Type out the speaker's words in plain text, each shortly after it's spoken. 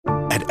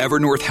At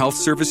Evernorth Health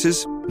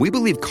Services, we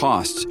believe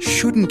costs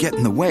shouldn't get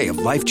in the way of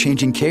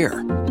life-changing care,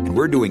 and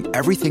we're doing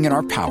everything in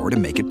our power to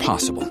make it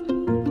possible.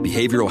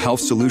 Behavioral health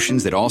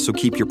solutions that also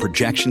keep your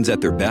projections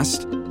at their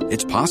best?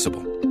 It's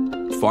possible.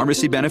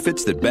 Pharmacy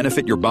benefits that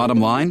benefit your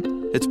bottom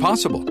line? It's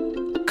possible.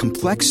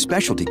 Complex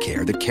specialty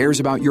care that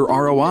cares about your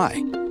ROI?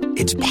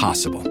 It's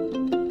possible.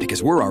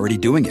 Because we're already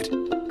doing it.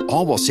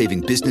 All while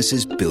saving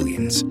businesses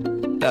billions.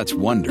 That's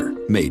Wonder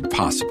made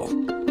possible.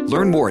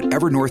 Learn more at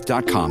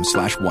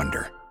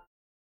evernorth.com/wonder.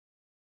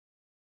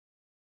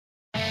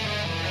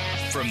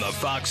 From the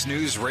Fox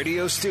News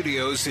radio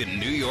studios in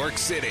New York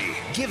City,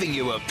 giving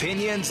you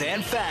opinions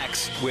and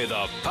facts with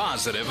a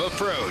positive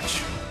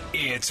approach.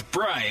 It's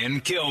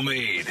Brian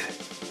Kilmeade.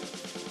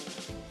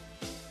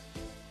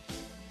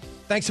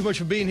 Thanks so much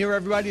for being here,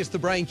 everybody. It's the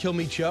Brian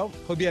Kilmeade Show.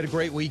 Hope you had a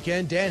great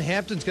weekend. Dan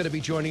Hampton's going to be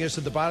joining us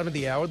at the bottom of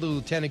the hour. The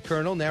Lieutenant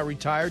Colonel, now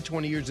retired,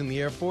 20 years in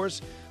the Air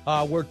Force.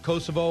 Worked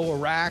Kosovo,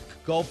 Iraq,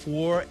 Gulf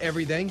War,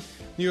 everything.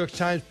 New York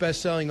Times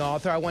best-selling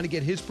author. I want to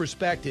get his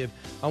perspective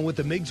on what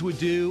the MiGs would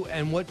do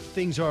and what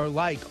things are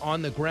like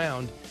on the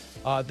ground.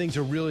 Things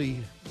are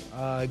really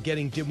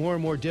getting more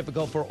and more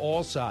difficult for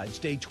all sides.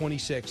 Day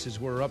 26 is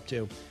where we're up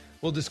to.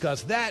 We'll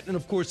discuss that and,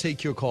 of course,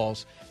 take your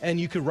calls. And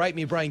you could write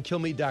me,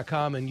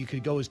 BrianKilmeade.com, and you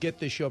could go get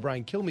this show,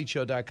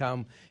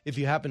 BrianKilmeadeShow.com, if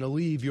you happen to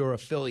leave your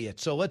affiliate.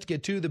 So let's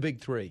get to the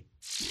big three.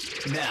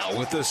 Now,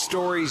 with the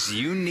stories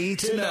you need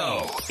to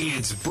know,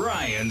 it's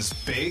Brian's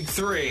Big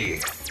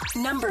Three.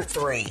 Number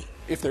 3.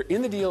 If they're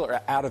in the deal or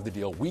out of the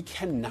deal, we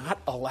cannot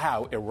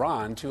allow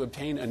Iran to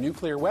obtain a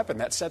nuclear weapon.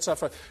 That sets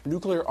off a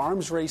nuclear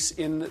arms race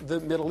in the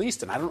Middle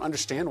East. And I don't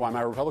understand why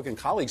my Republican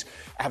colleagues,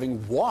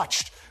 having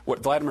watched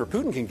what Vladimir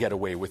Putin can get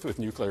away with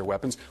nuclear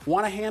weapons,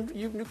 want to hand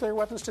nuclear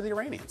weapons to the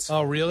Iranians.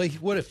 Oh, really?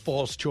 What a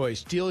false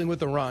choice. Dealing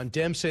with Iran.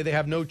 Dems say they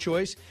have no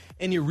choice.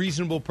 Any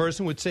reasonable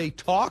person would say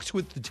talks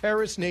with the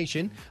terrorist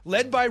nation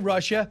led by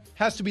Russia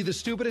has to be the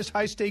stupidest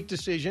high-stake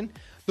decision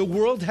the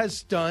world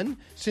has done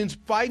since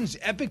Biden's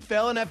epic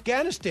fail in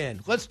Afghanistan.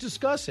 Let's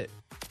discuss it.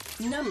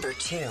 Number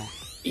 2.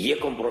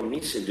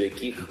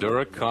 There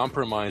are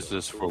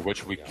compromises for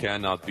which we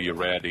cannot be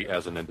ready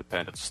as an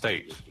independent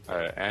state.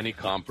 Any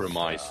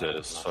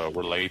compromises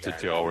related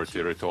to our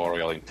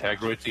territorial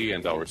integrity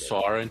and our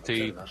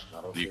sovereignty,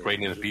 the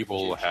Ukrainian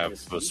people have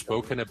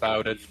spoken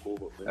about it.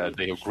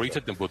 They have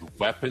greeted them with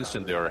weapons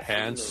in their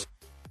hands.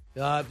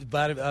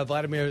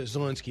 Vladimir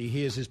Zelensky,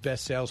 he is his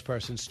best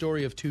salesperson.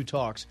 Story of two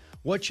talks.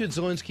 What should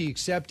Zelensky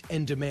accept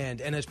and demand?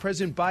 And as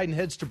President Biden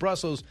heads to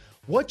Brussels,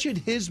 what should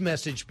his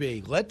message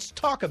be? Let's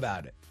talk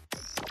about it.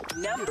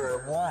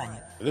 Number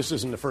 1. This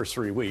isn't the first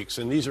 3 weeks,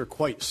 and these are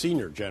quite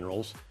senior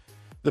generals.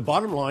 The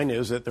bottom line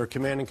is that their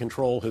command and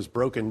control has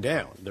broken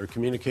down. Their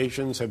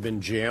communications have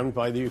been jammed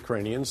by the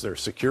Ukrainians. Their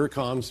secure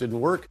comms didn't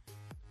work.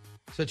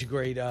 Such a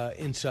great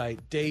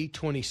insight. Day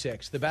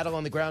 26. The battle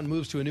on the ground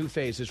moves to a new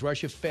phase as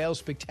Russia fails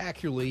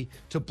spectacularly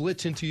to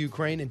blitz into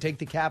Ukraine and take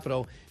the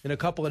capital in a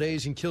couple of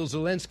days and kill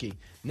Zelensky.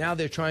 Now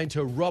they're trying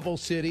to rubble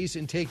cities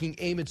and taking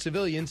aim at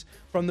civilians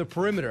from the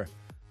perimeter.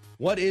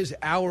 What is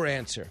our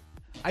answer?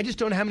 I just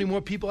don't know how many more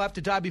people have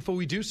to die before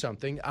we do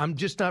something. I'm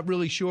just not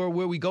really sure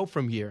where we go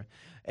from here.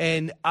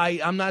 And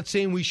I'm not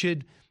saying we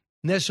should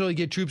necessarily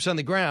get troops on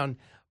the ground.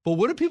 But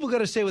what are people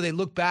going to say when they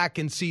look back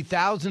and see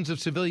thousands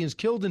of civilians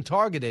killed and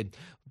targeted,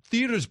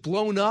 theaters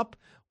blown up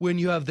when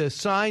you have the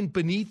sign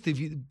beneath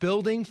the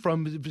building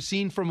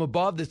seen from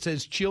above that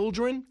says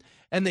children,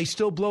 and they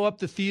still blow up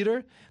the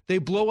theater? They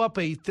blow up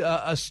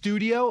a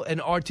studio,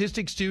 an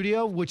artistic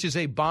studio, which is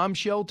a bomb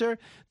shelter.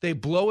 They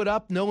blow it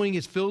up knowing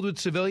it's filled with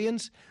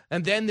civilians,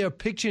 and then they're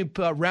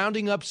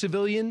rounding up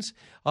civilians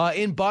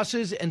in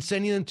buses and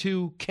sending them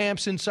to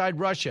camps inside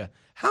Russia.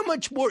 How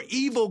much more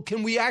evil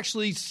can we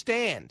actually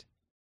stand?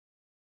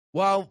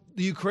 While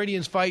the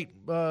Ukrainians fight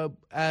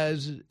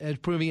as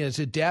proving as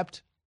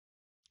adept,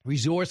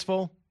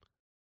 resourceful,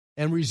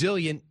 and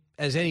resilient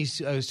as any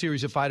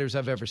series of fighters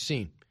I've ever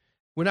seen.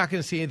 We're not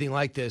going to see anything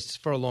like this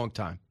for a long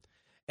time.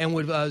 And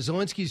what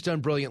Zelensky's done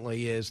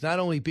brilliantly is not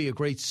only be a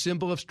great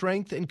symbol of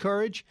strength and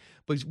courage,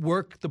 but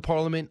work the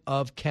Parliament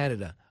of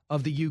Canada,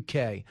 of the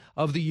UK,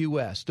 of the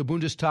US, the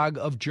Bundestag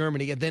of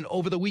Germany, and then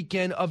over the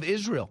weekend of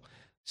Israel,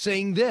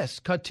 saying this,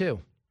 cut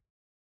two.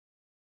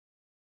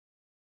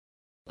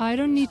 I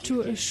don't need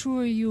to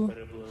assure you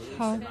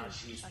how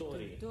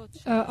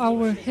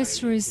our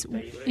history is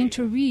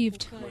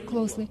interweaved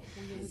closely.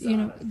 You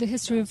know, the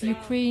history of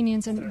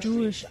Ukrainians and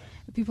Jewish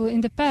people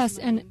in the past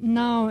and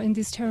now in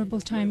these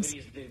terrible times.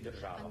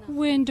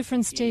 We're in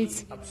different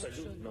states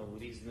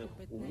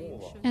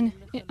and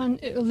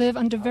live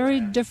under very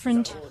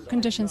different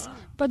conditions.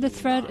 But the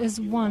threat is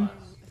one.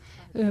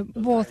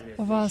 Both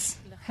of us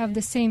have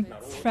the same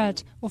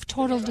threat of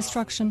total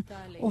destruction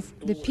of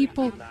the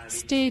people,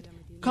 state,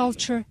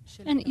 culture,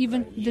 and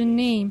even the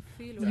name,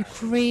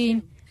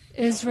 Ukraine,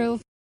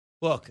 Israel.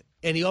 Look,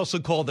 and he also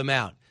called them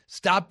out.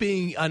 Stop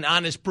being an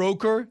honest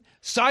broker.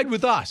 Side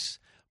with us.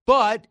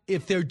 But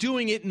if they're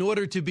doing it in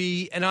order to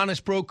be an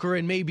honest broker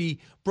and maybe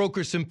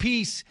broker some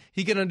peace,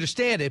 he can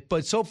understand it.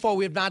 But so far,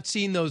 we have not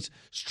seen those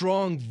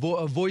strong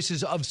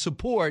voices of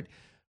support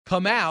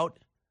come out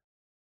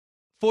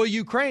for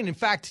Ukraine. In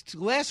fact,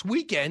 last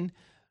weekend,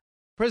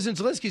 President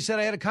Zelensky said,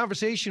 I had a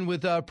conversation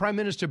with Prime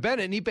Minister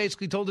Bennett, and he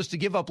basically told us to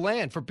give up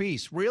land for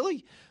peace.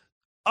 Really?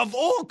 Of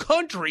all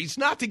countries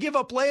not to give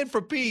up land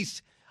for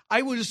peace,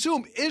 I would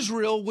assume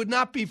Israel would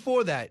not be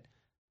for that.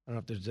 I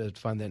don't have to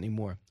find that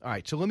anymore. All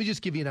right, so let me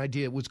just give you an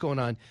idea of what's going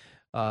on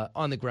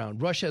the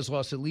ground. Russia has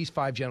lost at least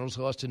 5 generals.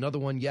 They lost another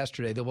one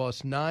yesterday. They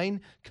lost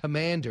 9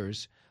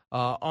 commanders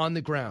on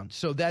the ground.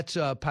 So that's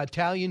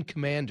battalion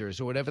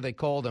commanders, or whatever they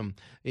call them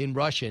in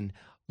Russian,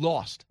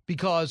 lost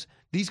because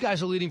these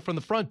guys are leading from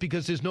the front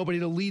because there's nobody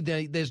to lead.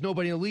 There's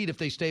nobody to lead if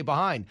they stay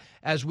behind.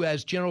 As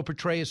General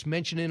Petraeus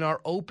mentioned in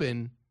our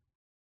open,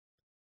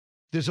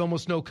 there's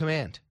almost no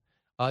command.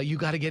 You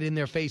got to get in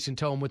their face and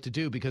tell them what to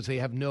do because they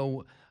have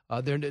no.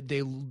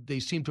 They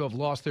seem to have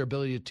lost their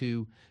ability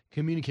to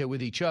communicate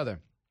with each other.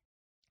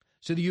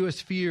 So the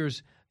U.S.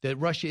 fears that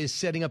Russia is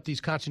setting up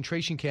these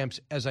concentration camps,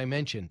 as I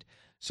mentioned.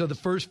 So the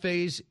first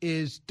phase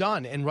is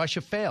done, and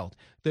Russia failed.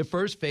 The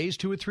first phase,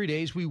 2 or 3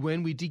 days, we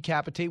win, we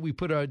decapitate,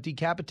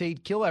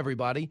 kill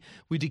everybody.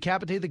 We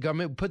decapitate the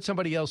government, we put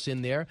somebody else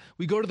in there.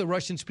 We go to the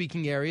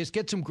Russian-speaking areas,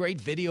 get some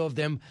great video of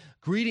them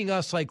greeting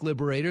us like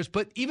liberators.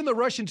 But even the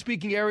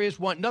Russian-speaking areas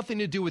want nothing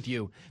to do with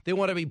you. They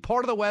want to be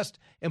part of the West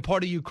and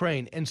part of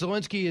Ukraine. And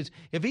Zelensky is,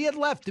 if he had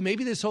left, then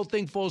maybe this whole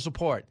thing falls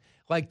apart,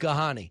 like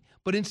Ghani.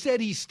 But instead,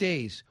 he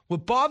stays.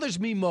 What bothers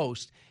me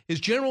most is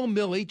General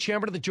Milley,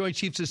 chairman of the Joint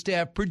Chiefs of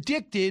Staff,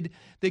 predicted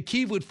that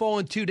Kyiv would fall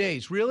in 2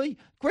 days. Really?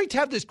 Great to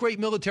have this great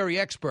military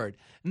expert.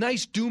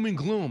 Nice doom and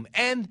gloom.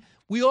 And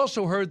we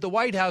also heard the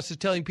White House is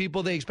telling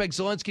people they expect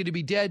Zelensky to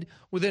be dead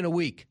within a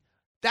week.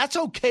 That's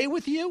okay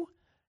with you?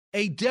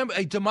 A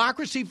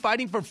democracy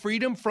fighting for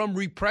freedom from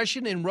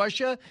repression in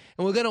Russia,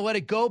 and we're going to let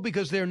it go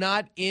because they're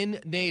not in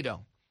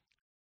NATO.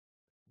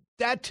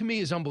 That, to me,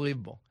 is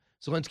unbelievable.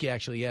 Zelensky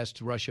actually asked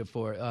Russia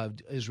for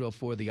Israel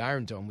for the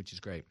Iron Dome, which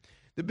is great.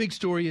 The big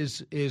story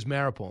is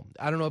Mariupol.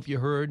 I don't know if you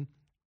heard,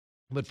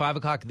 but 5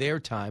 o'clock their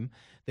time,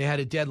 they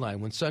had a deadline.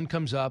 When sun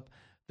comes up,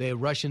 the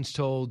Russians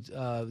told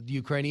the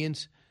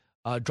Ukrainians,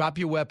 drop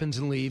your weapons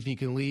and leave. You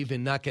can leave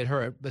and not get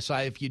hurt.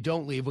 Besides, if you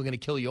don't leave, we're going to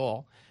kill you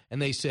all.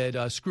 And they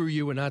said, screw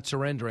you, we're not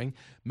surrendering.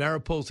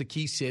 Mariupol's a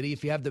key city.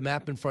 If you have the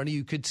map in front of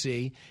you, you could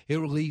see. It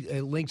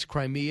links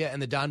Crimea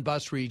and the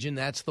Donbas region.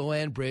 That's the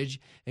land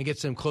bridge and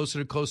gets them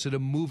closer to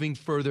moving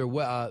further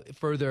west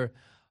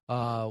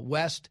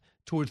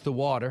towards the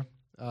water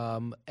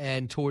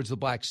and towards the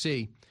Black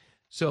Sea.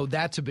 So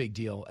that's a big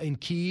deal. In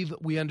Kyiv,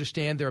 we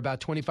understand they're about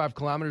 25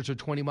 kilometers or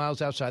 20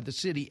 miles outside the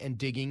city and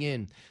digging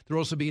in. They're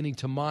also beginning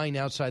to mine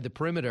outside the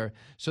perimeter,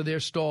 so they're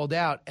stalled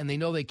out, and they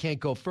know they can't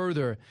go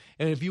further.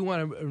 And if you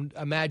want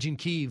to imagine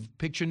Kyiv,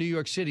 picture New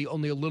York City,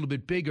 only a little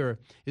bit bigger,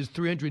 is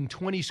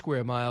 320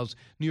 square miles.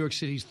 New York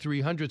City's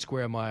 300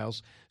 square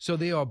miles. So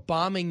they are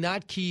bombing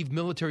not Kyiv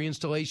military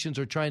installations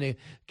or trying to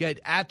get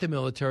at the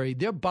military.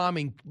 They're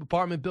bombing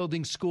apartment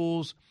buildings,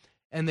 schools,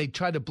 and they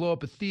tried to blow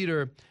up a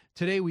theater.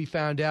 Today we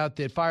found out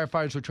that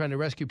firefighters were trying to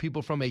rescue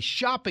people from a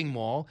shopping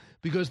mall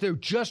because they're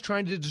just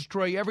trying to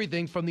destroy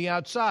everything from the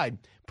outside,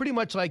 pretty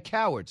much like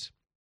cowards.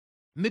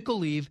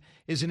 Mykolaiv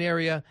is an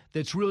area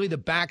that's really the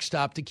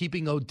backstop to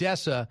keeping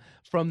Odessa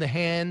from the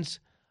hands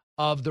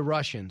of the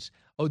Russians.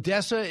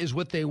 Odessa is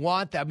what they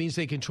want. That means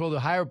they control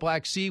the higher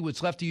Black Sea.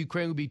 What's left of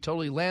Ukraine would be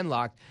totally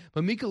landlocked.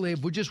 But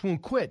Mykolaiv just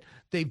won't quit.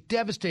 They've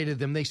devastated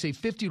them. They say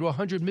 50 to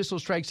 100 missile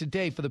strikes a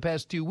day for the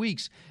past 2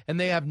 weeks, and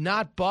they have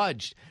not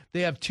budged.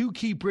 They have 2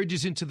 key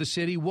bridges into the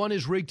city. One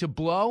is rigged to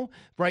blow.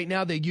 Right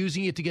now they're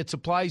using it to get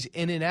supplies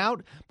in and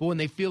out. But when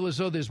they feel as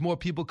though there's more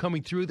people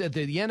coming through, that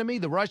the enemy,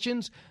 the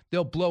Russians,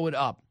 they'll blow it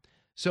up.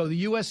 So the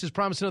U.S. has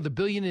promised another $1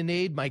 billion in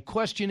aid. My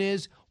question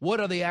is, what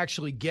are they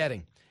actually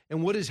getting?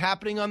 And what is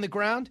happening on the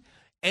ground?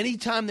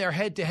 Anytime they're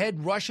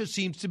head-to-head, Russia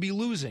seems to be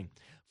losing.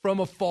 From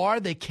afar,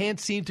 they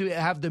can't seem to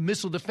have the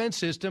missile defense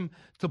system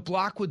to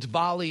block what's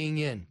volleying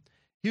in.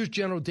 Here's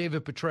General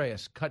David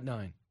Petraeus, Cut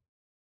 9.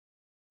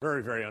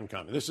 Very, very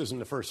uncommon. This isn't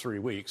the first 3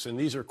 weeks, and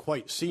these are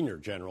quite senior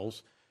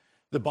generals.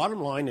 The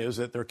bottom line is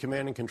that their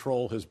command and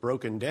control has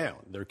broken down.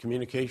 Their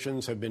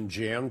communications have been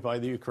jammed by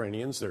the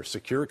Ukrainians. Their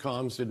secure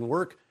comms didn't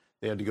work.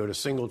 They had to go to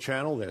single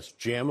channel. That's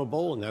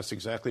jammable, and that's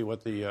exactly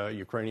what the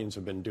Ukrainians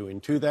have been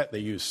doing to that. They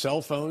use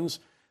cell phones.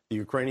 The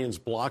Ukrainians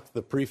blocked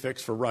the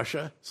prefix for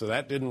Russia, so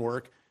that didn't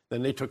work.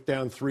 Then they took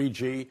down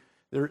 3G.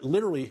 They're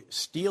literally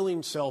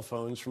stealing cell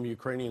phones from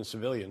Ukrainian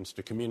civilians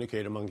to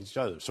communicate among each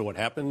other. So what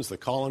happens? The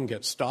column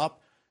gets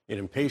stopped. An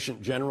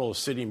impatient general is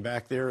sitting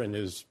back there in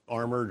his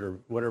armored or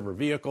whatever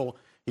vehicle.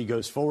 He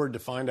goes forward to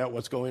find out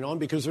what's going on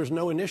because there's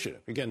no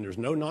initiative. Again, there's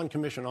no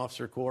non-commissioned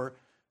officer corps.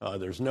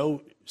 There's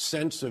no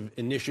sense of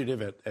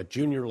initiative at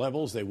junior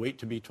levels. They wait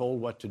to be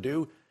told what to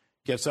do.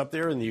 Gets up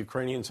there, and the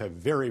Ukrainians have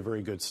very,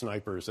 very good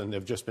snipers, and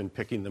they've just been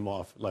picking them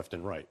off left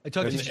and right.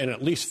 And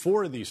at least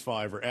 4 of these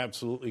 5 are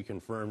absolutely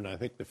confirmed, and I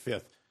think the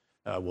 5th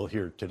we'll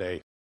hear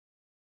today.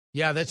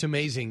 Yeah, that's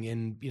amazing.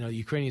 And, the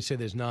Ukrainians say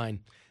there's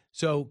 9.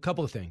 So a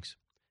couple of things.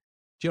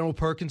 General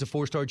Perkins, a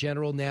 4-star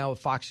general, now a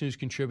Fox News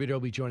contributor, will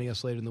be joining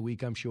us later in the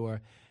week, I'm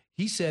sure.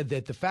 he said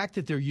that the fact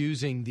that they're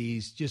using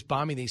these, just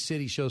bombing these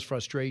cities shows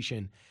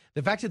frustration.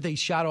 The fact that they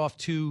shot off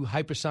 2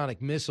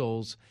 hypersonic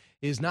missiles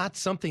is not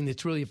something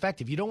that's really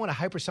effective. You don't want a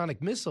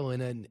hypersonic missile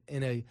in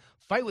a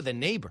fight with a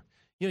neighbor.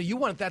 You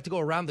want that to go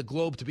around the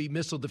globe to be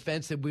missile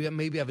defense, that we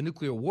maybe have a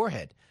nuclear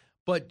warhead.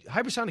 But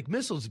hypersonic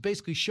missiles is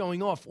basically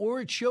showing off,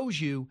 or it shows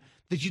you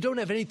that you don't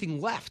have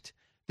anything left,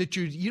 that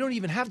you don't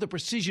even have the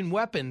precision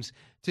weapons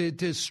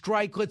to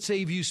strike. Let's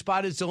say if you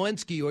spotted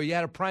Zelensky or you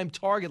had a prime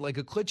target like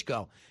a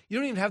Klitschko. You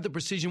don't even have the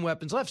precision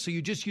weapons left, so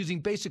you're just using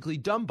basically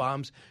dumb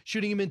bombs,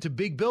 shooting them into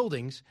big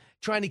buildings,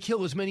 trying to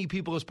kill as many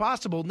people as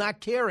possible,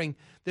 not caring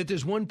that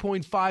there's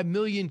 1.5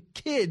 million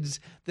kids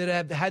that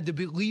have had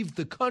to leave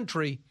the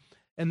country,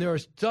 and there are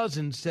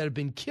dozens that have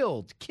been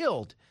killed.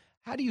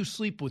 How do you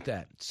sleep with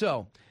that?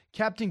 So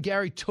Captain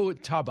Gary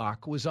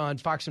Tabak was on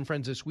Fox and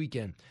Friends this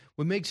weekend.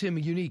 What makes him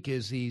unique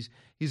is he's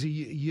a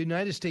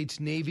United States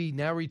Navy,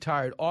 now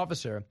retired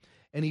officer,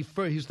 and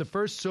he's the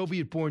first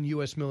Soviet-born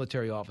U.S.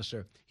 military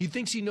officer. He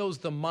thinks he knows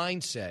the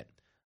mindset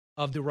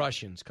of the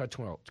Russians. Cut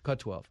 12.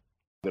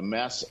 The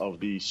mass of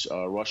these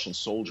Russian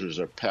soldiers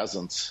are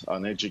peasants,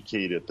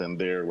 uneducated, and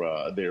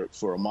they're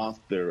for a month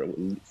they're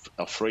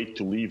afraid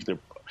to leave their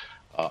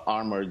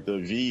armored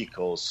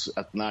vehicles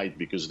at night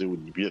because they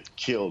would get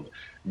killed.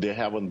 They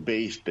haven't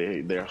bathed.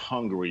 They're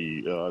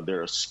hungry.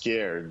 They're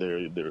scared.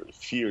 They're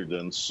feared,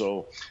 and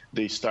so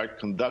they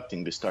start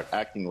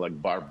acting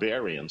like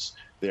barbarians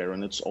there,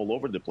 and it's all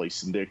over the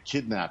place. And they're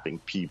kidnapping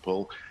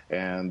people.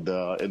 And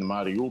in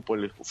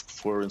Mariupol,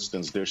 for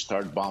instance, they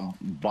start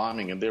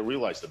bombing, and they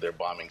realize that they're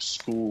bombing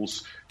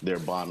schools, they're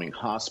bombing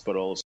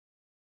hospitals.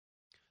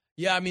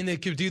 Yeah, I mean, they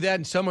could do that,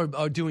 and some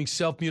are doing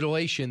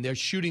self-mutilation. They're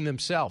shooting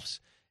themselves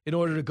in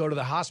order to go to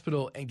the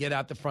hospital and get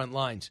out the front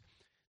lines.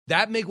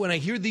 When I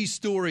hear these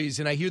stories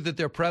and I hear that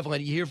they're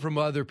prevalent, you hear from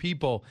other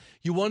people,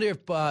 you wonder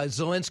if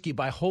Zelensky,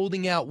 by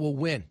holding out, will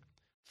win,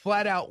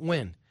 flat out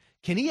win.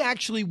 Can he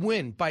actually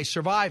win by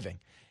surviving?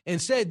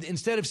 Instead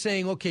of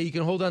saying, okay, you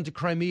can hold on to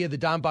Crimea, the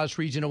Donbass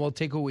region, and we'll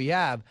take what we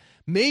have,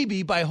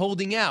 maybe by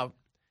holding out,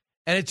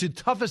 and it's the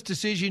toughest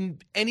decision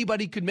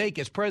anybody could make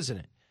as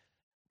president,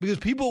 because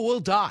people will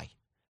die.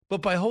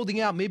 But by holding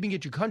out, maybe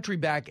get your country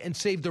back and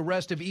save the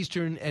rest of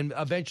Eastern and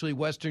eventually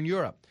Western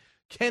Europe.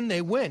 Can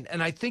they win?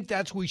 And I think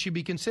that's what we should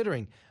be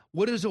considering.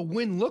 What does a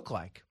win look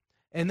like?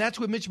 And that's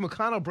what Mitch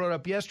McConnell brought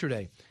up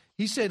yesterday.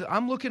 He said,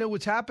 I'm looking at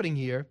what's happening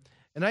here,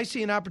 and I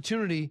see an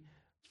opportunity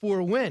for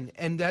a win.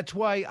 And that's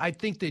why I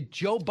think that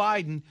Joe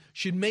Biden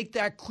should make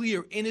that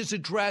clear in his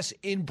address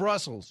in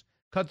Brussels.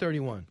 Cut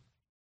 31.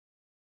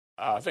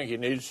 I think he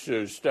needs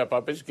to step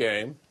up his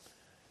game.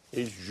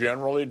 He's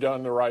generally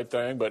done the right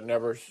thing, but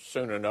never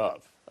soon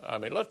enough. I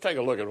mean, let's take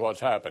a look at what's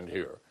happened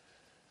here.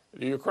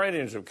 The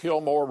Ukrainians have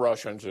killed more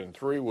Russians in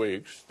 3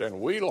 weeks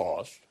than we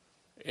lost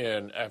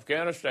in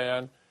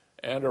Afghanistan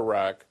and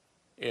Iraq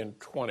in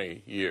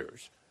 20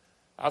 years.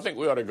 I think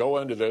we ought to go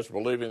into this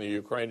believing the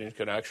Ukrainians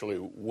can actually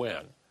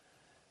win.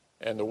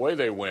 And the way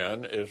they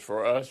win is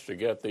for us to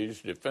get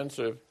these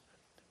defensive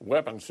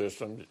weapon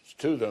systems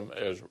to them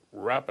as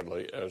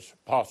rapidly as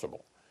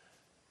possible.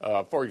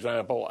 For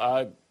example,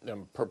 I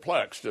am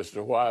perplexed as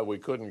to why we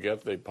couldn't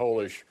get the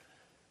Polish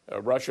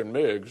Russian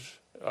MiGs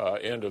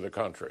into the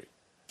country.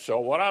 So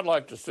what I'd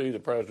like to see the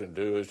president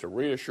do is to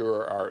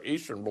reassure our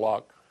Eastern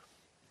Bloc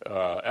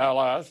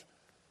allies.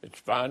 It's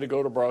fine to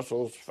go to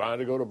Brussels, fine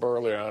to go to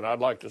Berlin. I'd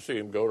like to see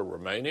him go to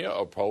Romania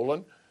or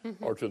Poland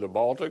or to the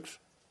Baltics.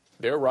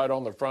 They're right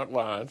on the front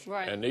lines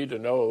and need to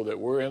know that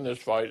we're in this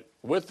fight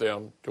with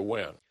them to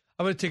win.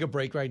 I'm going to take a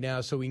break right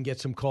now so we can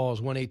get some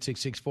calls,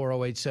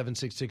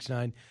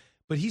 1-866-408-7669.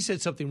 But he said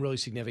something really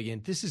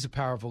significant. This is a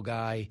powerful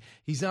guy.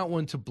 He's not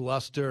one to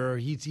bluster.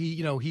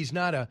 He's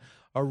not a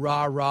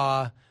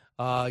rah-rah,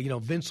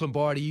 Vince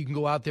Lombardi. You can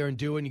go out there and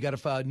do it, and you got to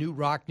find Newt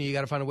Rockne. You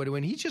got to find a way to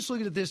win. He's just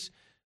looking at this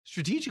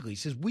strategically. He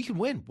says, we can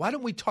win. Why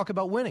don't we talk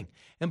about winning?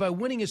 And by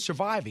winning is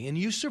surviving. And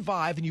you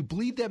survive and you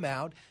bleed them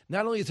out.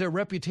 Not only is their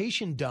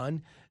reputation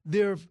done,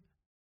 their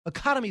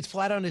economy is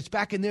flat on its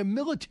back, and their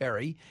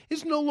military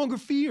is no longer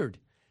feared.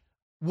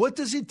 What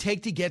does it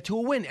take to get to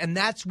a win? And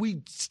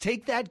we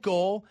take that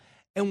goal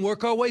and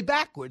work our way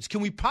backwards. Can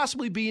we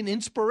possibly be an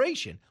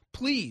inspiration?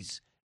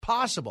 Please,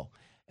 possible.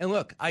 And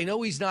look, I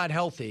know he's not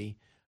healthy,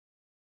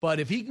 but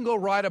if he can go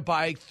ride a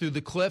bike through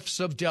the cliffs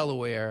of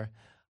Delaware,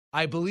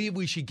 I believe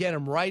we should get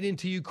him right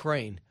into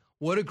Ukraine.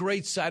 What a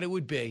great sight it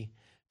would be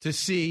to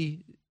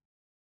see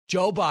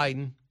Joe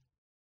Biden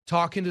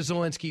talking to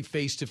Zelensky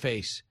face to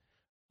face.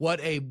 What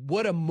a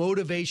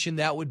motivation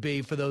that would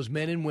be for those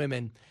men and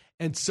women,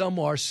 and some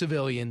are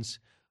civilians,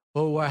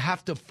 who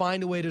have to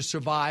find a way to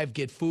survive,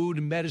 get food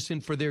and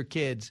medicine for their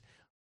kids,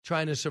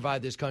 trying to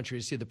survive this country,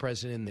 to see the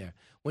president in there.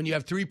 When you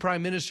have 3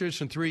 prime ministers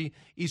from 3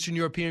 Eastern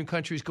European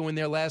countries going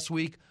there last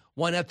week,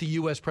 why not the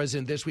U.S.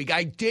 president this week?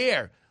 I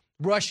dare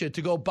Russia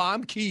to go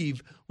bomb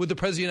Kyiv with the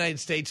president of the United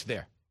States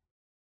there.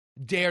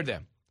 Dare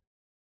them.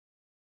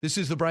 This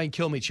is the Brian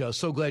Kilmeade Show.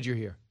 So glad you're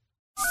here.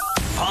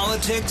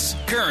 Politics,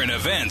 current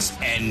events,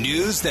 and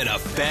news that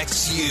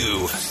affects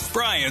you.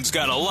 Brian's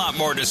got a lot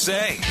more to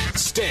say.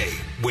 Stay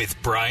with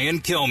Brian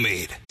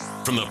Kilmeade.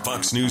 From the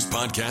Fox News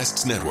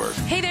Podcasts Network.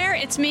 Hey there,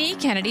 it's me,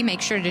 Kennedy.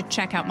 Make sure to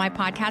check out my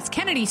podcast,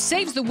 Kennedy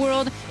Saves the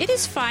World. It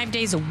is 5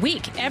 days a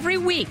week, every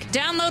week.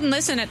 Download and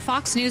listen at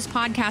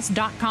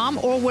foxnewspodcast.com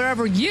or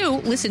wherever you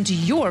listen to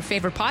your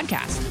favorite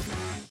podcast.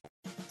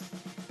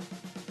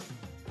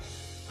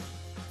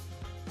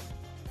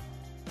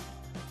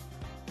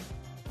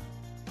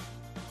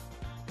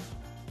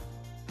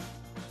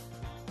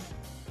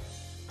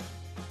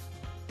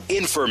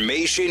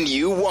 Information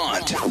you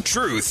want.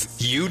 Truth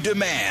you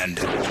demand.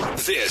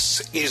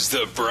 This is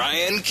the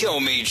Brian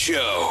Kilmeade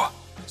Show.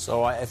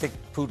 So I think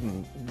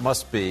Putin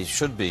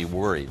should be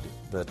worried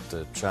that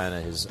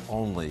China, his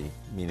only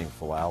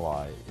meaningful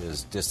ally,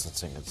 is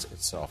distancing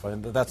itself. I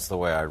mean, that's the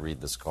way I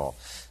read this call.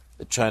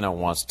 China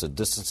wants to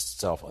distance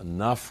itself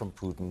enough from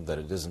Putin that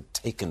it isn't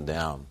taken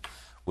down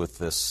with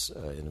this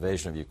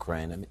invasion of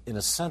Ukraine. And in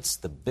a sense,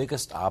 the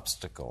biggest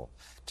obstacle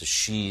to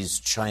Xi's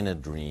China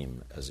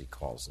dream, as he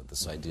calls it,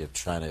 this idea of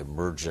China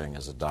emerging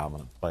as a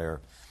dominant player,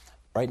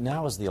 right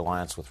now is the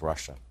alliance with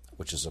Russia,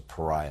 which is a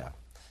pariah,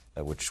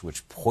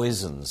 which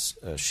poisons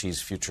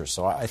Xi's future.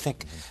 So I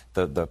think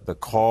the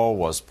call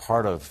was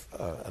part of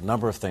a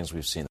number of things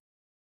we've seen.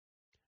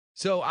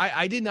 So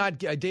I did not,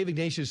 Dave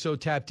Ignatius is so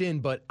tapped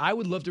in, but I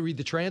would love to read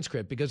the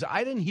transcript because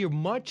I didn't hear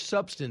much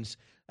substance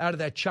out of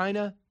that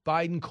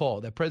China-Biden call,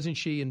 that President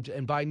Xi and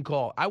Biden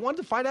call. I wanted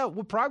to find out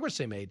what progress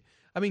they made.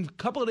 I mean, a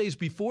couple of days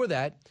before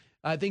that,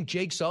 I think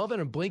Jake Sullivan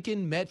and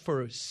Blinken met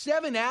for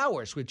 7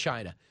 hours with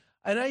China.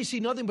 And I see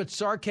nothing but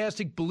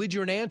sarcastic,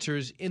 belligerent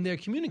answers in their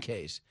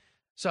communiques.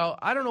 So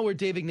I don't know where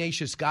Dave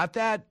Ignatius got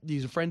that.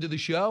 He's a friend of the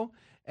show,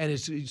 and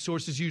his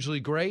source is usually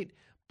great.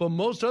 But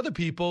most other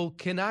people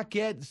cannot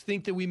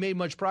think that we made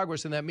much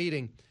progress in that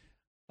meeting.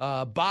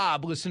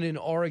 Bob, listening in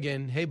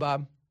Oregon. Hey,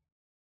 Bob.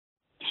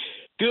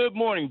 Good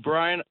morning,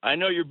 Brian. I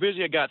know you're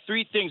busy. I got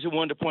 3 things I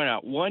wanted to point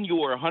out. 1,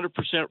 you are 100%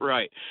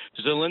 right.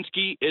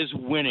 Zelensky is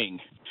winning.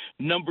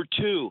 Number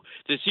 2,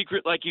 the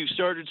secret, like you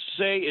started to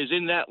say, is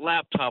in that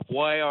laptop,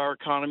 why our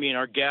economy and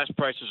our gas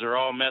prices are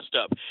all messed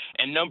up.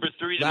 And number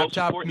 3, the most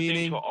important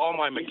thing to all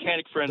my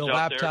mechanic friends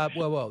out there.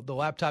 The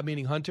laptop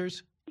meaning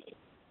Hunters?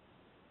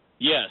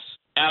 Yes.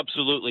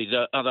 Absolutely.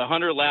 The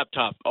Hunter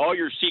laptop, all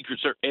your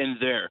secrets are in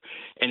there.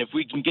 And if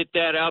we can get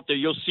that out there,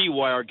 you'll see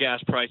why our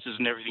gas prices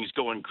and everything's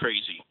going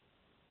crazy.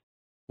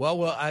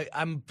 Well,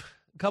 I'm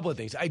a couple of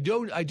things. I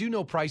do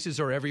know prices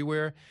are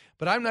everywhere,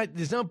 but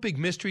there's no big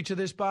mystery to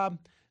this, Bob.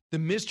 The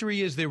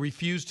mystery is they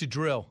refuse to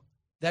drill.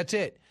 That's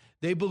it.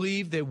 They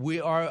believe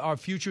that our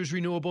future is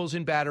renewables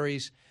and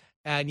batteries,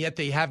 and yet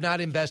they have not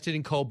invested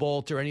in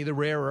cobalt or any of the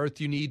rare earth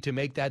you need to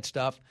make that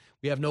stuff.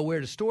 We have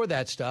nowhere to store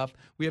that stuff.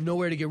 We have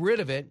nowhere to get rid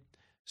of it.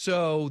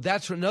 So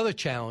that's another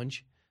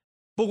challenge.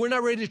 But we're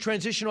not ready to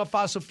transition off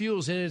fossil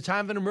fuels. And in a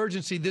time of an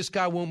emergency, this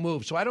guy won't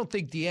move. So I don't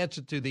think the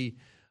answer to the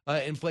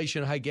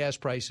inflation and high gas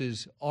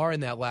prices are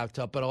in that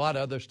laptop, but a lot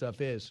of other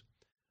stuff is.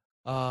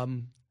 Let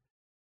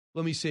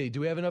me see.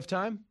 Do we have enough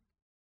time?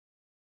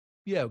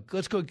 Yeah,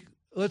 let's go.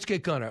 Let's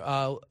get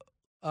Gunnar.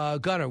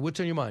 Gunnar, what's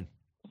on your mind?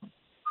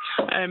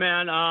 Hey,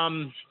 man.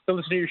 Been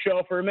listening to your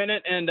show for a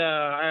minute, and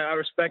I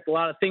respect a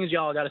lot of things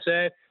y'all got to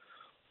say.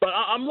 But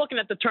I'm looking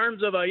at the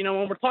terms of, when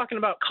we're talking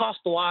about cost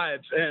of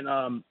lives and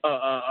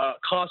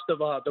cost of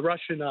the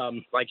Russian,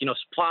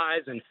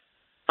 supplies and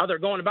how they're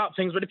going about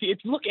things. But if you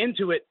look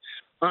into it,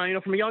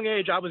 from a young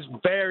age, I was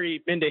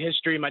very into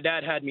history. My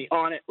dad had me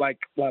on it like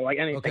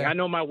anything. Okay. I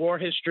know my war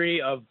history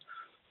of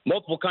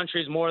multiple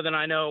countries more than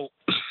I know,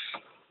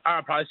 I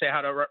would probably say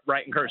how to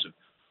write in cursive.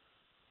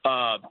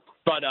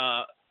 But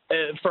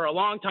for a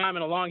long time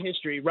and a long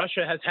history,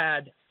 Russia has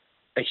had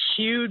a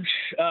huge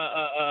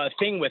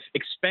thing with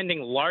expending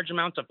large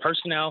amounts of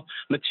personnel,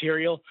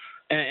 material,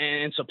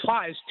 and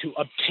supplies to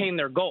obtain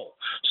their goal.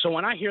 So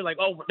when I hear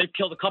they've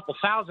killed a couple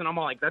thousand, I'm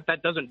all like,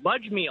 that doesn't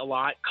budge me a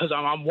lot because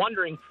I'm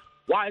wondering,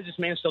 why is this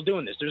man still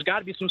doing this? There's got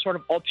to be some sort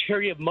of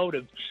ulterior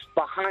motive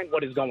behind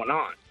what is going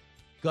on.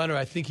 Gunnar,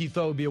 I think he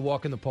thought it would be a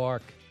walk in the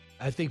park.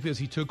 I think because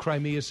he took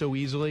Crimea so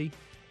easily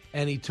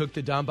and he took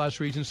the Donbass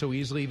region so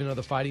easily, even though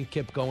the fighting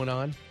kept going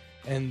on.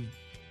 And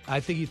I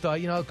think he thought,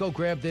 I'll go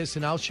grab this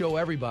and I'll show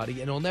everybody,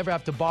 and it'll never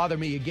have to bother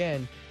me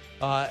again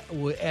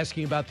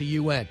asking about the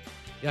UN.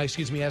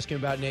 Asking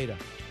about NATO.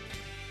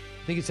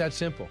 I think it's that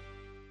simple.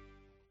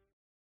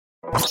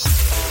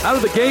 Out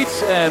of the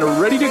gates and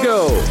ready to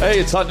go. Hey,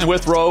 it's Hutton and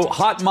Withrow.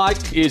 Hot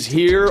Mike is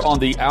here on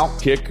the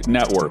Outkick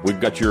Network. We've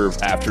got your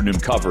afternoon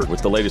covered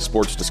with the latest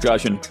sports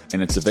discussion,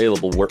 and it's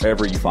available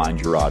wherever you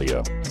find your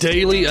audio.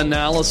 Daily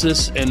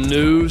analysis and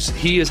news.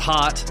 He is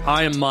hot.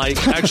 I am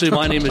Mike. Actually,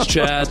 my name is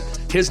Chad.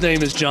 His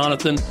name is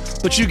Jonathan,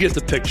 but you get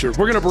the picture.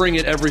 We're going to bring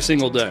it every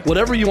single day.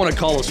 Whatever you want to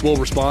call us, we'll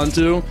respond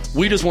to.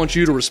 We just want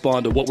you to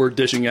respond to what we're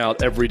dishing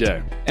out every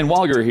day. And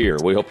while you're here,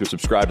 we hope you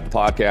subscribe to the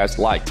podcast,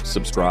 like,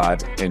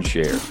 subscribe, and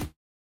share.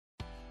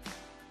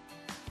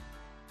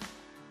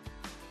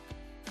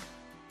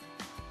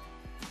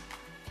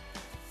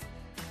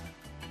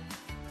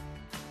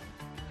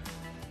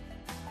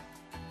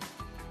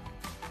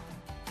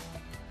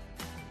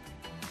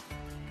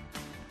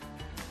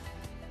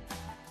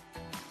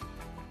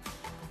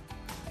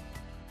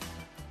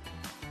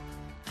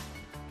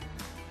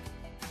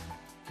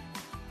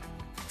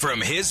 From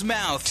his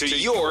mouth to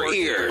your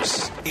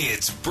ears,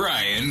 it's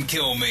Brian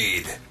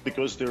Kilmeade.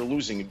 Because they're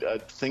losing,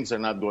 things are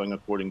not going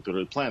according to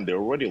the plan. They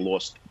already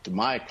lost, to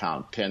my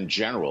account, 10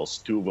 generals,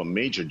 2 of them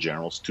major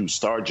generals,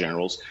 2-star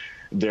generals.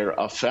 Their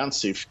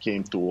offensive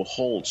came to a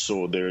halt,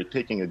 so they're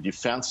taking a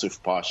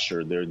defensive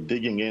posture. They're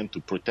digging in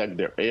to protect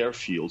their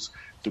airfields,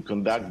 to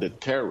conduct the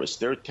terrorists.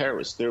 They're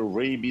terrorists. They're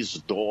rabies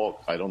dog.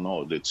 I don't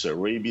know. It's a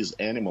rabies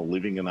animal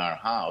living in our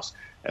house,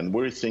 and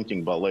we're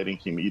thinking by letting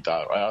him eat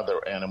our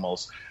other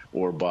animals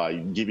or by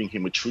giving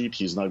him a treat,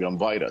 he's not going to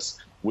bite us.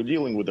 We're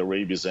dealing with a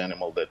rabies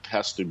animal that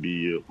has to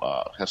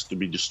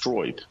be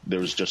destroyed.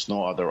 There's just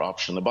no other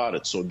option about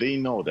it. So they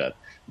know that.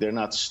 They're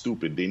not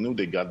stupid. They knew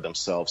they got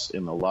themselves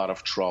in a lot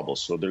of trouble,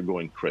 so they're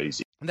going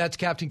crazy. That's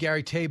Captain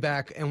Gary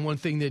Tabak, and one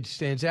thing that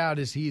stands out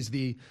is he's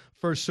the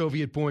first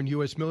Soviet-born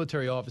U.S.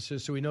 military officer,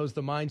 so he knows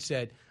the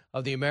mindset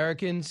of the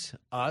Americans,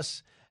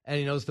 us, and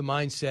he knows the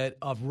mindset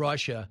of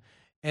Russia.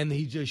 And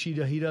he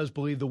does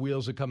believe the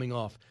wheels are coming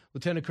off.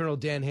 Lieutenant Colonel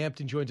Dan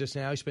Hampton joins us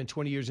now. He spent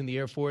 20 years in the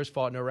Air Force,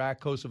 fought in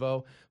Iraq,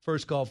 Kosovo,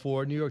 First Gulf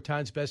War, New York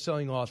Times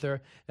bestselling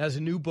author. Has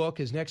a new book.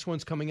 His next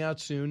one's coming out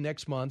soon,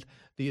 next month,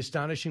 The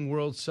Astonishing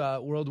World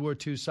War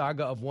II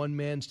Saga of One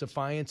Man's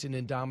Defiance and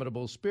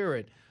Indomitable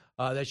Spirit.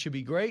 That should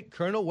be great.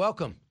 Colonel,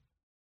 welcome.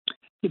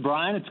 Hey,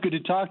 Brian, it's good to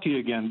talk to you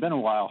again. Been a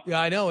while.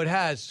 Yeah, I know it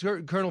has.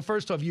 Colonel,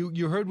 first off,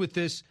 you heard what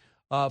this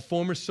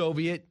former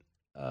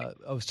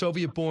a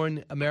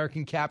Soviet-born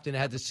American captain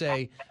had to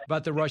say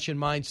about the Russian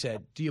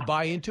mindset. Do you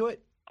buy into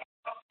it?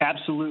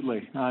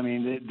 Absolutely. I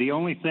mean, the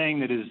only thing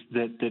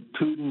that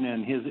Putin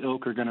and his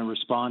ilk are going to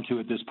respond to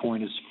at this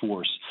point is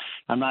force.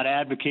 I'm not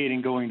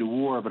advocating going to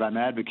war, but I'm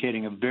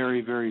advocating a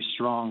very, very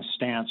strong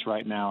stance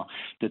right now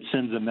that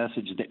sends a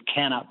message that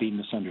cannot be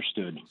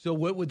misunderstood. So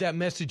what would that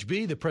message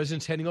be? The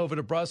president's heading over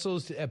to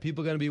Brussels. Are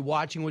people going to be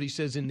watching what he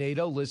says in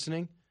NATO,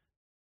 listening?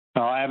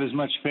 I have as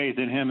much faith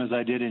in him as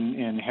I did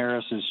in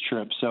Harris's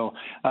trip. So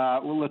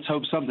let's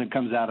hope something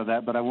comes out of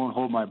that, but I won't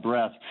hold my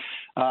breath.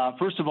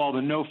 First of all,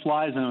 the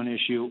no-fly zone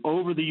issue.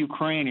 Over the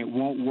Ukraine, it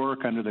won't work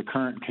under the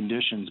current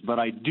conditions, but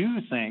I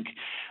do think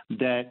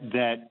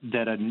that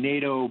a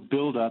NATO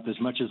buildup, as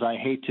much as I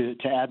hate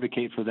to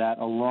advocate for that,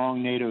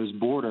 along NATO's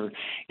border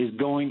is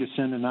going to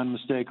send an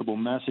unmistakable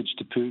message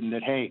to Putin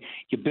that, hey,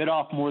 you bit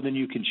off more than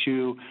you can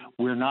chew.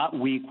 We're not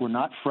weak. We're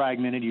not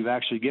fragmented. You've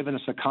actually given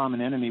us a common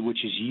enemy,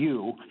 which is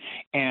you.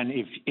 And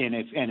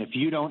if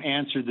you don't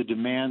answer the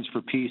demands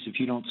for peace, if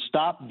you don't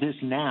stop this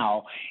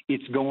now,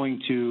 it's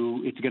going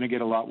to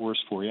get a lot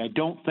worse for you. I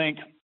don't think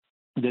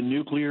the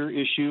nuclear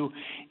issue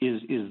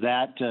is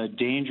that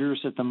dangerous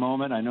at the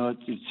moment. I know it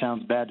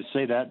sounds bad to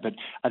say that, but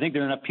I think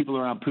there are enough people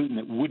around Putin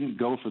that wouldn't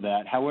go for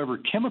that. However,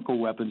 chemical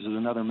weapons is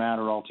another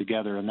matter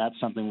altogether, and that's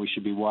something we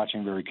should be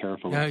watching very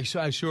carefully. Yeah,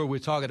 I'm sure we're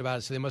talking about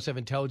it, so they must have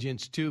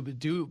intelligence to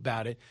do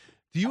about it.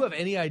 Do you have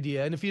any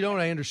idea, and if you don't,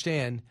 I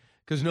understand,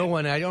 because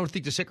I don't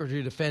think the Secretary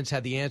of Defense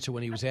had the answer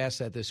when he was asked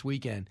that this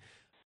weekend.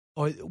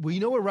 We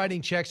know we're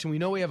writing checks and we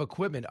know we have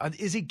equipment.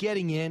 Is it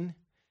getting in?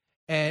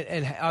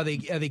 And are they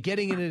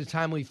getting it in a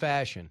timely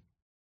fashion?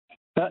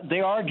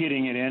 They are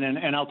getting it in,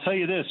 and I'll tell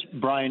you this,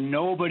 Brian,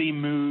 nobody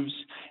moves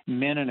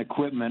men and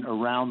equipment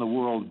around the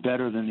world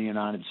better than the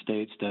United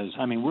States does.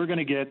 I mean, we're going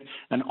to get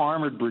an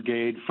armored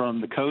brigade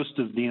from the coast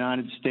of the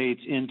United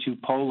States into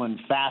Poland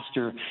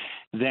faster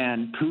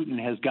than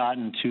Putin has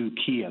gotten to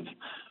Kiev.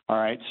 All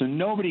right, so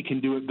nobody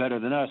can do it better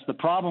than us. The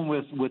problem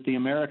with the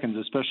Americans,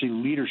 especially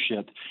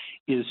leadership,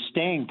 is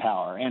staying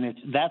power, and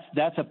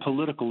that's a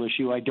political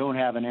issue. I don't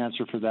have an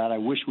answer for that. I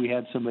wish we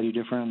had somebody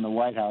different in the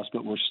White House,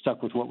 but we're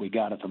stuck with what we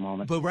got at the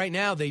moment. But right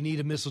now they need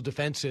a missile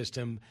defense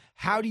system.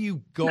 How do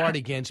you guard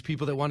against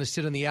people that want to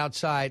sit on the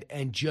outside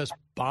and just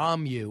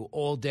bomb you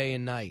all day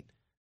and night?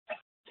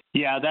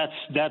 Yeah,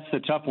 that's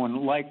the tough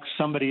one. Like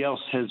somebody else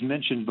has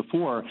mentioned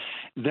before,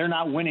 they're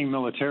not winning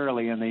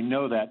militarily, and they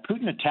know that.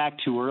 Putin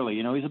attacked too early.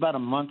 You know, he's about a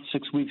month,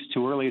 6 weeks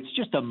too early. It's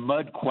just a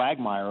mud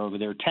quagmire over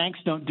there. Tanks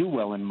don't do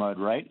well in mud,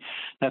 right?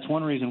 That's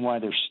one reason why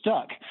they're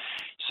stuck.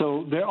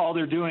 So all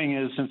they're doing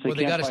is, since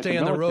they got to stay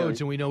on the roads,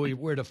 and we know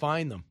where to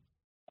find them.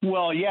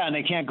 Well, yeah, and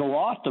they can't go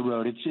off the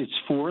road. It's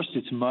forest,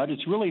 it's mud.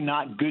 It's really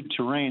not good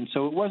terrain.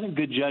 So it wasn't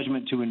good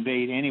judgment to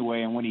invade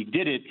anyway. And when he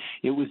did it,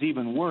 it was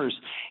even worse.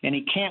 And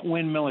he can't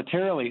win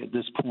militarily at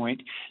this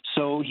point.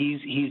 So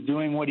he's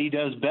doing what he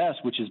does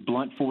best, which is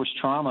blunt force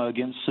trauma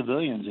against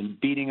civilians and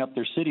beating up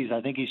their cities.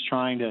 I think he's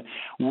trying to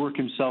work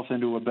himself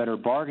into a better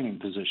bargaining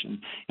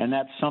position. And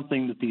that's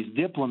something that these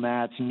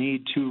diplomats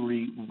need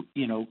to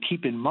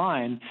keep in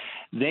mind.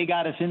 They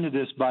got us into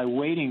this by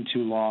waiting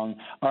too long.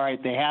 All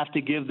right, they have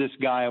to give this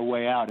guy a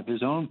way out. If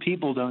his own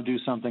people don't do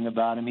something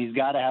about him, he's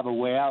got to have a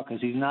way out,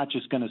 because he's not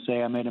just going to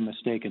say, I made a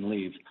mistake and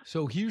leave.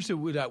 So here's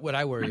what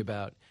I worry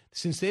about.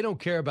 Since they don't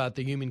care about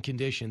the human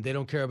condition, they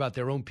don't care about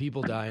their own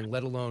people dying,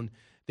 let alone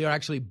they're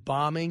actually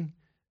bombing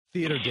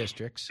theater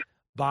districts,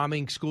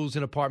 bombing schools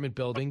and apartment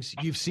buildings.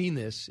 You've seen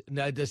this.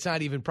 That's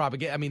not even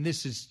propaganda. I mean,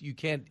 you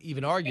can't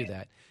even argue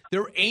that.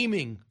 They're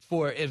aiming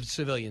for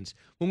civilians.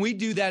 When we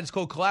do that, it's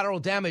called collateral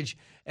damage,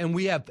 and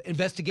we have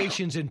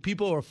investigations and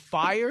people are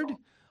fired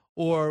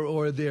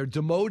or they're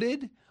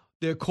demoted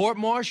they're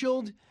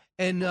court-martialed,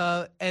 and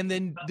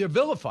then they're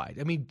vilified.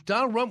 I mean,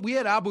 we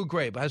had Abu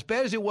Ghraib. As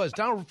bad as it was,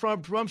 Donald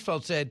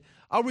Rumsfeld said,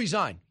 "I'll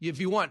resign if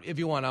you want.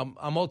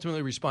 I'm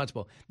ultimately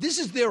responsible." This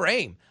is their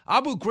aim.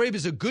 Abu Ghraib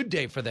is a good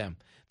day for them.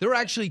 They're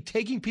actually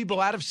taking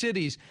people out of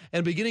cities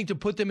and beginning to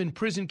put them in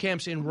prison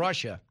camps in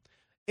Russia,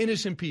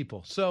 innocent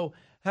people. So,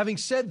 having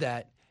said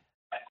that,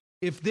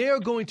 if they're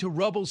going to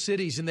rubble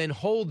cities and then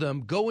hold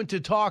them, go into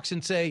talks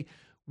and say,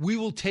 "We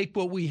will take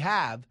what we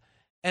have,"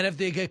 and if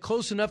they get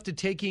close enough to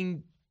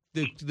taking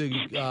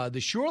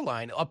the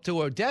shoreline up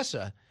to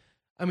Odessa,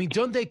 I mean,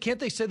 can't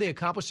they say they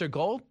accomplished their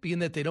goal, being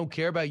that they don't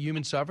care about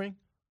human suffering?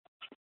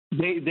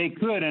 They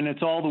could, and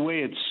it's all the way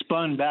it's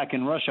spun back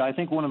in Russia. I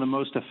think one of the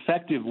most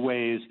effective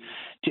ways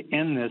to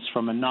end this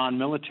from a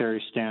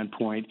non-military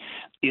standpoint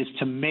is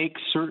to make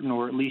certain,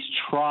 or at least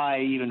try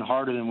even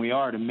harder than we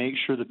are, to make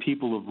sure the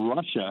people of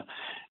Russia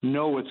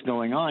know what's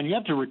going on. You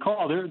have to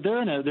recall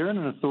they're in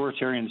an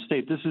authoritarian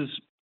state. This is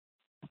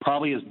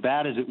probably as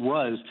bad as it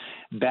was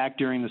back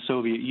during the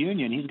Soviet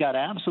Union. He's got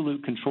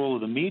absolute control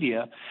of the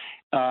media.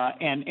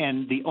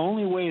 And the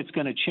only way it's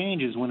going to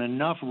change is when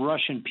enough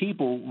Russian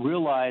people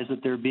realize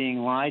that they're being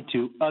lied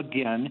to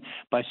again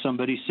by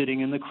somebody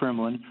sitting in the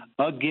Kremlin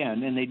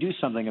again, and they do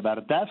something about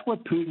it. That's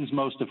what Putin's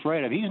most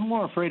afraid of. He's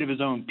more afraid of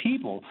his own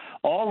people,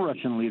 all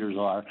Russian leaders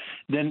are,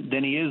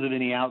 than he is of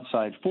any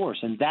outside force.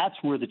 And that's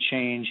where the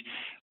change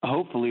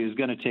hopefully is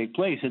going to take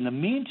place. In the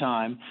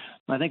meantime,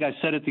 I think I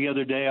said it the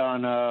other day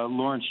on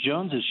Lawrence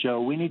Jones's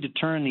show, we need to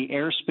turn the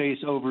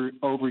airspace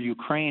over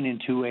Ukraine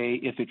into a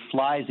if it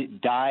flies, it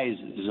dies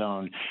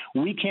zone.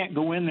 We can't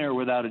go in there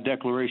without a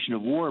declaration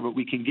of war, but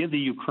we can give the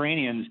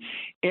Ukrainians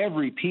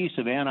every piece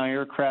of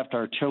anti-aircraft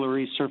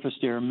artillery,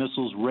 surface-to-air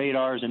missiles,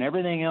 radars, and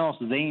everything else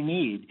they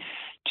need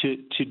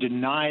to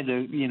deny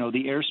the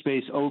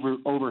airspace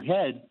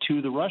overhead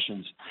to the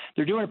Russians.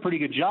 They're doing a pretty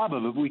good job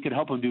of it, but we could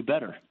help them do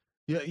better.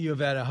 You've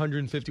had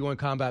 151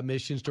 combat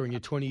missions during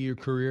your 20-year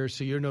career,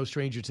 so you're no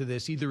stranger to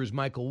this. Either is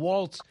Michael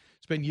Waltz,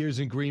 spent years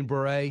in Green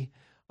Beret.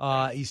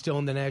 He's still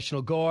in the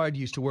National Guard,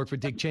 used to work for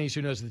Dick Cheney, so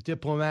he knows the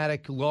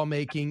diplomatic,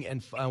 lawmaking,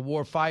 and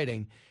war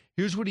fighting.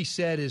 Here's what he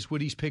said is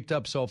what he's picked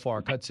up so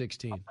far. Cut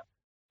 16.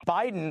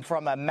 Biden,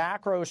 from a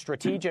macro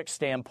strategic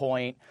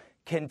standpoint,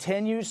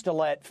 continues to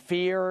let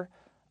fear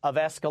of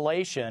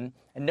escalation,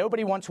 and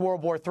nobody wants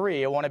World War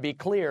III, I want to be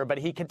clear, but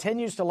he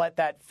continues to let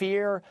that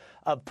fear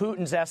of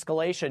Putin's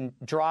escalation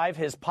drive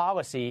his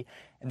policy.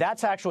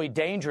 That's actually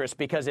dangerous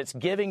because it's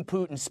giving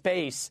Putin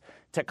space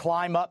to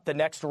climb up the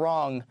next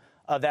rung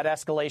of that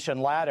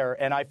escalation ladder,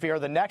 and I fear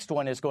the next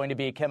one is going to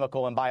be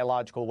chemical and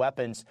biological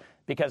weapons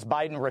because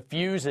Biden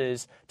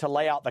refuses to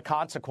lay out the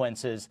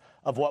consequences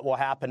of what will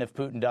happen if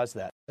Putin does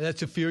that.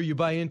 That's a fear you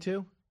buy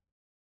into?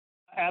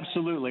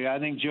 Absolutely. I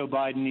think Joe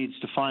Biden needs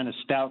to find a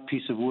stout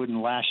piece of wood and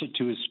lash it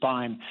to his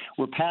spine.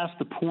 We're past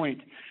the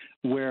point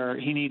where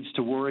he needs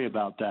to worry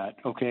about that,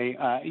 okay?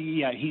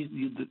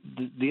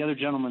 The other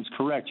gentleman's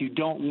correct. You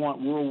don't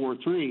want World War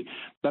III,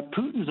 but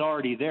Putin's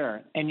already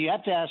there. And you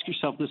have to ask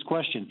yourself this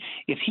question.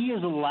 If he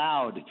is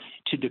allowed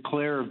to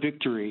declare a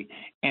victory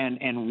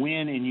and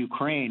win in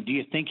Ukraine, do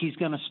you think he's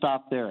going to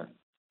stop there?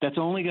 That's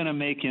only going to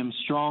make him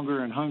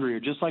stronger and hungrier,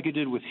 just like it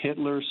did with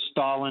Hitler,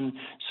 Stalin,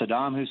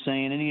 Saddam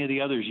Hussein, any of the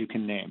others you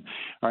can name.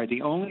 All right,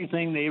 the only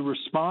thing they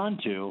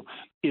respond to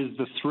is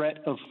the threat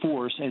of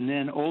force, and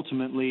then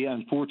ultimately,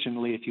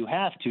 unfortunately, if you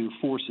have to,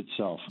 force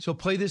itself. So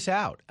play this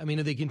out. I mean,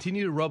 if they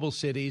continue to rubble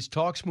cities,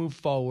 talks move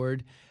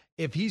forward,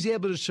 if he's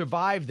able to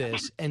survive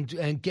this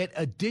and get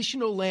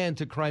additional land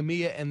to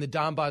Crimea and the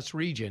Donbass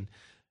region,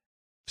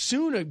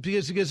 sooner,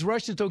 because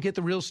Russians don't get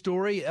the real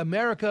story,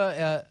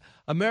 America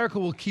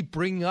will keep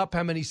bringing up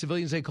how many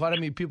civilians they caught, how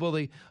many people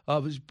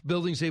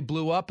buildings they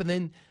blew up, and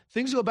then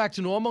things go back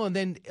to normal, and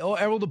then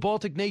all the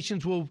Baltic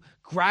nations will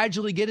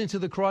gradually get into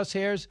the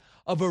crosshairs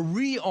of a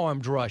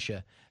rearmed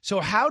Russia. So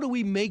how do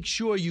we make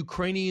sure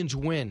Ukrainians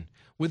win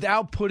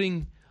without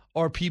putting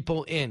our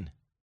people in?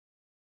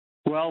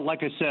 Well, like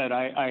I said,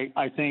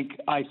 I think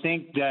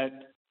that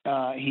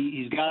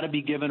he's got to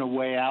be given a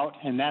way out,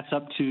 and that's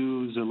up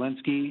to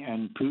Zelensky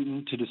and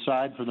Putin to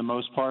decide for the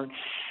most part.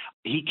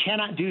 He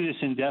cannot do this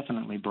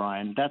indefinitely,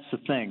 Brian. That's the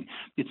thing.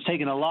 It's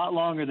taken a lot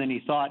longer than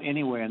he thought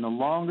anyway, and the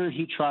longer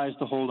he tries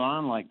to hold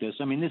on like this,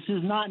 I mean, this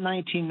is not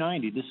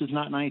 1990. This is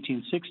not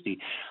 1960.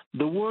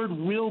 The word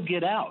will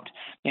get out,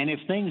 and if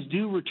things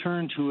do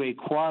return to a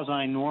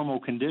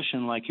quasi-normal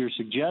condition like you're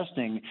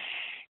suggesting,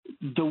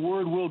 the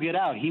word will get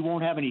out. He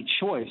won't have any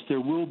choice.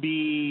 There will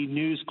be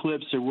news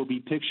clips. There will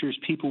be pictures.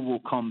 People will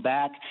come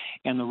back,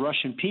 and the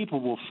Russian people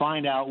will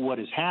find out what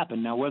has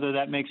happened. Now, whether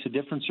that makes a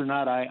difference or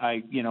not,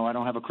 I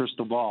don't have a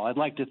crystal ball. I'd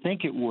like to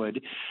think it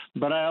would,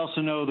 but I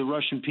also know the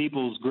Russian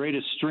people's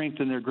greatest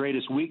strength and their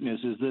greatest weakness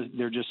is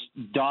their just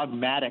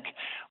dogmatic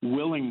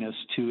willingness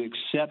to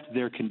accept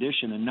their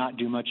condition and not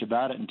do much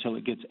about it until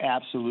it gets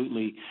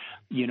absolutely,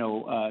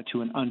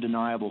 to an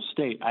undeniable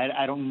state.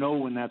 I don't know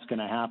when that's going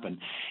to happen.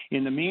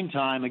 In the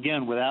meantime,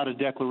 again, without a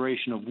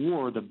declaration of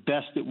war, the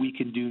best that we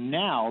can do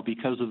now,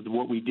 because of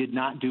what we did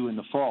not do in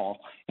the fall,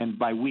 and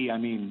by we I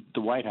mean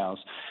the White House,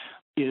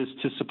 is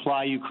to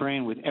supply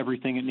Ukraine with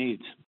everything it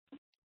needs.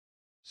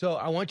 So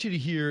I want you to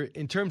hear,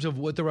 in terms of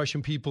what the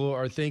Russian people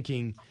are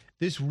thinking,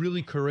 this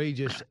really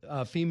courageous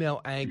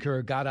female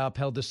anchor got up,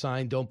 held a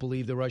sign, "Don't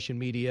believe the Russian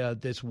media,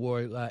 this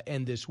war,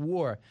 end this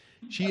war."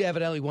 She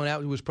evidently went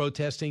out and was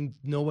protesting.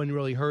 No one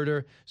really heard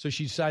her, so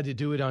she decided to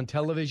do it on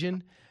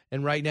television.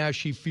 And right now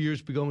she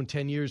fears going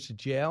 10 years to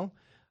jail.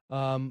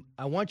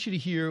 I want you to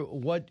hear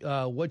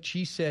what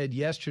she said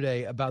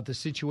yesterday about the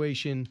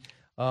situation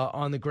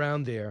on the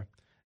ground there.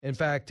 In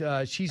fact,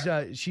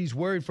 she's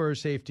worried for her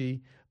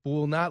safety, but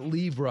will not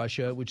leave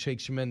Russia, which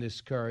takes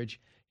tremendous courage.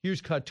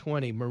 Here's cut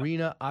 20,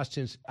 Marina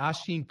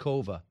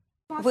Ostinkova.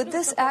 With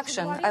this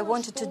action, I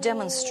wanted to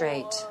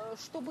demonstrate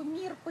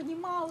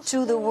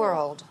to the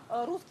world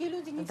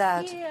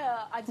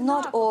that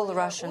not all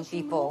Russian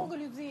people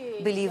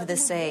believe the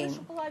same.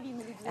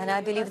 And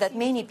I believe that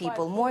many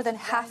people, more than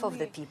half of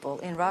the people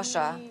in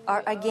Russia,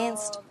 are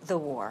against the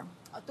war.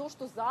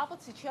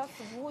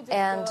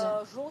 And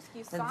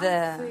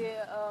the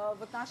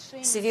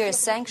severe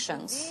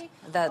sanctions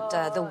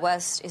that the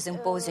West is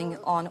imposing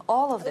on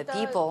all of the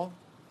people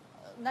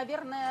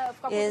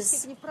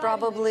is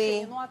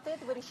probably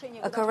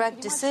a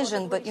correct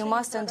decision, but you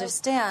must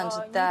understand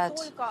that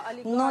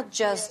not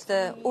just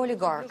the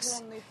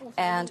oligarchs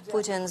and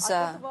Putin's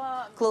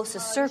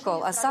closest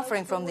circle are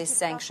suffering from these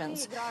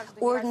sanctions.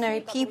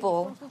 Ordinary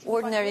people,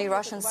 ordinary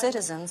Russian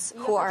citizens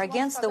who are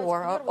against the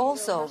war are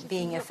also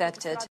being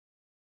affected.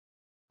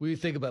 What do you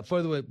think about,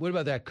 further, what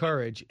about that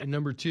courage? And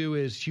number two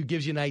is she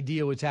gives you an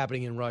idea what's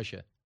happening in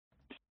Russia.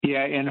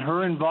 Yeah, in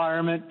her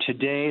environment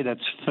today,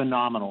 that's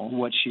phenomenal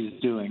what she's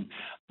doing.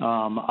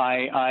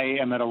 I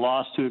am at a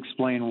loss to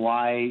explain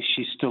why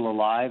she's still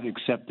alive,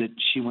 except that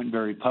she went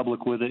very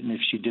public with it, and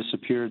if she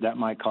disappeared, that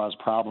might cause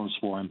problems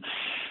for him.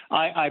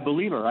 I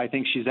believe her. I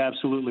think she's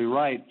absolutely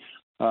right.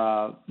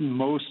 Not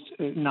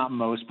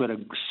most, but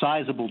a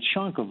sizable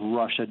chunk of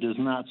Russia does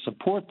not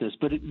support this.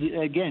 But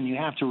again, you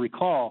have to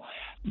recall,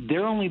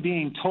 they're only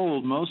being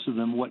told, most of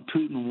them, what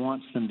Putin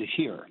wants them to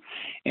hear.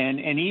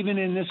 And even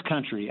in this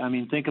country, I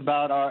mean, think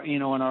about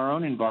in our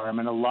own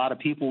environment, a lot of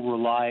people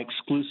rely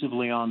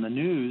exclusively on the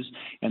news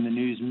and the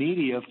news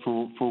media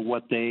for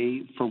what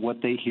they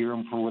hear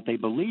and for what they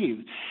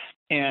believe.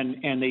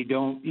 And they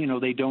don't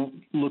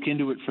look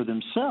into it for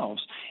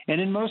themselves.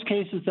 And in most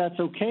cases, that's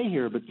okay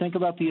here. But think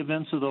about the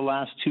events of the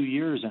last 2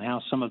 years and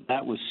how some of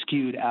that was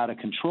skewed out of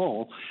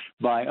control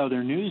by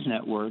other news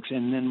networks,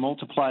 and then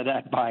multiply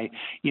that by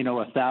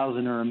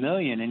 1,000 or 1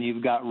 million, and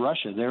you've got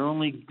Russia. They're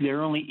only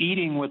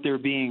eating what they're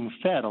being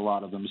fed, a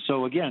lot of them.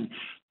 So again,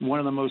 one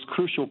of the most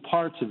crucial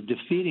parts of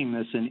defeating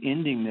this and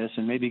ending this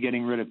and maybe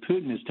getting rid of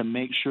Putin is to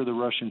make sure the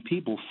Russian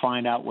people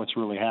find out what's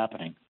really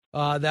happening.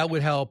 That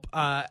would help.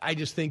 I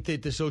just think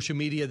that the social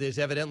media, there's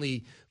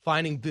evidently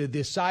finding the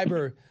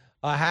cyber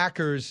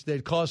hackers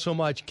that cause so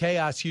much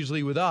chaos,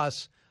 usually with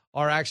us,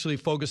 are actually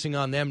focusing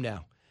on them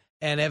now.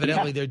 And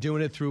evidently they're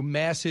doing it through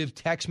massive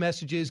text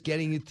messages,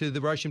 getting it to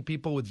the Russian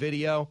people with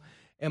video.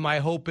 And my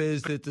hope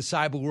is that the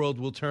cyber world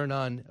will turn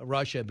on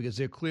Russia because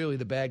they're clearly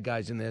the bad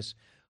guys in this.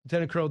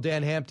 Lieutenant Colonel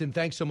Dan Hampton,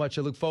 thanks so much.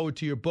 I look forward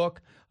to your book.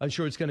 I'm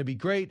sure it's going to be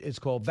great. It's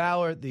called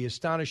Valor, The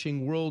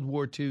Astonishing World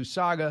War II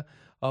Saga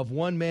of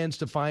One Man's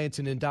Defiance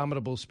and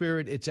Indomitable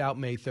Spirit. It's out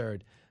May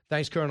 3rd.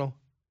 Thanks, Colonel.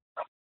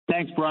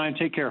 Thanks, Brian.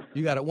 Take care.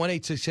 You got it.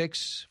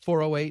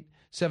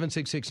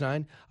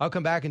 1-866-408-7669. I'll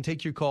come back and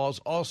take your calls.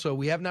 Also,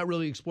 we have not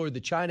really explored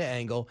the China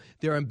angle.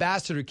 Their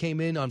ambassador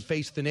came in on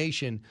Face the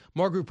Nation.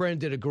 Margaret Brennan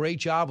did a great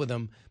job with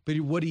him, but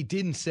what he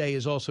didn't say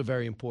is also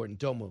very important.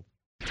 Don't move.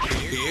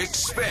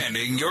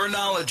 Expanding your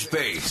knowledge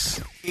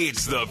base.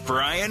 It's the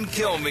Brian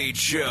Kilmeade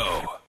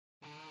Show.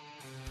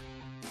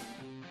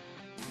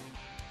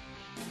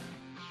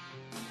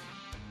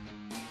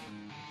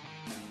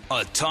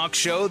 A talk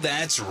show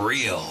that's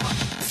real.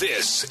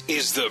 This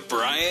is the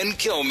Brian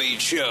Kilmeade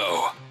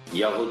Show.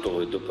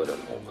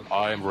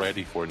 I'm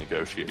ready for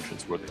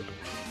negotiations with them.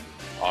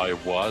 I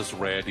was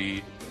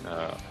ready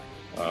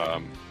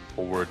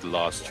over the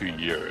last 2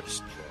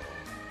 years.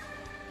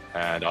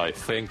 And I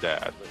think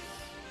that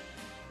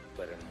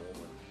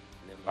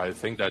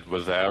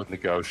without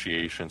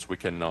negotiations, we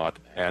cannot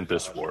end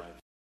this war.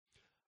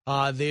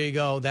 There you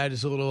go. That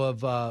is a little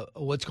of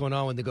what's going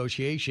on with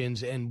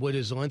negotiations and what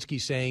is Zelensky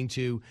saying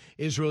to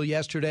Israel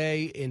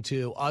yesterday and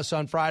to us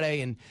on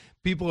Friday. And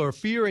people are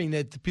fearing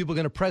that people are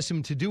going to press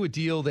him to do a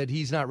deal that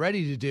he's not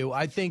ready to do.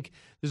 I think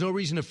there's no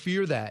reason to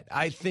fear that.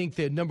 I think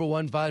that, number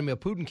one, Vladimir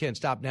Putin can't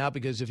stop now,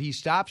 because if he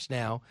stops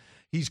now,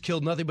 he's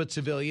killed nothing but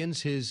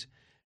civilians. His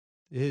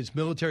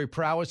military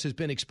prowess has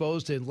been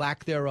exposed and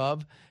lack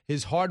thereof.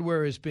 His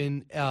hardware has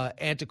been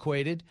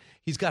antiquated.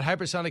 He's got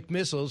hypersonic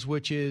missiles,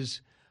 which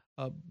is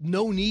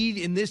no need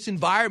in this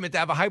environment to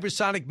have a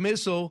hypersonic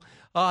missile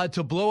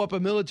to blow up a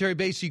military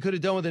base you could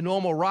have done with a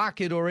normal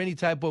rocket or any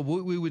type of,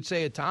 what we would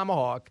say, a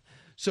Tomahawk.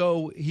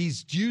 So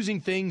he's using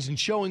things and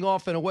showing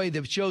off in a way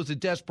that shows the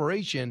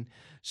desperation.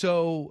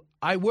 So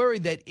I worry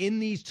that in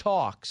these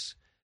talks,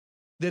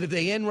 that if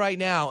they end right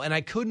now, and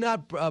I could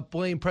not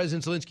blame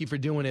President Zelensky for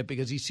doing it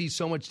because he sees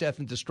so much death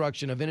and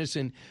destruction of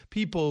innocent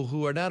people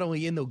who are not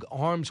only in the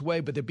harm's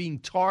way, but they're being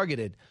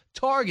targeted.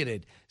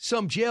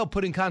 Some jail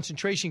put in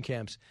concentration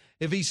camps.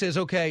 If he says,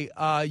 okay,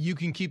 you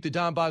can keep the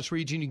Donbass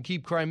region, you can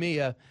keep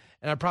Crimea,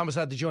 and I promise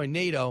not to join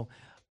NATO,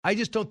 I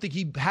just don't think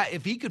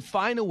if he could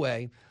find a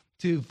way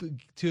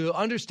to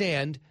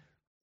understand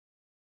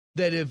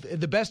that if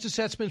the best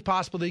assessment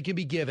possible that can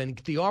be given,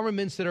 the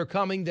armaments that are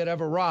coming that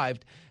have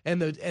arrived,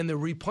 and the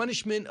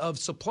replenishment of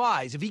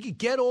supplies, if he could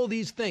get all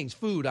these things,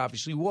 food,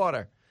 obviously,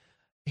 water,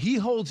 he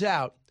holds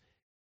out,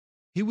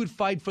 he would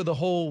fight for the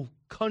whole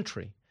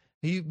country.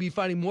 He'd be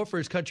fighting more for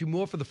his country,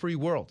 more for the free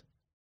world.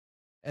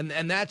 And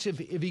that's if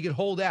he could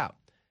hold out.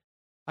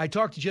 I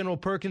talked to General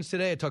Perkins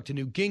today. I talked to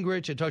Newt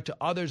Gingrich. I talked to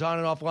others on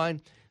and offline.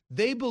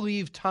 They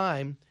believe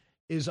time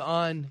is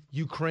on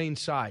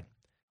Ukraine's side.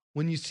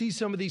 When you see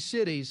some of these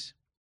cities,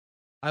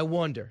 I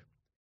wonder.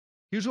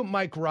 Here's what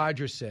Mike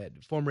Rogers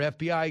said, former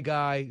FBI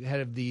guy, head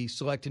of the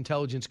Select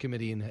Intelligence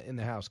Committee in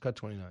the House, Cut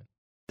 29.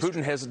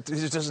 Putin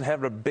just doesn't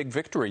have a big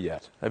victory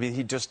yet. I mean,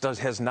 he just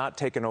has not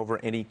taken over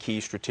any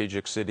key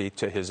strategic city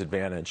to his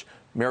advantage.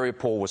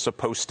 Mariupol was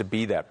supposed to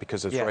be that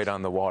because it's right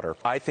on the water.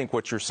 I think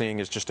what you're seeing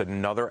is just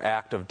another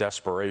act of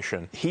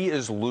desperation. He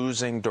is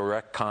losing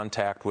direct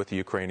contact with the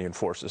Ukrainian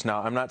forces.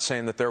 Now, I'm not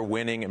saying that they're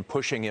winning and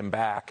pushing him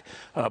back,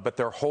 but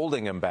they're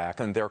holding him back,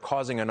 and they're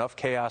causing enough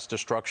chaos,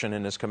 destruction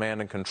in his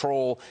command and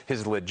control,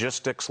 his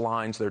logistics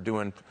lines. They're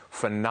doing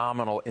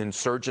phenomenal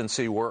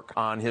insurgency work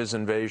on his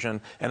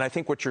invasion. And I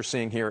think what you're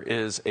seeing here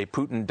is a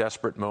Putin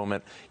desperate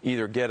moment.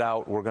 Either get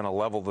out, we're going to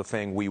level the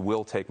thing, we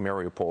will take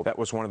Mariupol. That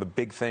was one of the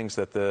big things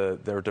that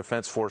their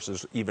defense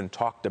forces even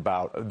talked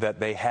about, that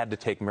they had to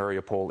take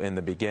Mariupol in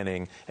the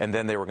beginning, and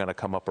then they were going to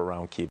come up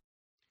around Kyiv.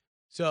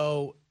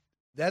 So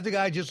that's the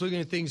guy just looking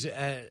at things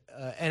and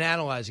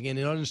analyzing it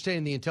and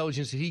understanding the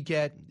intelligence that he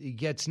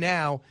gets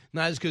now,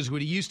 not as good as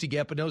what he used to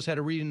get, but knows how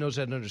to read and knows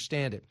how to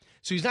understand it.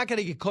 So he's not going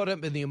to get caught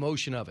up in the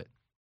emotion of it.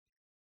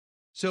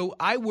 So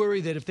I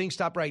worry that if things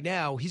stop right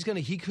now,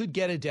 he could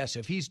get Odessa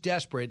if he's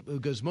desperate,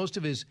 because most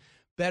of his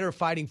better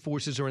fighting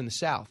forces are in the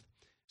south.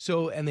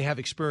 So, and they have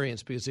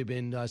experience because they've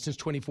been since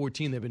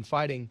 2014 they've been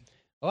fighting,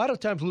 a lot of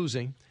times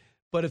losing.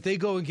 But if they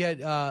go and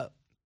get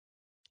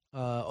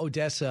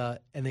Odessa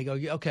and they go,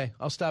 okay,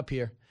 I'll stop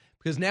here,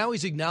 because now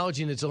he's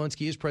acknowledging that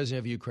Zelensky is president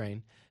of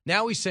Ukraine.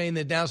 Now he's saying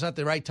that now's not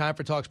the right time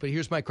for talks, but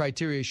here's my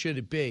criteria, should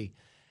it be?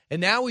 And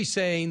now he's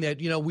saying that,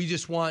 we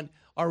just want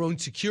our own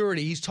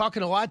security. He's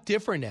talking a lot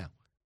different now.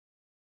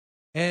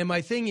 And my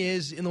thing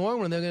is, in the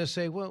long run, they're going to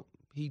say, well,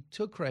 he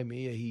took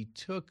Crimea, he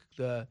took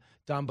the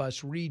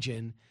Donbass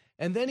region,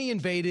 and then he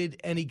invaded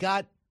and he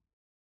got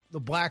the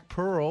Black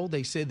Pearl.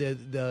 They said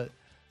the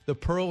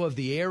pearl of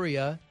the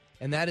area,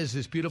 and that is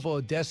this beautiful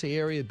Odessa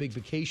area, big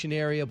vacation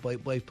area,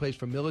 place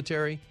for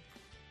military.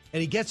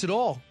 And he gets it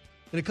all.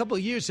 In a couple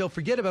of years, they'll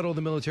forget about all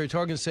the military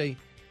targets and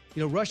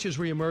say, Russia's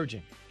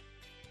reemerging.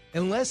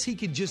 Unless he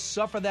can just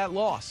suffer that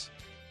loss.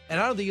 And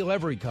I don't think he'll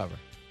ever recover.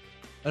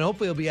 And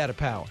hopefully he'll be out of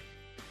power.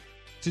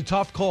 It's a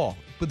tough call,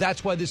 but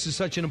that's why this is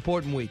such an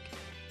important week.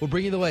 We'll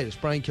bring you the latest.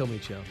 Brian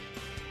Kilmeade Show.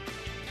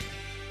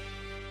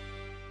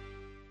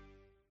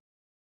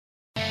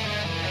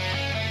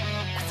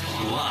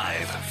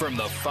 Live from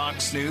the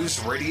Fox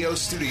News radio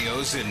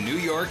studios in New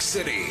York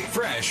City,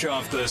 fresh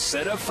off the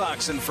set of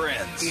Fox and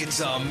Friends, it's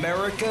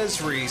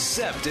America's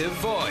receptive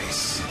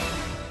voice,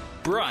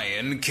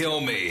 Brian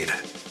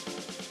Kilmeade.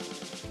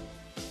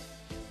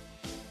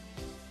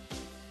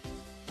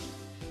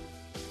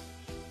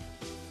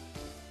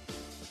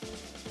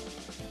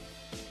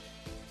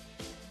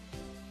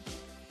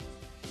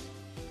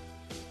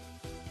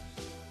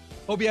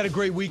 Hope you had a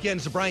great weekend.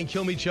 It's the Brian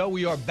Kilmeade Show.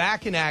 We are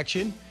back in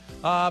action.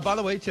 By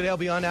the way, today I'll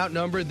be on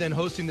Outnumbered, then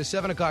hosting the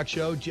 7 o'clock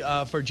show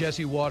for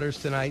Jesse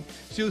Waters tonight.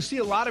 So you'll see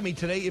a lot of me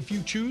today if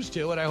you choose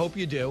to, and I hope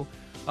you do.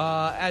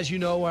 As you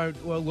know,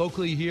 we're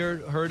locally here,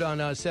 heard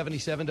on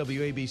 77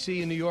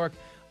 WABC in New York.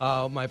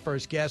 My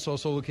first guest,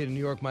 also located in New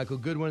York, Michael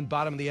Goodwin.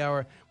 Bottom of the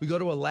hour, we go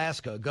to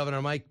Alaska.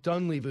 Governor Mike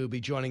Dunleavy will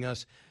be joining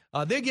us.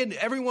 They're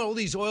getting all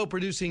these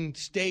oil-producing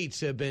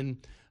states have been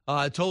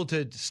told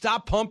to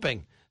stop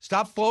pumping.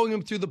 Stop flowing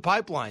them through the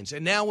pipelines.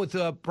 And now with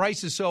the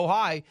prices so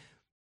high,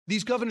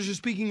 these governors are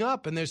speaking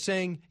up, and they're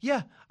saying,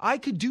 yeah, I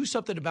could do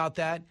something about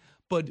that,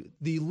 but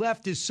the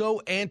left is so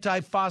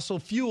anti-fossil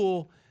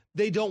fuel,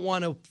 they don't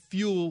want to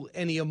fuel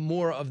any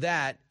more of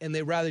that, and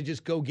they'd rather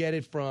just go get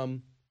it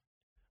from,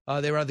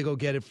 I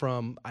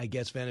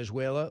guess,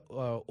 Venezuela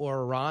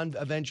or Iran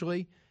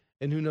eventually,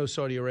 and who knows,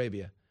 Saudi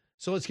Arabia.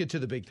 So let's get to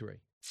the big three.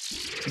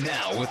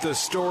 Now, with the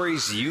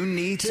stories you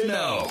need to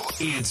know,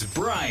 it's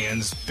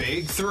Brian's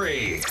Big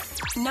Three.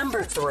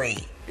 Number 3.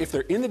 If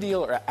they're in the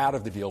deal or out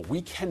of the deal,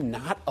 we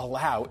cannot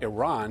allow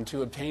Iran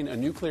to obtain a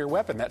nuclear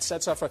weapon. That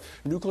sets off a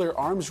nuclear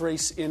arms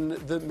race in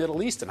the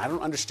Middle East. And I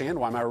don't understand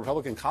why my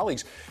Republican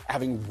colleagues,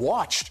 having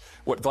watched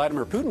what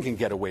Vladimir Putin can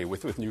get away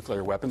with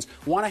nuclear weapons,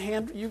 want to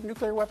hand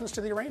nuclear weapons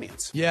to the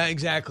Iranians. Yeah,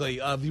 exactly.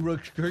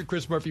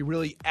 Chris Murphy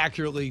really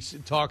accurately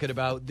talking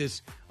about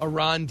this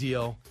Iran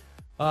deal.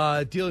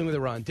 dealing with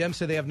Iran. Dems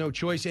say they have no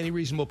choice. Any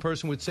reasonable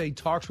person would say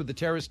talks with the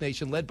terrorist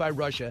nation led by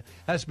Russia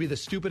has to be the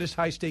stupidest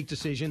high-stake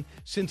decision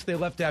since they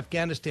left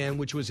Afghanistan,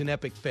 which was an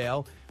epic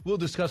fail. We'll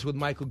discuss with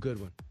Michael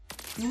Goodwin.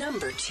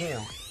 Number 2.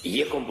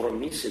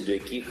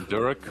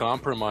 There are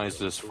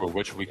compromises for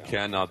which we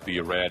cannot be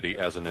ready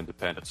as an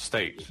independent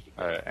state.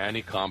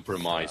 Any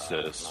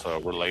compromises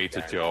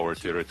related to our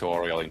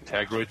territorial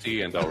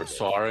integrity and our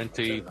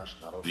sovereignty,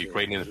 the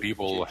Ukrainian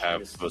people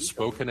have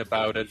spoken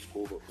about it.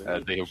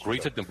 They have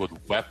greeted them with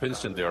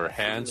weapons in their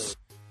hands.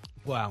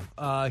 Wow.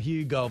 Here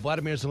you go.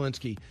 Vladimir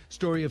Zelensky,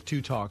 story of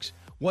two talks.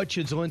 What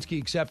should Zelensky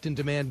accept and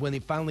demand when he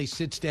finally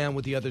sits down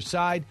with the other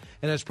side?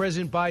 And as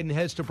President Biden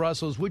heads to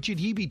Brussels, what should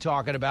he be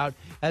talking about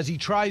as he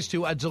tries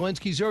to, at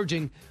Zelensky's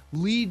urging,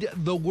 lead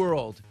the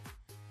world?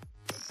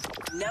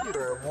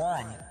 Number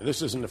 1.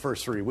 This isn't the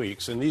first 3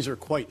 weeks, and these are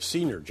quite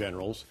senior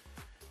generals.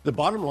 The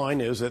bottom line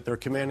is that their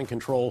command and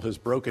control has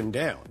broken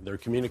down. Their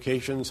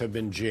communications have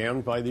been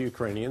jammed by the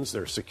Ukrainians.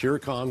 Their secure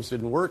comms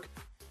didn't work.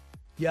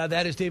 Yeah,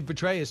 that is Dave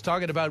Petraeus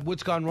talking about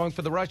what's gone wrong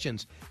for the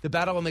Russians. The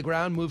battle on the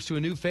ground moves to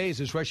a new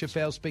phase as Russia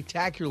fails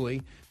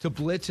spectacularly to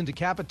blitz and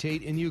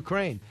decapitate in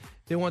Ukraine.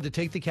 They want to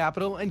take the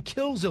capital and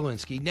kill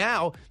Zelensky.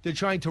 Now they're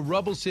trying to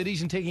rubble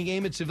cities and taking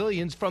aim at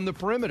civilians from the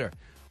perimeter.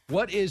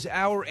 What is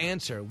our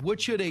answer?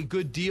 What should a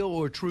good deal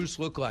or truce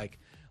look like?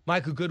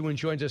 Michael Goodwin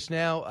joins us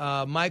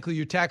now. Michael,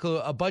 you tackle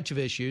a bunch of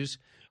issues,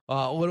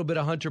 a little bit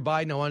of Hunter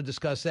Biden. I want to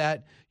discuss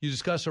that. You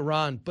discuss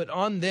Iran. But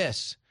on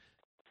this,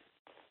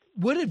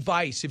 what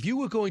advice, if you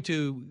were going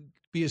to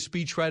be a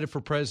speechwriter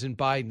for President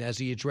Biden as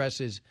he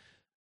addresses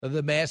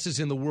the masses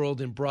in the world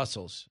in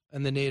Brussels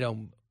and the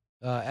NATO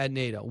at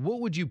NATO,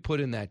 what would you put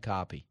in that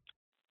copy?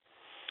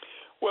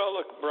 Well,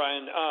 look,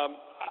 Brian,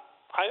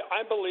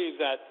 I believe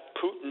that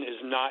Putin is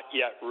not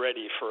yet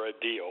ready for a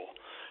deal,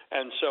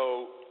 and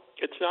so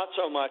it's not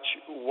so much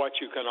what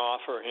you can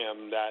offer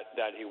him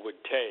that he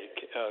would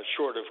take,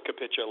 short of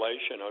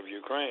capitulation of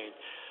Ukraine.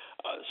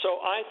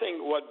 So I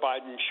think what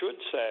Biden should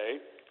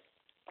say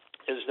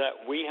is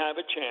that we have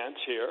a chance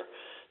here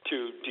to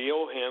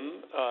deal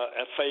him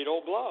a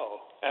fatal blow,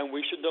 and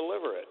we should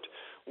deliver it.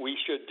 We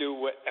should do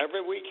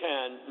whatever we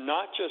can,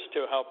 not just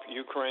to help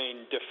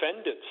Ukraine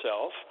defend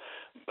itself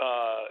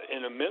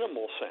in a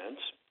minimal sense,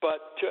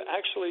 but to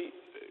actually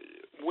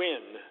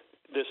win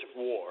this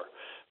war.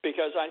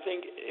 Because I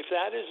think if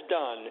that is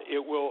done, it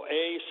will,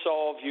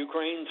 solve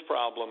Ukraine's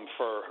problem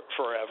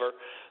forever.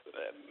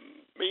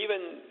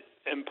 Even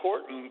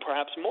important,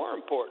 perhaps more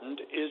important,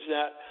 is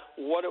that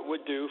what it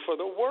would do for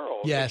the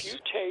world. Yes.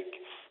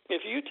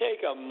 If you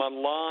take a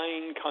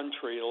malign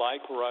country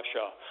like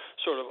Russia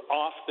sort of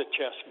off the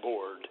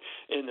chessboard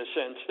in the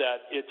sense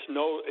that it's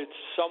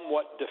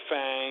somewhat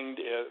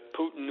defanged,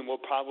 Putin will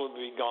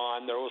probably be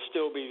gone, there will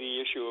still be the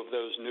issue of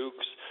those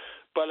nukes.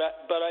 But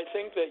I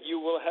think that you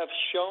will have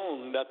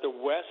shown that the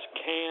West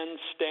can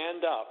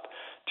stand up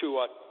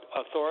to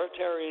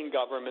authoritarian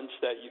governments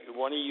that you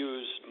want to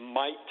use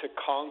might to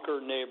conquer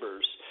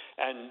neighbors,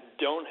 and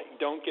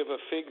don't give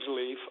a fig's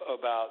leaf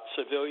about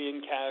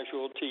civilian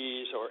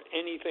casualties or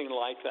anything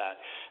like that.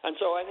 And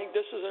so I think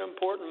this is an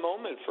important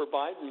moment for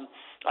Biden.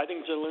 I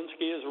think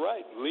Zelensky is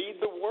right.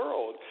 Lead the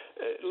world.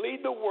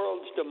 Lead the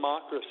world's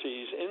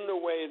democracies in the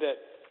way that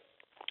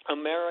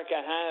America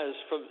has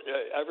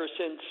ever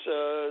since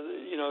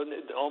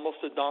almost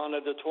the dawn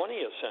of the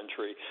 20th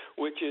century,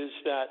 which is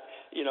that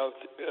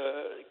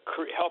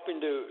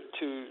helping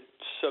to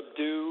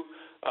subdue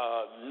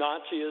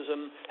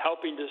Nazism,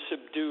 helping to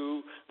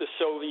subdue the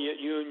Soviet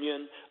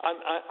Union.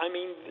 I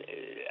mean,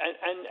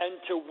 and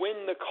to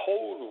win the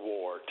Cold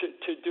War,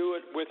 to do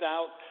it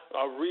without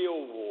a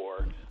real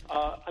war.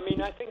 I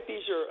mean, I think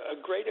these are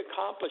great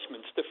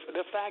accomplishments.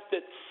 The fact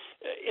that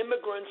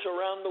immigrants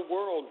around the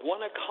world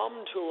want to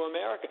come to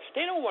America.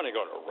 They don't want to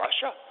go to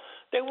Russia.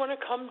 They want to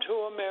come to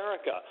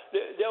America.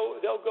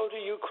 They'll go to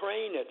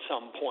Ukraine at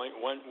some point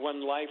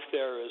when life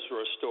there is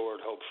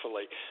restored,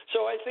 hopefully.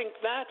 So I think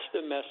that's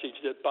the message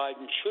that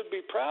Biden should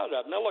be proud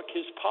of. Now, look,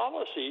 his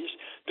policies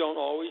don't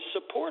always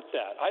support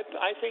that.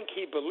 I think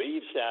he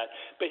believes that,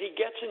 but he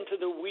gets into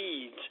the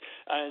weeds,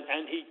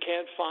 and he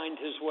can't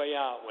find his way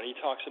out when he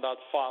talks about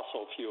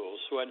fossil fuels,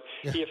 when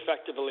he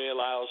effectively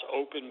allows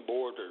open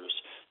borders.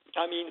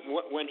 I mean,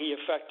 when he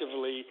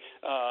effectively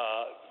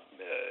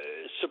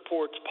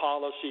supports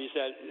policies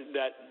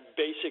that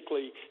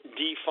basically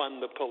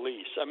defund the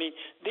police. I mean,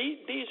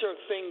 these are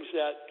things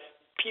that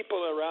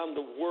people around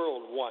the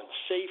world want: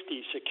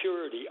 safety,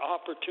 security,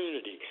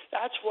 opportunity.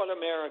 That's what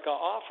America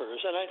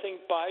offers, and I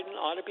think Biden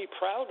ought to be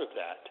proud of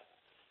that.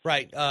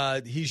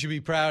 Right. He should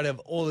be proud of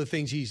all the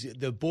things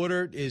the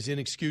border is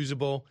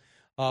inexcusable.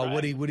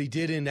 Right. What he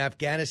did in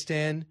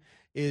Afghanistan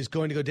is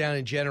going to go down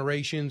in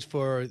generations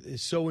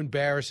is so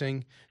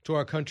embarrassing to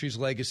our country's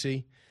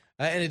legacy.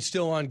 And it's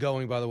still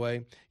ongoing, by the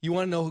way. You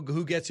want to know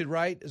who gets it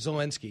right?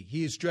 Zelensky.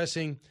 He is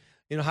addressing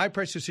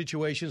high-pressure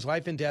situations,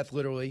 life and death,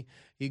 literally.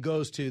 He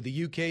goes to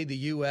the UK, the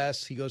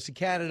US. He goes to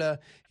Canada.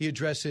 He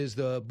addresses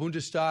the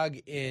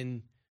Bundestag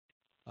in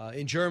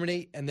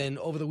Germany. And then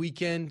over the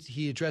weekend,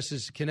 he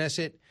addresses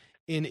Knesset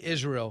in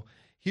Israel.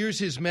 Here's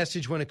his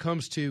message when it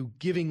comes to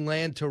giving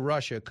land to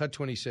Russia. Cut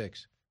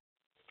 26.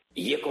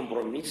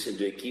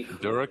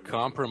 There are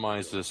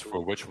compromises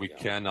for which we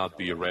cannot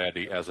be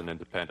ready as an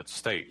independent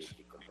state.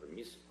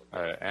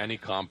 Any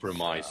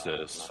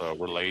compromises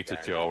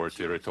related to our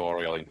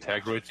territorial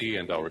integrity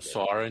and our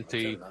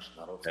sovereignty,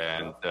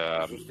 and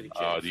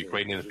the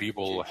Ukrainian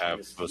people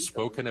have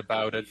spoken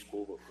about it.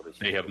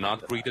 They have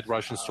not greeted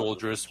Russian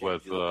soldiers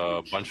with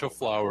a bunch of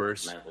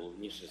flowers.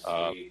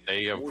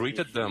 They have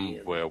greeted them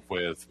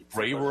with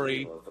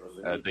bravery.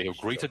 They have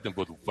greeted them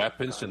with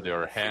weapons in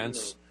their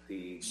hands.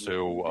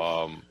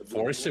 So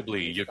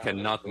forcibly, you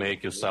cannot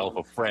make yourself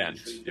a friend.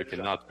 You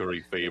cannot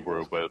curry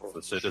favor with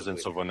the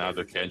citizens of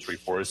another country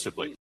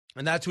forcibly.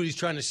 And that's what he's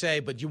trying to say,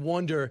 but you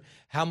wonder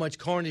how much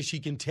carnage he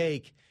can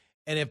take,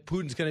 and if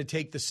Putin's going to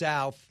take the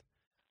South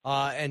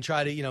and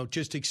try to,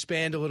 just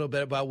expand a little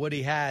bit about what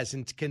he has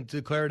and can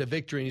declare it a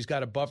victory, and he's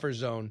got a buffer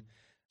zone.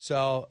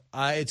 So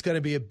it's going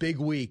to be a big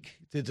week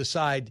to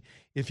decide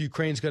if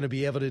Ukraine's going to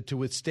be able to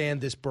withstand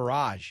this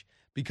barrage,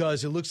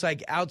 because it looks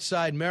like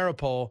outside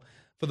Mariupol,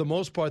 for the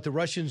most part, the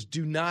Russians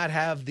do not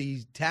have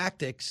the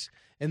tactics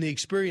and the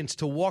experience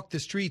to walk the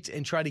streets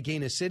and try to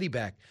gain a city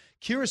back.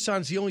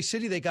 Kherson's the only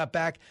city they got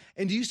back.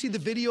 And do you see the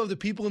video of the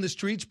people in the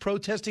streets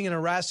protesting and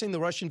harassing the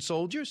Russian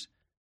soldiers?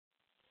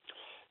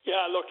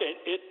 Yeah, look,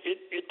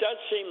 it does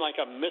seem like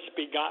a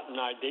misbegotten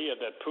idea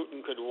that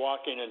Putin could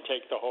walk in and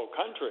take the whole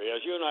country.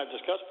 As you and I have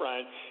discussed,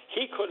 Brian,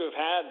 he could have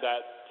had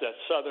that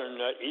southern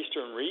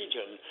eastern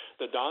region,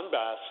 the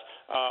Donbass,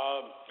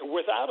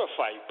 without a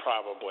fight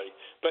probably.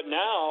 But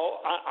now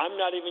I'm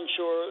not even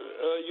sure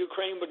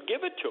Ukraine would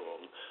give it to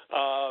him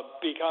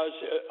because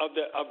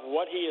of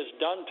what he has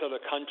done to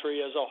the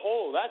country as a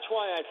whole. That's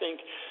why I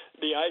think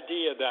the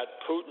idea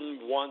that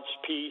Putin wants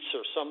peace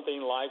or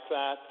something like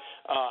that,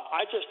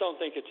 I just don't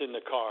think it's in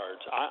the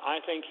cards. I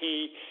think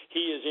he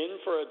is in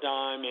for a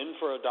dime, in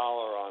for a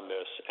dollar on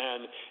this,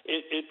 and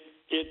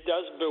it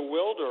does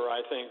bewilder,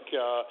 I think,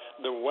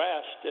 the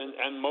West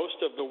and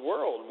most of the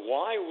world.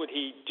 Why would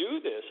he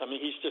do this? I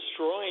mean, he's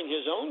destroying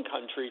his own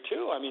country,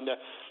 too. I mean,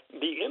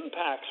 the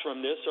impacts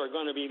from this are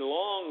going to be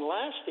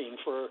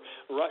long-lasting for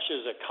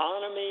Russia's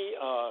economy,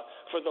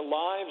 for the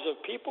lives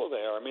of people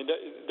there. I mean,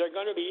 they're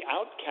going to be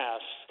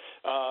outcasts,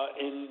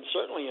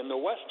 certainly in the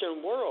Western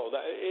world.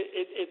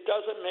 It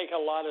doesn't make a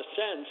lot of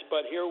sense,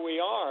 but here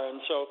we are. And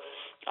so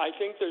I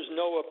think there's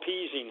no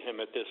appeasing him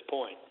at this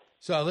point.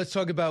 So let's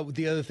talk about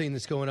the other thing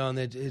that's going on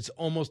that is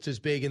almost as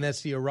big, and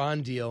that's the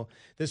Iran deal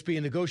that's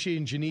being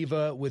negotiated in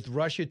Geneva with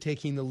Russia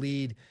taking the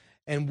lead,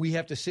 and we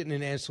have to sit in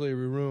an ancillary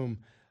room.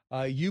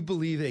 You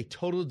believe a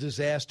total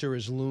disaster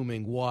is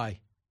looming.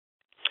 Why?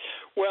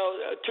 Well,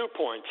 2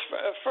 points.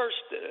 First,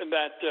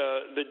 that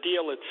the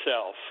deal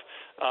itself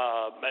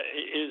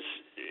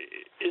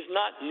is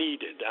not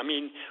needed. I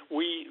mean,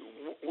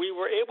 we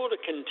were able to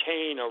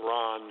contain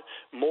Iran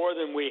more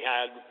than we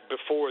had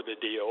before the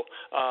deal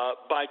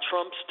by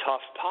Trump's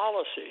tough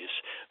policies,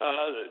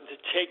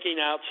 taking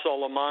out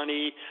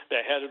Soleimani,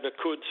 the head of the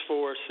Quds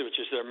Force, which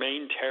is their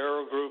main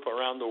terror group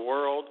around the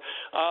world,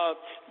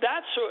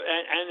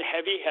 and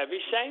heavy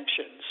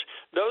sanctions.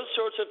 Those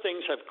sorts of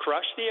things have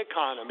crushed the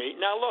economy.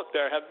 Now, look,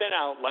 there have been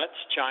outlets,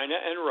 China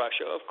and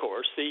Russia, of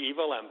course, the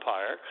evil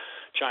empire,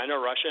 China,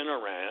 Russia, and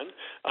Iran,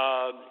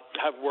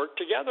 have worked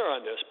together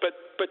on this.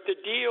 But the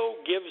deal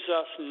gives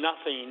us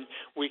nothing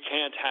we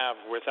can't have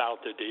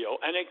without the deal,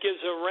 and it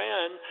gives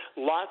Iran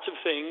lots of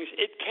things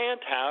it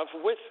can't have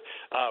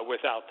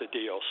without the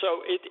deal.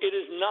 So it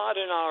is not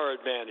in our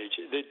advantage.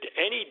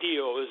 Any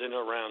deal is in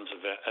Iran's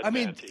advantage. I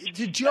mean,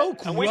 the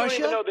joke, and we Russia? don't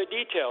even know the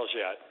details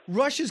yet.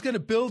 Russia's going to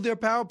build their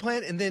power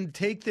plant and then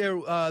take their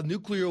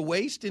nuclear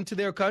waste into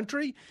their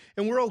country,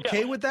 and we're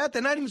okay with that?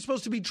 They're not even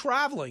supposed to be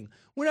traveling.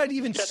 We're not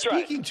even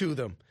speaking to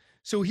them.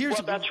 So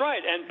that's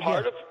right, and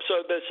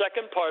so the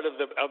second part of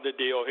the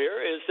deal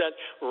here is that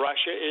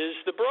Russia is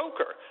the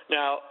broker.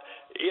 Now,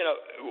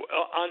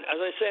 as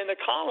I say in the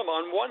column,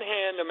 on one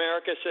hand,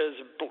 America says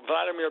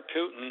Vladimir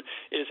Putin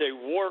is a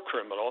war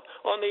criminal.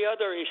 On the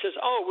other, he says,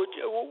 would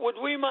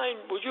you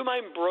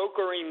mind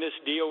brokering this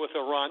deal with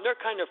Iran? They're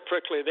kind of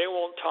prickly. They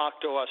won't talk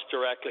to us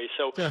directly,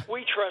 so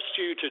we trust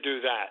you to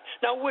do that.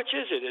 Now, which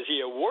is it? Is he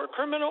a war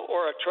criminal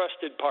or a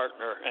trusted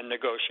partner and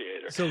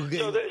negotiator? So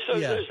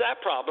there's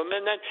that problem.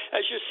 And then,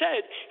 as you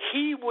said,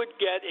 he would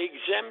get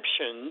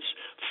exemptions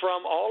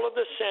from all of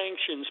the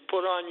sanctions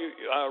put on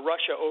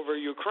Russia over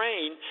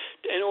Ukraine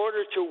in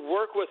order to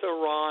work with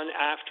Iran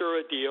after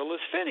a deal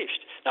is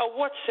finished. Now,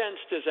 what sense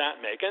does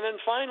that make? And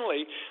then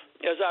finally,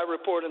 as I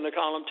report in the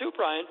column too,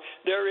 Brian,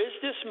 there is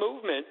this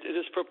movement,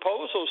 this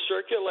proposal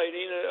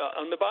circulating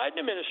on the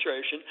Biden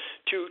administration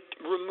to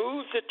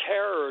remove the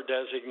terror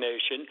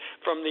designation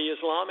from the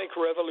Islamic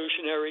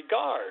Revolutionary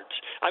Guards.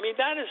 I mean,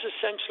 that is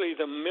essentially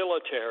the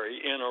military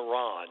in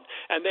Iran,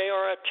 and they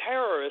are a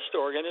terrorist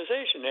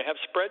organization. They have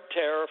spread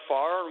terror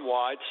far and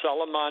wide.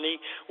 Soleimani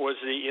was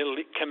the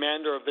elite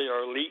commander of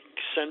their elite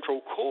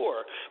Central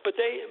Corps, but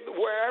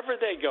wherever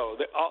they go,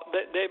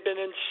 they've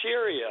been in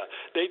Syria,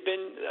 they've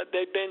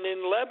been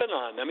in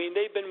Lebanon. I mean,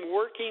 they've been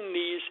working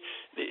these.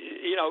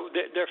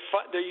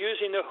 They're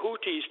using the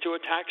Houthis to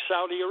attack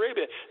Saudi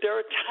Arabia.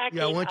 They're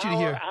attacking I want you to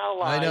hear.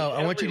 allies. I know.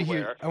 I want you to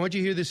everywhere. hear. I want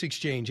you to hear this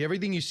exchange.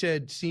 Everything you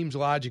said seems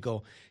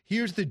logical.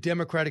 Here's the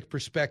Democratic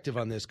perspective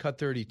on this. Cut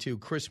 32.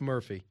 Chris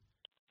Murphy.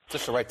 Is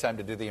this the right time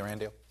to do the Iran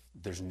deal?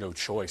 There's no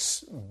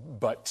choice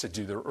but to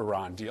do the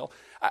Iran deal.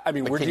 I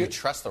mean, can you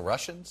trust the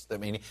Russians? I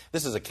mean,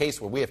 this is a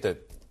case where we have to.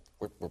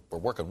 We're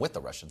working with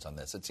the Russians on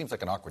this. It seems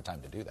like an awkward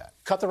time to do that.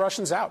 Cut the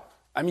Russians out.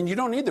 I mean, you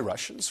don't need the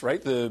Russians, right?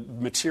 The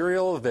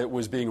material that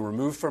was being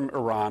removed from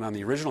Iran on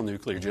the original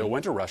nuclear deal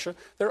went to Russia.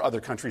 There are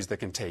other countries that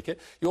can take it.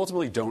 You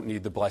ultimately don't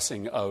need the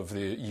blessing of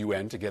the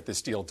UN to get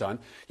this deal done.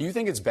 You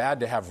think it's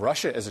bad to have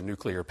Russia as a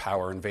nuclear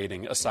power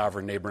invading a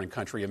sovereign neighboring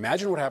country.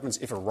 Imagine what happens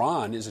if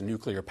Iran is a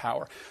nuclear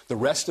power. The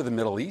rest of the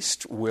Middle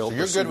East will. So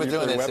you're good with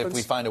doing this weapons. if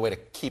we find a way to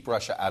keep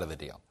Russia out of the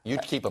deal.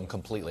 You'd keep them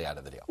completely out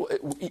of the deal. Well,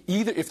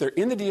 either if they're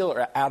in the deal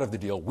or out of the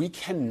deal, we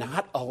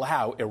cannot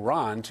allow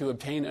Iran to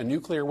obtain a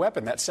nuclear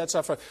weapon. That sets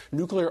off a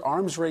nuclear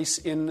arms race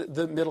in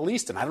the Middle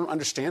East. And I don't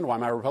understand why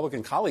my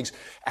Republican colleagues,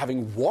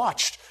 having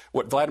watched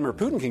what Vladimir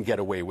Putin can get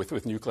away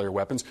with nuclear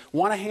weapons,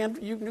 want to hand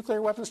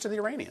nuclear weapons to the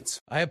Iranians.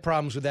 I have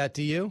problems with that.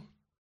 Do you?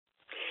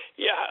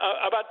 Yeah,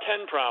 about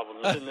 10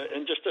 problems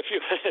in just a few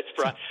minutes,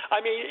 Brian.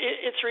 I mean,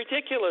 it's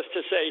ridiculous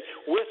to say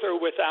with or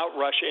without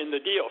Russia in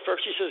the deal.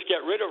 First he says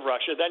get rid of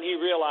Russia. Then he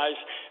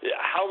realized,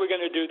 how are we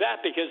going to do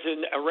that? Because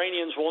the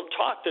Iranians won't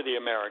talk to the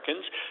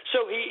Americans.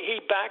 So he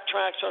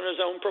backtracks on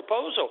his own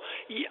proposal.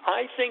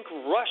 I think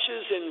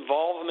Russia's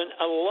involvement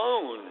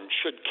alone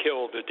should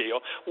kill the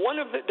deal.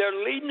 Their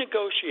lead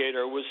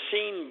negotiator was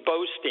seen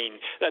boasting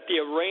that the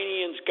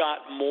Iranians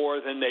got more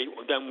than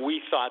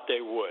we thought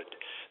they would.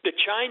 The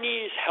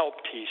Chinese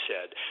helped, he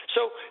said.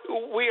 So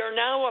we are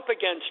now up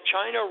against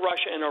China,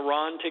 Russia, and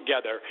Iran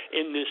together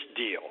in this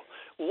deal.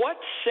 What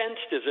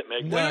sense does it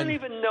make? None. We don't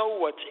even know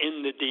what's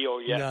in the deal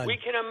yet. None. We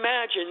can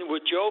imagine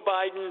with Joe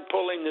Biden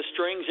pulling the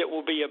strings, it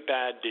will be a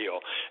bad deal.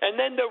 And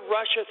then the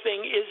Russia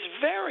thing is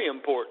very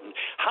important.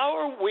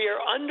 We are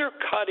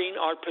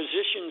undercutting our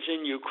positions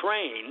in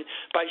Ukraine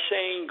by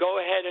saying go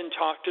ahead and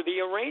talk to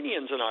the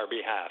Iranians on our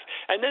behalf.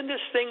 And then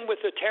this thing with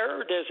the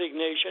terror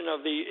designation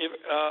of the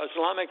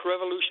Islamic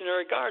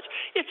Revolutionary Guards,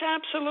 it's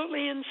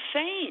absolutely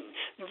insane.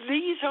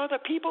 These are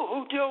the people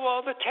who do all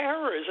the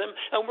terrorism,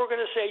 and we're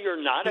going to say you're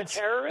not a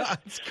terrorist?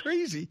 It's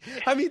crazy.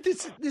 I mean,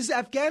 this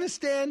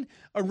Afghanistan,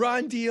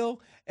 Iran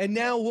deal, and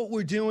now what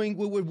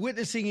we're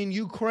witnessing in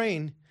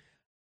Ukraine,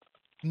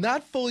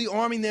 not fully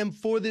arming them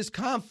for this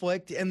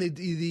conflict and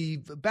the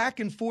back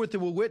and forth that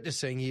we're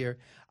witnessing here.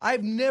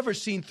 I've never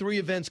seen three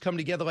events come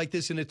together like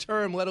this in a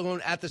term, let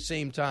alone at the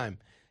same time.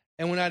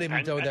 And we're not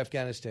even done with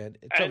Afghanistan.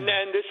 And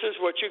then this is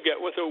what you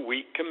get with a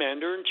weak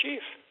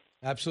commander-in-chief.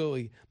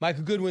 Absolutely.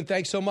 Michael Goodwin,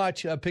 thanks so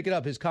much. Pick it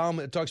up. His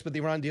column talks about the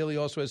Iran deal. He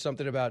also has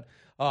something about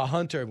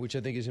Hunter, which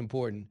I think is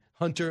important.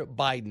 Hunter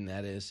Biden,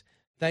 that is.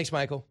 Thanks,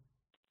 Michael.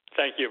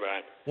 Thank you,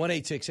 Brian.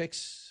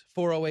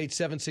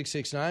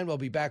 1-866-408-7669. We'll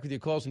be back with your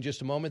calls in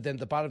just a moment. Then at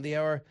the bottom of the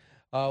hour,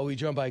 we'll be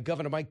joined by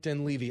Governor Mike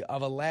Dunleavy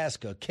of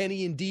Alaska. Can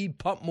he indeed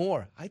pump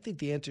more? I think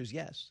the answer is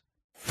yes.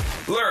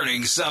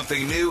 Learning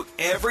something new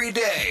every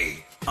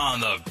day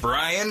on the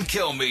Brian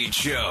Kilmeade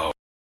Show.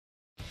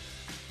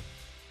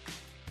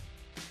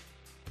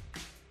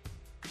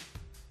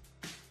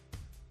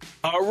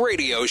 A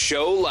radio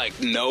show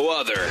like no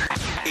other.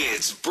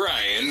 It's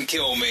Brian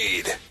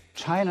Kilmeade.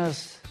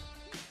 China's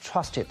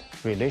trusted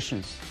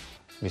relations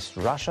with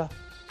Russia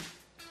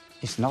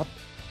is not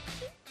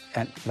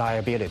a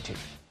liability.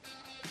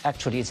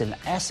 Actually, it's an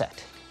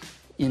asset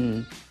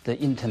in the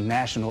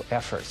international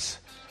efforts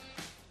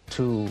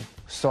to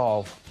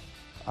solve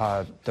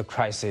the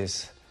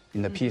crisis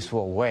in a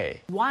peaceful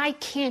way. Why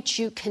can't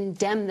you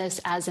condemn this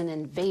as an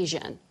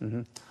invasion?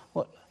 Mm-hmm.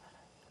 Well,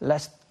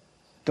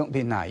 don't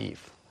be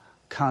naive.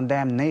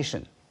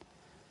 Condemnation.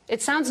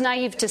 It sounds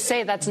naive to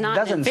say that's not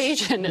an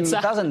invasion. It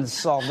doesn't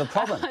solve the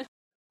problem.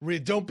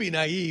 Don't be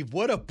naive.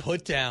 What a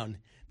put down.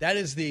 That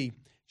is the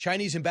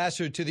Chinese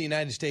ambassador to the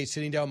United States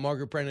sitting down with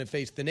Margaret Brennan at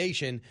Face the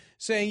Nation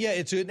saying, yeah,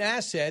 it's an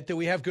asset that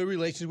we have good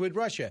relations with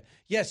Russia.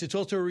 Yes, it's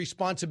also a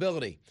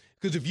responsibility.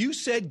 Because if you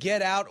said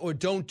get out or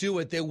don't do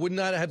it, they would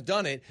not have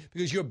done it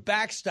because you're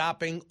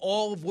backstopping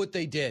all of what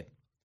they did.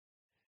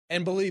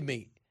 And believe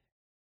me,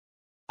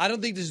 I don't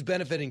think this is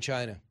benefiting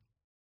China.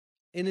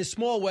 In a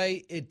small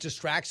way, it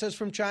distracts us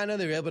from China.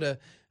 They're able to,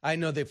 I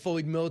know they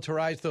fully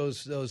militarized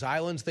those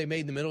islands they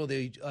made in the middle of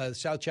the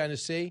South China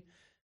Sea.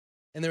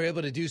 And they're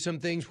able to do some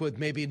things with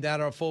maybe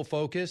not our full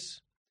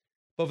focus.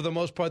 But for the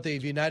most part,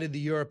 they've united the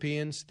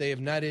Europeans. They have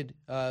united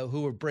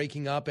who were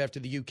breaking up after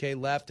the UK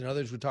left and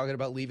others were talking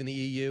about leaving the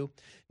EU.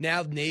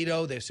 Now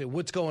NATO, they say,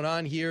 what's going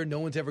on here?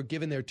 No one's ever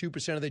given their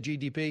 2% of their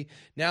GDP.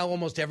 Now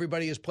almost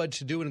everybody has pledged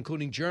to do it,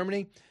 including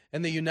Germany.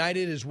 And the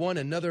United has won.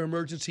 Another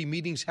emergency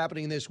meeting's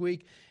happening this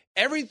week.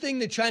 Everything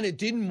that China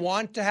didn't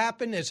want to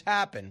happen has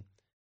happened.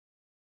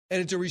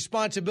 And it's a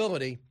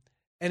responsibility.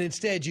 And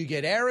instead, you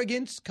get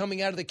arrogance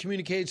coming out of the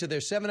communiques of their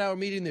 7-hour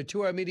meeting, their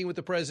 2-hour meeting with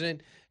the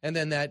president, and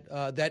then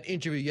that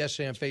interview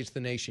yesterday on Face the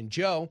Nation.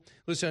 Joe,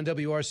 listen on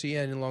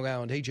WRCN in Long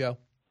Island. Hey, Joe.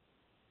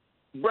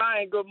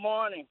 Brian, good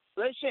morning.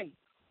 Listen,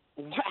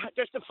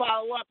 just to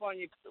follow up on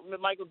you,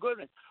 Michael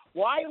Goodman,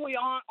 why are we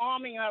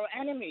arming our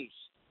enemies?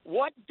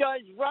 What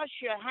does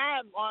Russia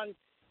have on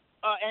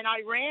and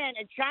Iran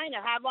and China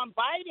have on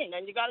Biden?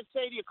 And you got to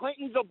say the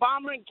Clintons,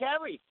 Obama, and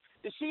Kerry.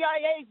 The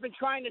CIA has been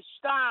trying to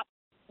stop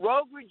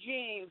rogue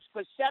regimes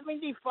for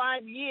 75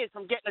 years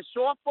from getting a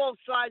softball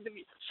size of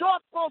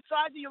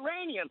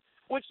uranium,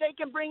 which they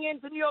can bring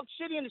into New York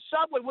City in the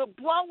subway. Will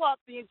blow up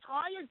the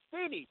entire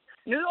city,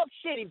 New York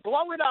City,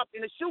 blow it up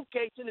in a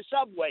suitcase in the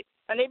subway.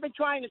 And they've been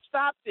trying to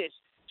stop this.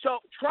 So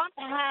Trump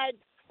had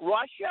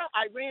Russia,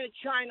 Iran, and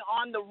China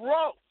on the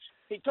ropes.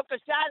 He took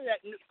us out of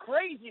that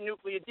crazy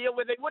nuclear deal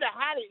where they would have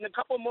had it in a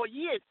couple more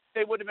years.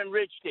 They would have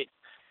enriched it.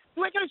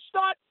 We're going to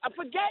start,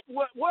 forget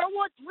World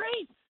War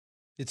III.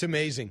 It's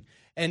amazing.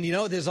 And,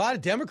 there's a lot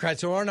of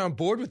Democrats who aren't on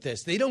board with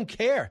this. They don't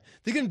care.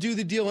 They're going to do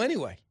the deal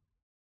anyway.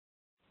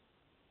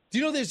 Do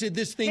you know this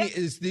thing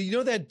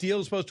that deal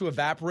is supposed to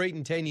evaporate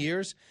in 10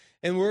 years?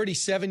 And we're already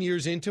 7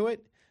 years into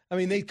it? I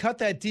mean, they cut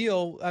that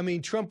deal. I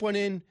mean, Trump went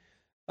in.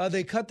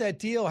 They cut that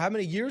deal how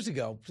many years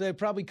ago? They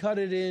probably cut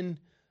it in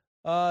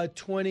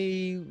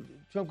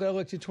Trump got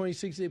elected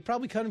 2016. They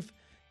probably cut him.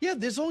 Yeah,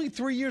 there's only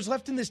 3 years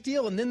left in this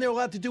deal, and then they're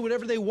allowed to do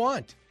whatever they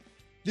want.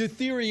 The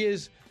theory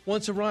is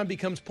once Iran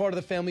becomes part of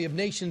the family of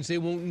nations, they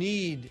won't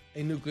need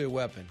a nuclear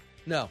weapon.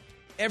 No,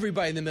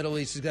 everybody in the Middle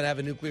East is going to have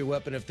a nuclear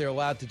weapon if they're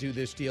allowed to do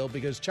this deal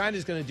because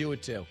China's going to do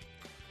it too.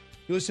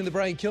 You listen to the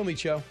Brian Kilmeade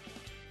Show.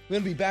 We're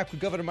going to be back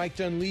with Governor Mike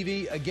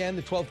Dunleavy, again,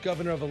 the 12th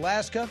governor of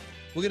Alaska.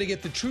 We're going to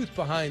get the truth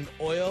behind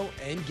oil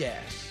and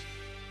gas.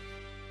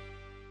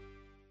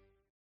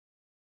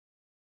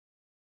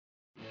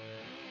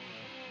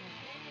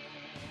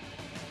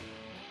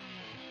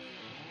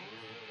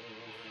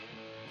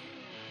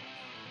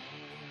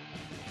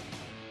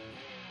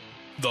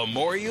 The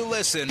more you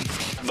listen,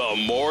 the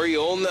more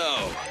you'll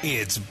know.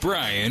 It's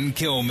Brian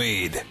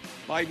Kilmeade.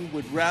 Biden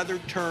would rather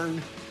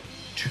turn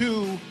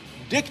to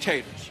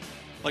dictators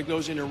like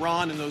those in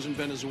Iran and those in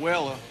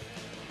Venezuela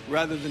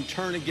rather than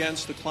turn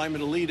against the climate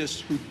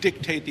elitists who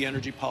dictate the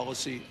energy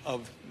policy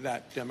of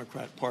that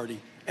Democrat Party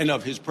and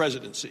of his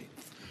presidency.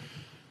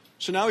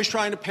 So now he's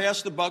trying to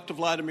pass the buck to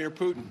Vladimir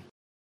Putin.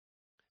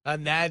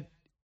 And that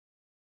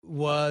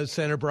was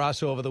Senator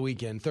Barrasso over the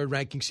weekend,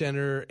 third-ranking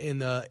senator in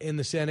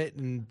the Senate,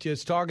 and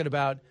just talking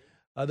about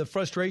the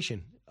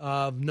frustration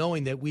of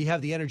knowing that we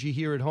have the energy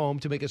here at home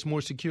to make us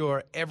more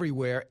secure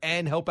everywhere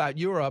and help out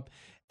Europe,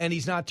 and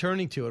he's not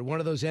turning to it. One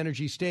of those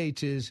energy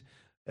states is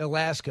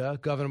Alaska.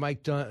 Governor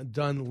Mike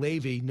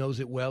Dunleavy knows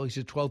it well. He's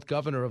the 12th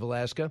governor of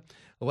Alaska,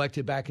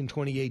 elected back in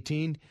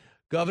 2018.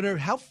 Governor,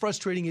 how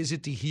frustrating is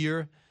it to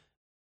hear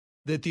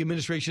that the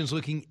administration is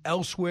looking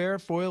elsewhere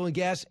for oil and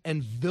gas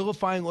and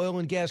vilifying oil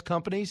and gas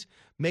companies,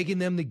 making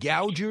them the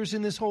gougers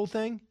in this whole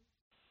thing?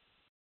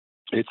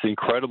 It's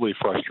incredibly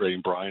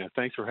frustrating, Brian, and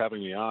thanks for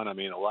having me on. I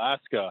mean,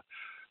 Alaska,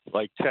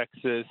 like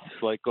Texas,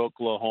 like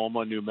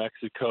Oklahoma, New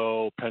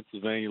Mexico,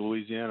 Pennsylvania,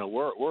 Louisiana,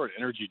 we're an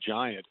energy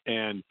giant,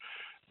 and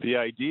the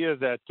idea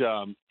that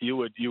you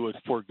would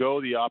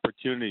forego the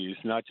opportunities,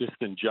 not just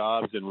in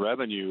jobs and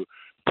revenue,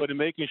 but in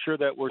making sure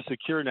that we're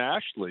secure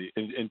nationally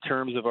in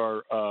terms of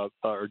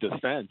our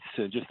defense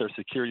and just our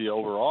security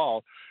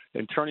overall,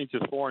 and turning to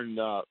foreign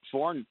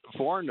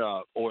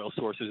oil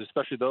sources,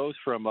 especially those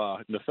from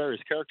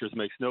nefarious characters,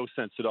 makes no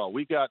sense at all.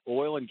 We got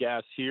oil and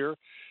gas here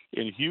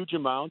in huge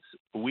amounts.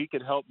 We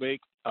could help make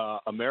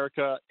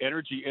America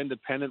energy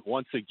independent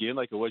once again,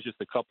 like it was just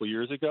a couple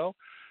years ago,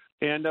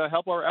 and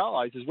help our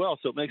allies as well.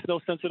 So it makes no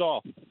sense at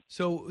all.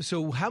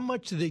 So how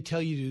much did they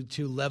tell you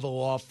to level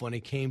off when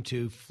it came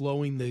to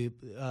flowing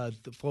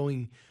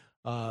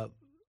oil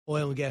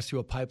and gas through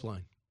a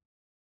pipeline?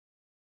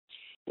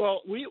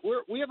 Well, we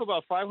have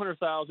about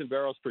 500,000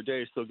 barrels per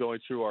day still going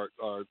through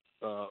our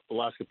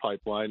Alaska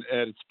pipeline.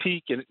 At its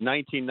peak in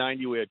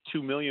 1990, we had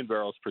 2 million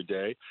barrels per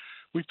day.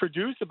 We've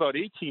produced about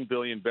 18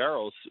 billion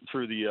barrels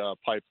through the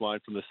pipeline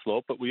from the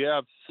slope, but we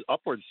have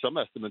some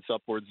estimates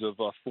upwards of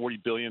 40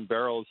 billion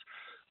barrels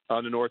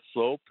on the North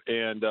Slope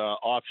and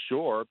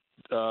offshore,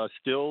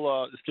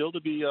 still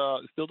to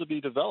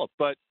be developed.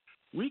 But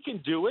we can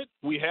do it.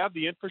 We have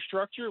the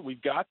infrastructure.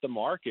 We've got the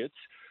markets.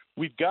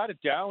 We've got it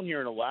down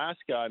here in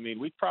Alaska. I mean,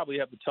 we probably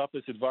have the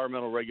toughest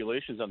environmental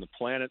regulations on the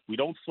planet. We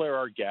don't flare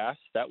our gas.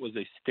 That was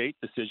a state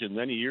decision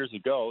many years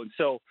ago. And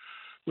so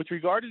with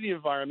regard to the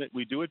environment,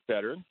 we do it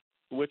better.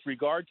 With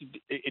regard to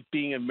it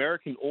being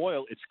American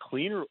oil, it's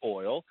cleaner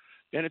oil,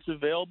 and it's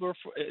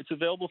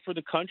available for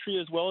the country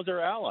as well as our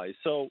allies.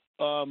 So,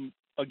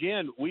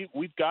 again,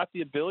 we've got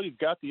the ability, we've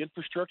got the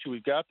infrastructure,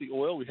 we've got the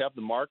oil, we have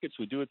the markets,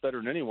 we do it better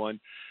than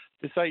anyone.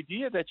 This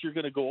idea that you're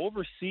going to go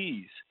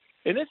overseas,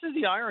 and this is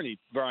the irony,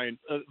 Brian,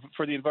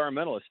 for the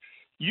environmentalists.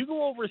 You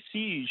go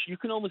overseas, you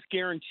can almost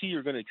guarantee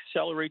you're going to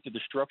accelerate the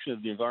destruction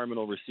of the environment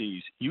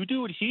overseas. You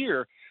do it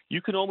here,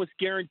 you can almost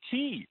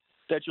guarantee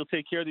that you'll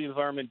take care of the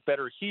environment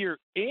better here,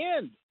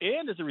 and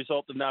as a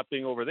result of not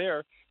being over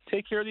there,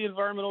 take care of the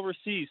environment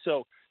overseas.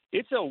 So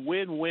it's a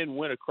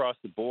win-win-win across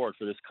the board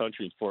for this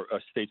country and for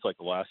states like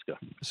Alaska.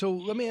 So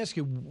let me ask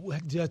you,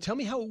 tell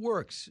me how it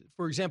works.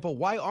 For example,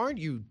 why aren't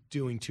you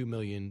doing 2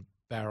 million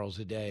barrels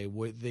a day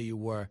that you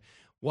were?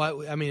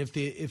 Why? I mean,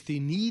 if the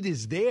need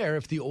is there,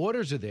 if the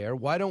orders are there,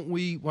 why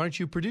don't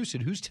you produce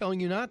it? Who's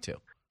telling you not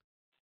to?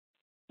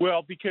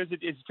 Well, because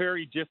it's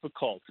very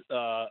difficult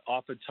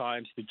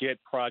oftentimes to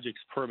get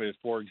projects permitted.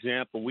 For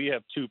example, we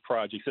have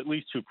at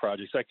least two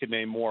projects. I could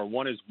name more.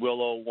 One is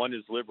Willow, one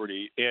is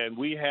Liberty. And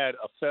we had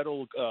a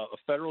federal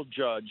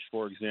judge,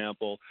 for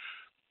example,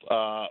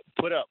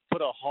 put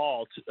a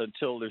halt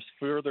until there's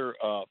further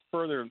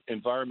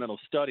environmental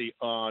study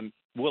on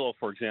Willow,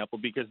 for example,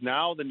 because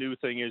now the new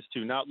thing is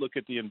to not look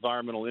at the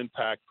environmental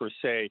impact per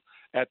se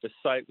at the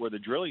site where the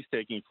drilling is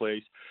taking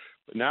place.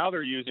 But now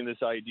they're using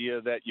this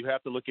idea that you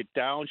have to look at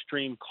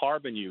downstream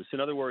carbon use. In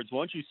other words,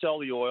 once you sell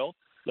the oil,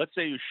 let's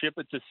say you ship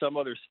it to some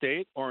other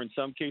state or in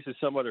some cases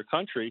some other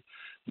country,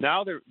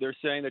 now they're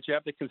saying that you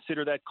have to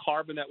consider that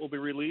carbon that will be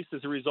released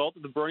as a result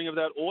of the burning of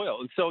that oil.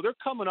 And so they're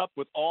coming up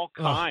with all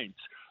kinds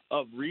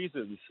of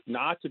reasons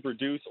not to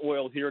produce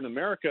oil here in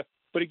America.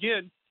 But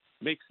again,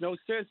 makes no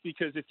sense,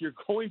 because if you're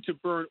going to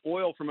burn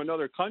oil from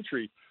another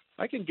country,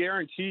 I can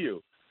guarantee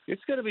you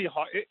it's going to be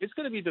hard. It's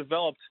going to be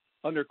developed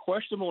under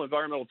questionable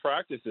environmental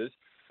practices,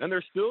 and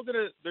they're still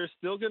going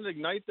to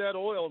ignite that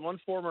oil in one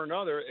form or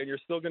another, and you're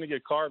still going to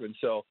get carbon.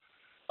 So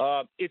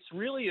it's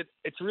really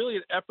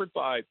an effort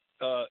by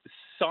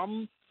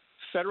some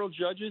federal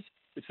judges.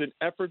 It's an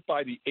effort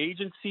by the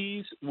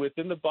agencies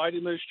within the Biden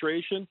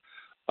administration.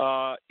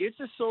 It's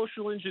a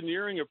social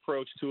engineering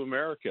approach to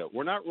America.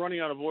 We're not running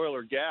out of oil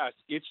or gas.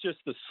 It's just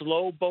the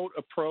slow boat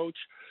approach.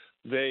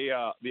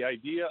 The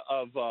idea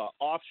of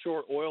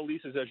offshore oil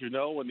leases, as you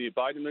know, when the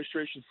Biden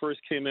administration first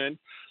came in,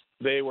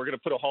 they were going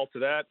to put a halt to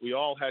that. We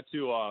all had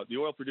to, the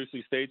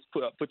oil-producing states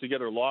put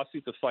together a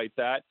lawsuit to fight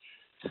that.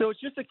 So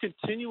it's just a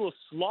continual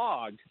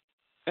slog.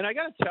 And I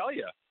got to tell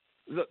you,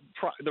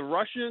 the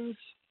Russians,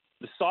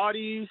 the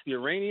Saudis, the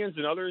Iranians,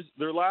 and others,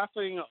 they're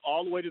laughing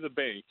all the way to the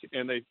bank.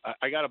 And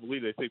I got to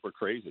believe they think we're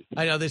crazy.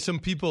 I know there's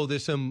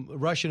some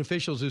Russian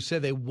officials who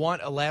said they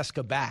want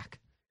Alaska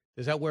back.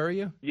 Does that worry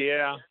you?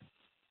 Yeah.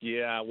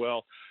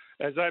 Well,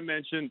 as I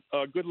mentioned,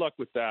 good luck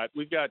with that.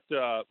 We're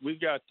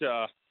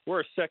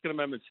a Second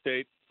Amendment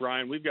state,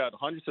 Brian. We've got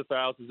hundreds of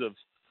thousands of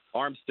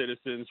armed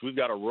citizens. We've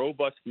got a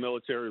robust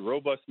military,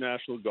 robust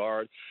National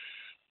Guard.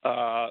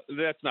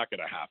 That's not going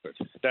to happen.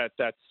 That's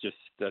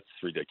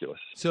ridiculous.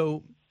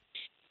 So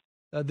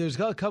there's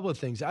a couple of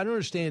things. I don't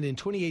understand. In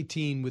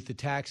 2018, with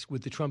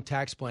the Trump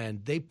tax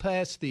plan, they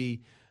passed they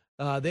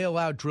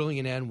allowed drilling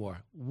in ANWR.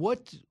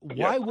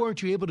 Why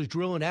weren't you able to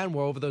drill in ANWR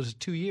over those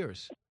 2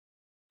 years?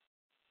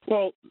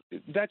 Well,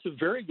 that's a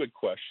very good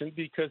question,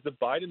 because the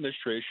Biden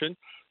administration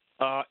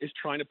is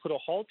trying to put a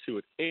halt to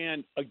it.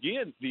 And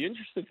again, the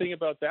interesting thing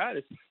about that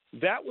is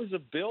that was a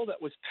bill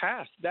that was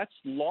passed. That's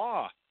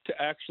law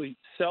to actually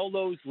sell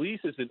those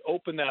leases and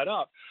open that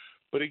up.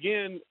 But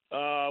again,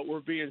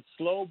 we're being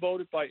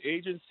slow-boated by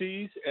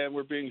agencies, and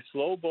we're being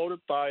slow-boated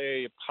by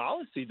a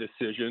policy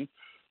decision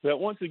that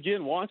once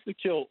again wants to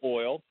kill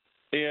oil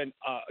and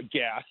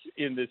gas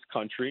in this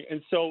country.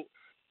 And so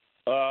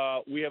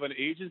we have an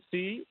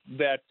agency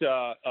that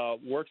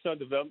works on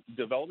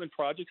development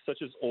projects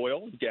such as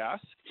oil and gas,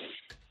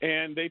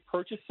 and they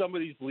purchase some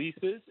of these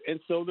leases, and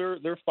so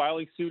they're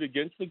filing suit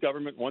against the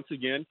government once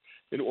again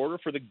in order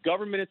for the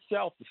government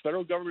itself, the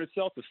federal government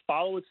itself, to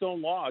follow its own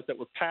laws that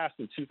were passed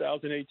in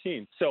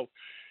 2018. So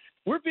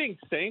we're being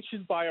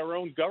sanctioned by our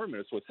own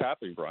government. Is what's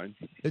happening, Brian.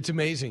 It's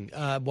amazing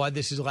why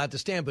this is allowed to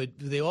stand. But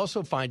they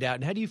also find out,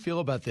 and how do you feel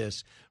about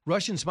this?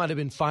 Russians might have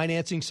been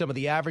financing some of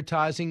the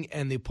advertising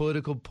and the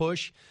political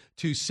push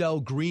to sell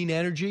green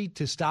energy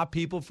to stop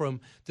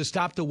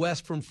the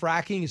West from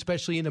fracking,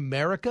 especially in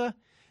America,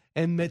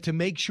 and to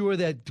make sure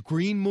that the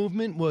green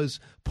movement was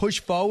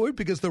pushed forward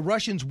because the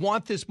Russians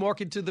want this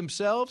market to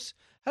themselves.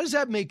 How does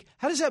that make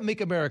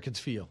Americans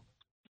feel?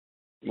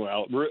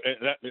 Well,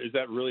 is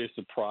that really a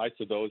surprise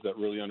to those that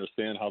really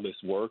understand how this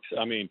works?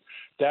 I mean,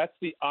 that's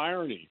the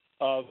irony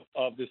of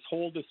this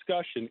whole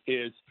discussion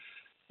is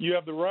you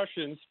have the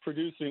Russians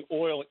producing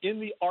oil in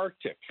the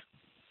Arctic.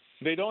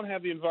 They don't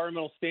have the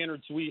environmental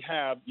standards we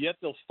have, yet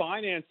they'll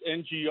finance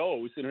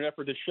NGOs in an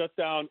effort to shut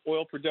down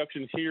oil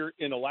production here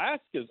in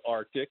Alaska's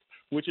Arctic,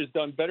 which is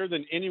done better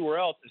than anywhere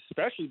else,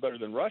 especially better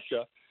than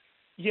Russia.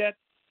 Yet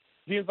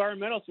the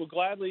environmentalists will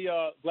gladly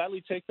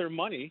take their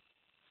money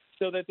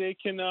so that they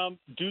can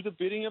do the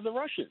bidding of the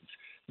Russians.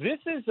 This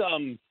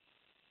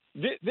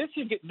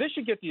should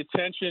get the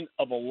attention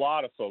of a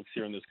lot of folks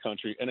here in this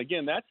country. And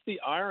again, that's the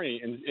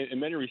irony in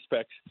many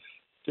respects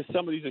to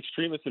some of these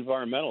extremist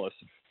environmentalists.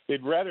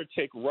 They'd rather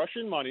take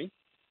Russian money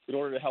in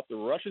order to help the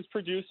Russians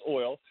produce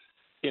oil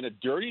in a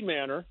dirty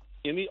manner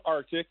in the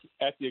Arctic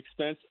at the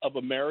expense of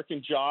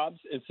American jobs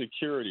and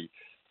security.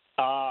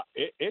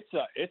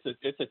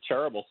 It's a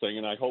terrible thing,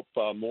 and I hope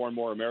more and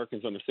more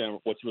Americans understand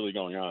what's really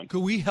going on.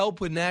 Could we help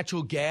with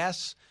natural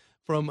gas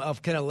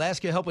Can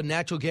Alaska help with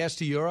natural gas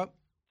to Europe?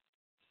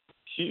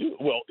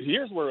 Well,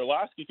 here's where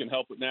Alaska can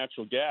help with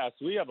natural gas.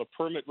 We have a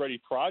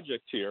permit-ready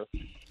project here.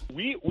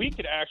 We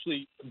could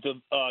actually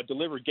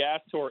deliver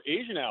gas to our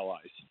Asian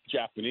allies,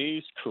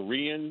 Japanese,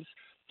 Koreans,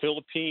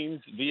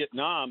 Philippines,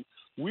 Vietnam.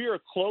 We are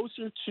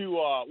closer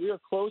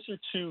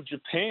to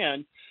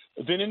Japan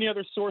than any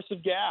other source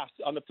of gas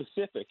on the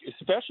Pacific,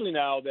 especially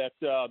now that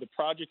the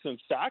projects in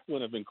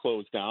Sakhalin have been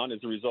closed down as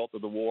a result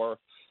of the war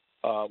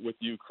with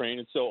Ukraine.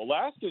 And so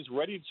Alaska is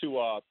ready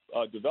to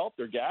develop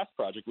their gas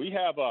project. We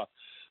have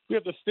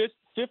the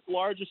fifth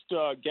largest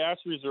gas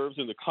reserves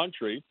in the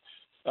country,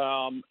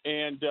 and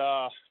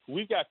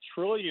we've got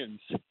trillions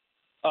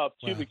of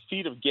cubic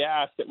feet of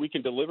gas that we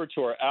can deliver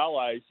to our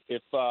allies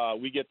if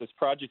we get this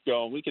project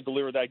going. We could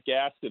deliver that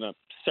gas in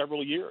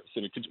several years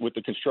with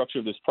the construction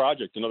of this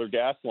project, another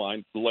gas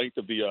line, the length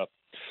of the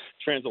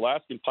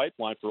Trans-Alaskan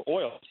pipeline for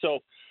oil. So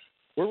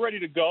we're ready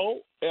to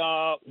go.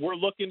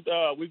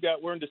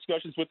 We're in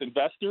discussions with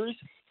investors.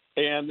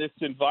 And this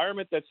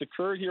environment that's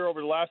occurred here over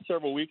the last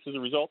several weeks as a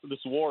result of this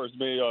war has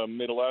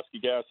made Alaska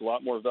gas a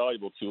lot more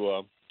valuable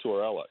to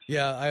our allies.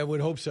 Yeah, I would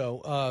hope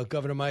so.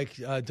 Governor Mike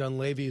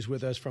Dunleavy is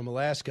with us from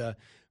Alaska.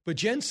 But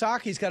Jen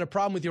Psaki's got a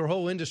problem with your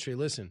whole industry.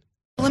 Listen.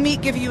 Let me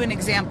give you an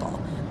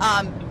example.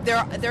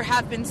 There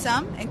have been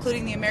some,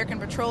 including the American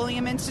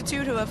Petroleum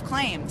Institute, who have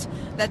claimed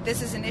that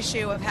this is an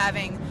issue of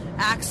having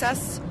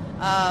access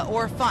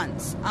or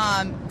funds.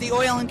 The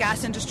oil and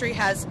gas industry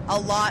has a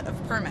lot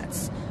of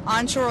permits.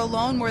 Onshore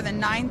alone, more than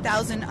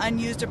 9,000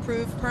 unused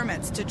approved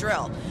permits to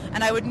drill.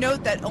 And I would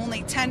note that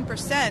only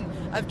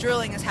 10% of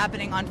drilling is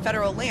happening on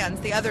federal lands.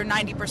 The other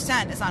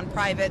 90% is on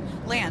private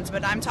lands.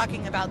 But I'm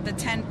talking about the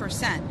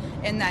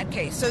 10% in that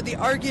case. So the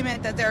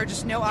argument that there are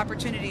just no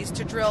opportunities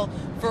to drill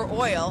for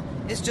oil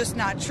is just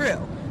not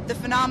true. The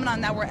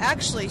phenomenon that we're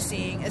actually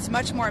seeing is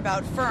much more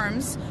about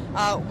firms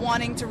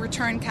wanting to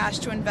return cash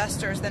to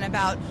investors than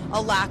about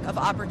a lack of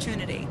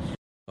opportunity.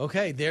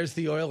 Okay, there's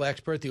the oil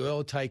expert, the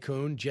oil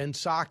tycoon, Jen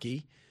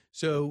Psaki.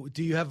 So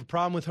do you have a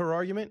problem with her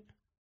argument?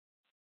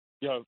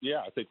 Yeah,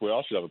 I think we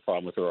all should have a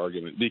problem with her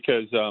argument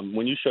because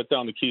when you shut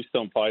down the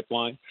Keystone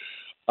Pipeline,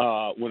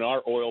 when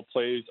our oil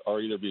plays are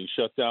either being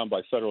shut down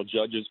by federal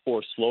judges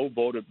or slow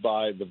voted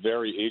by the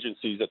very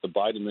agencies that the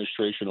Biden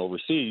administration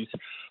oversees,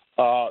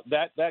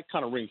 that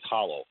kind of rings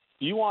hollow.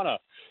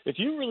 If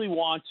you really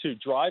want to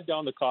drive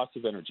down the cost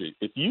of energy,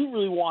 if you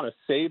really want to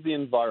save the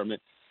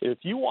environment, if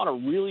you want to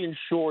really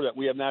ensure that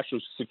we have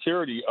national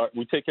security,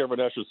 we take care of our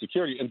national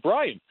security. And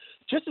Brian,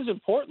 just as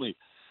importantly,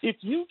 if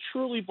you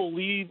truly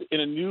believe in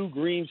a new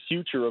green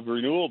future of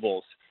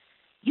renewables,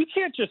 you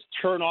can't just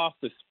turn off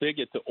the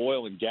spigot to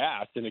oil and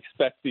gas and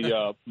expect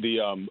the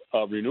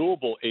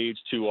renewable age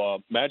to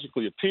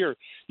magically appear.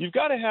 You've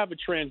got to have a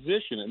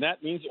transition, and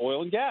that means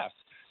oil and gas.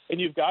 And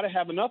you've got to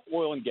have enough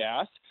oil and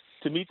gas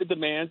to meet the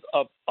demands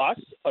of us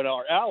and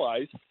our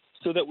allies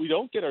so that we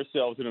don't get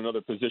ourselves in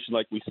another position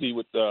like we see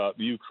with the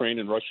Ukraine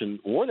and Russian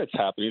war that's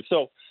happening.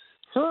 So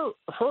her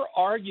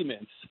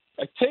arguments,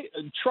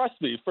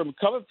 trust me,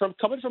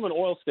 coming from an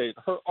oil state,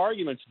 her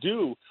arguments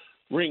do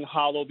ring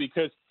hollow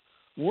because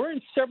we're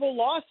in several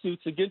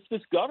lawsuits against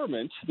this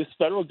government, this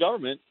federal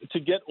government,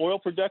 to get oil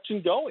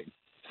production going.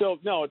 So,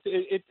 no,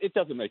 it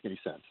doesn't make any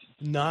sense.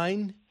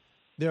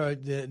 There are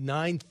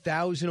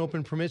 9,000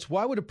 open permits.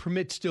 Why would a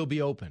permit still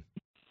be open?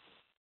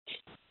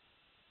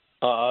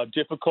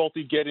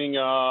 Difficulty getting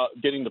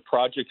the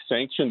project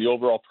sanctioned, the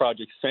overall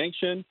project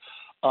sanctioned.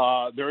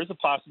 There is a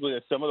possibility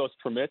that some of those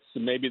permits,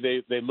 maybe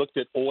they looked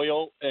at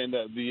oil and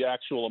the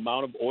actual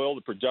amount of oil,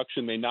 the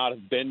production may not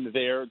have been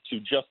there to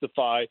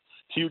justify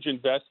huge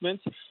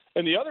investments.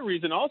 And the other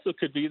reason also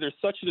could be there's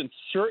such an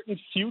uncertain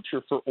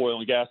future for oil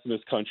and gas in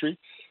this country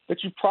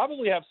that you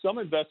probably have some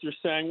investors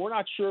saying, we're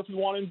not sure if we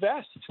want to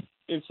invest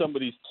in some of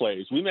these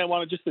plays. We may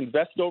want to just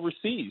invest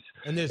overseas.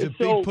 And there's a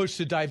big push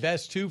to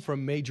divest, too,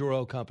 from major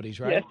oil companies,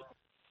 right?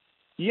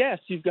 Yes,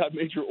 you've got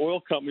major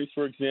oil companies,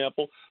 for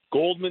example,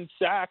 Goldman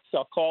Sachs,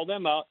 I'll call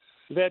them out,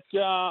 that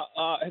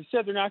have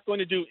said they're not going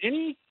to do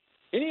any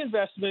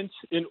investment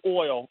in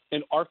oil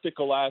in Arctic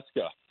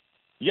Alaska,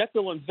 yet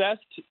they'll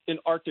invest in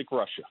Arctic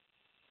Russia.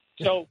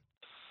 So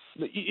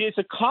it's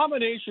a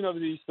combination of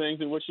these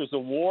things in which there's a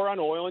war on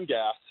oil and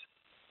gas.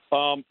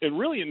 And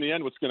really, in the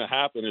end, what's going to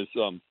happen is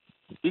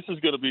this is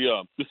going to be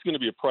a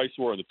price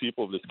war on the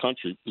people of this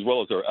country as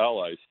well as our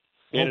allies.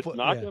 And it's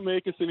not going to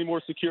make us any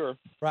more secure.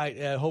 Right.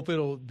 I hope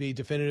it'll be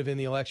definitive in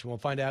the election. We'll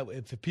find out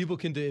if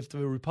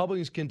the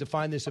Republicans can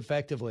define this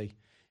effectively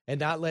and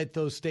not let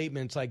those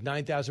statements like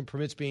 9,000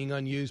 permits being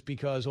unused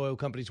because oil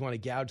companies want to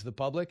gouge the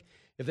public.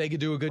 If they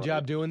could do a good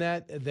job doing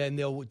that, then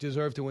they'll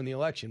deserve to win the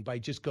election by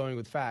just going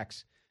with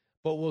facts.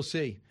 But we'll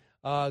see.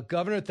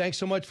 Governor, thanks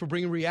so much for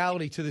bringing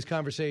reality to this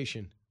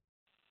conversation.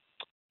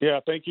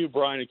 Yeah, thank you,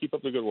 Brian, and keep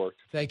up the good work.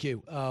 Thank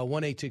you.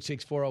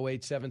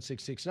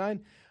 1-866-408-7669.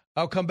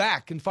 I'll come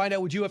back and find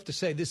out what you have to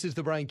say. This is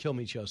the Brian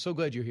Kilmeade Show. So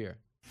glad you're here.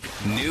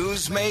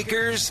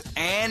 Newsmakers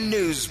and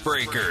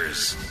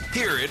newsbreakers.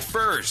 Hear it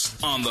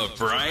first on the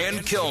Brian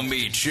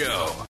Kilmeade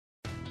Show.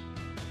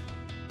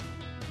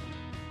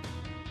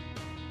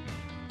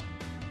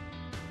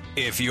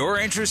 If you're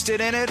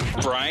interested in it,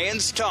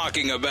 Brian's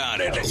talking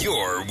about it.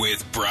 You're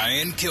with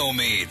Brian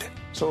Kilmeade.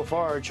 So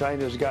far,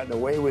 China's gotten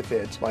away with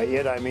it. By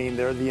it, I mean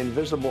they're the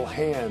invisible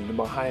hand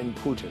behind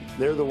Putin.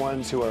 They're the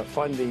ones who are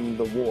funding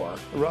the war.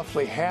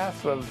 Roughly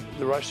half of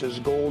Russia's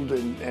gold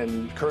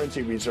and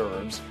currency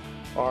reserves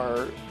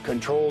are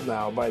controlled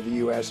now by the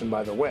U.S. and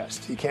by the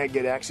West. He can't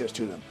get access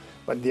to them.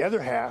 But the other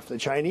half, the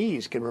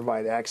Chinese can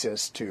provide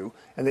access to,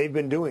 and they've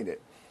been doing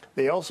it.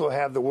 They also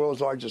have the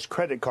world's largest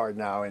credit card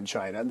now in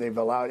China. They've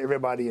allowed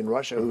everybody in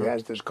Russia who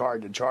has this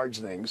card to charge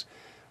things.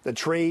 The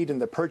trade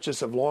and the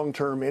purchase of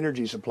long-term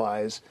energy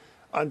supplies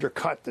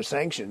undercut the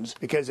sanctions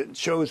because it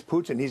shows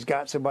Putin he's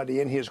got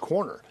somebody in his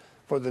corner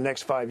for the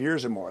next 5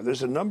 years or more.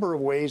 There's a number of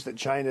ways that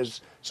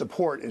China's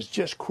support is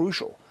just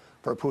crucial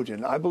for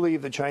Putin. I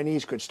believe the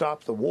Chinese could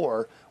stop the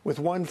war with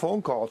one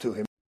phone call to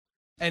him.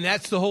 And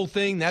that's the whole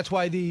thing. That's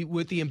why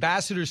what the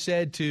ambassador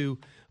said to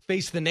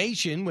Face the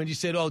Nation when you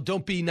said, oh,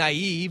 don't be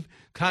naive.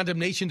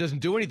 Condemnation doesn't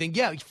do anything.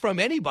 Yeah, from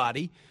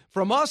anybody.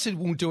 From us, it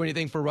won't do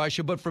anything for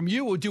Russia, but from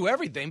you, it will do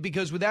everything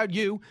because without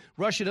you,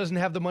 Russia doesn't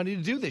have the money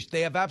to do this.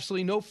 They have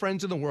absolutely no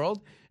friends in the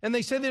world, and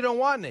they say they don't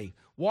want any.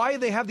 Why do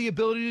they have the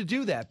ability to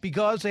do that?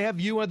 Because they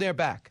have you on their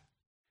back.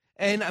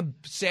 And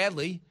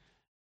sadly,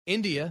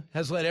 India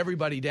has let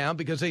everybody down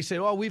because they say,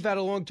 oh, we've had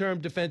a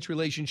long-term defense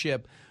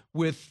relationship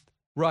with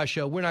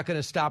Russia. We're not going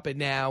to stop it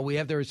now. We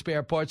have their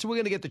spare parts, so we're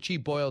going to get the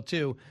cheap oil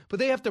too. But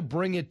they have to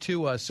bring it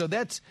to us. So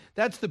that's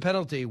the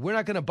penalty. We're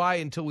not going to buy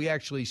it until we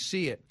actually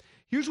see it.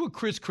 Here's what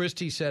Chris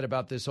Christie said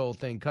about this whole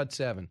thing. Cut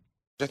 7.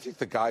 I think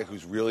the guy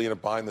who's really in a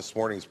bind this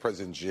morning is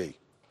President Xi.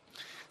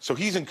 So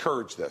he's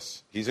encouraged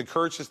this. He's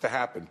encouraged this to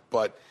happen,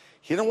 but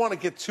he don't want to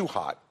get too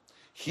hot.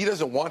 He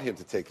doesn't want him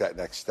to take that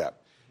next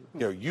step.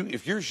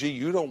 If you're Xi,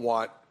 you don't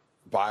want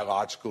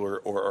biological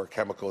or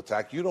chemical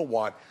attack. You don't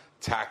want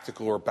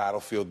tactical or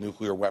battlefield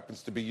nuclear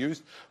weapons to be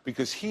used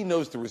because he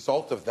knows the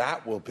result of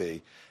that will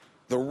be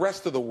the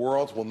rest of the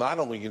world will not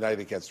only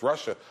unite against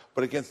Russia,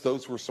 but against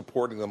those who are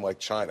supporting them like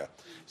China.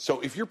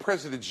 So if you're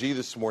President Xi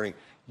this morning,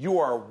 you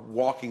are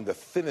walking the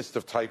thinnest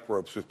of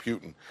tightropes with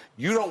Putin.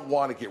 You don't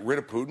want to get rid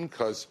of Putin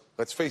because,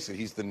 let's face it,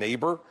 he's the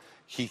neighbor.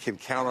 He can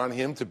count on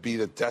him to be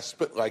the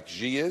despot like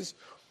Xi is.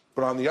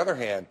 But on the other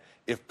hand,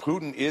 if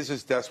Putin is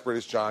as desperate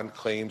as John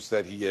claims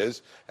that he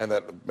is, and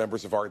that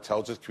members of our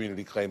intelligence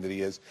community claim that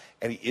he is,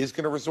 and he is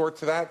going to resort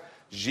to that,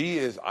 Xi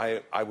is,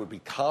 I would be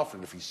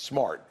confident if he's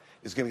smart,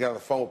 is going to get on the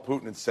phone with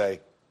Putin and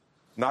say,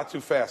 not too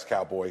fast,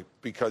 cowboy,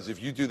 because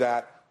if you do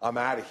that, I'm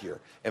out of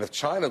here. And if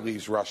China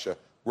leaves Russia,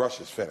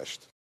 Russia's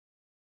finished.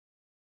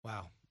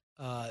 Wow.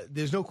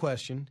 There's no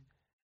question.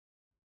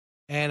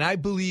 And I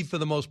believe for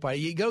the most part,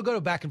 you got to go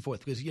back and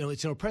forth because,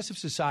 it's an oppressive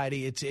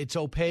society. It's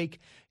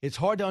opaque. It's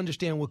hard to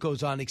understand what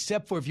goes on,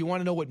 except for if you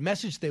want to know what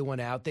message they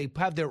went out, they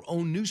have their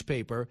own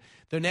newspaper,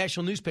 their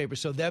national newspaper.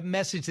 So that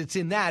message that's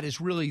in that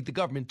is really the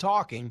government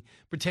talking,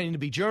 pretending to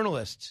be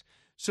journalists.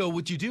 So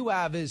what you do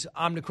have is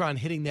Omicron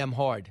hitting them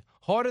harder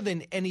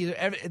than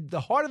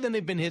harder than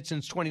they've been hit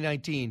since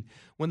 2019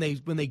 when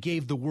they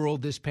gave the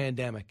world this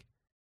pandemic.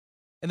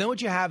 And then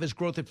what you have is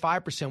growth at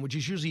 5%, which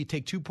is usually you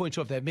take 2 points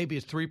off that, maybe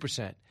it's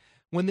 3%.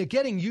 When they're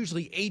getting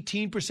usually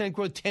 18%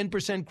 growth,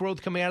 10%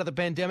 growth coming out of the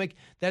pandemic,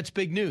 that's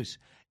big news.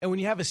 And when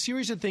you have a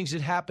series of things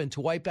that happen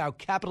to wipe out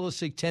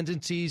capitalistic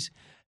tendencies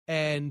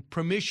and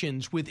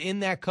permissions within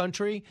that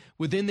country,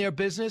 within their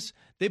business,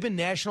 they've been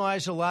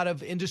nationalized a lot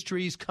of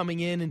industries coming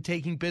in and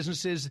taking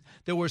businesses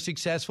that were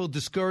successful,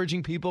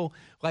 discouraging people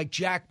like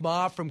Jack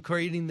Ma from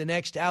creating the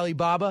next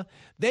Alibaba.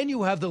 Then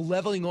you have the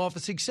leveling off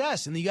of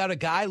success. And you got a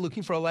guy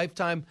looking for a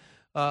lifetime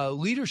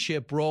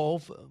leadership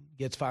role,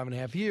 gets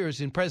 5.5 years.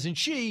 And President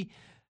Xi,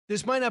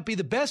 this might not be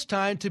the best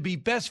time to be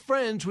best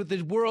friends with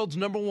the world's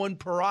number one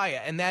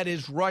pariah, and that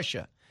is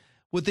Russia.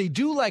 What they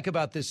do like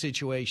about this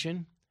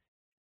situation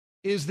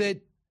is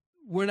that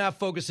we're not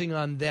focusing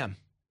on them.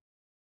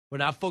 We're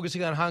not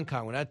focusing on Hong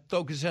Kong. We're not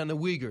focusing on the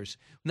Uyghurs.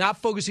 We're not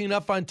focusing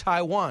enough on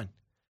Taiwan.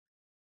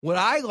 What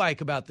I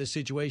like about this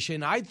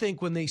situation, I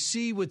think when they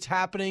see what's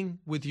happening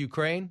with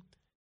Ukraine,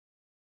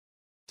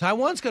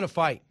 Taiwan's going to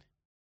fight.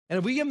 And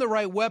if we give them the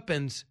right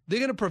weapons, they're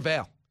going to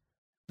prevail.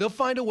 They'll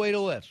find a way to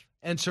live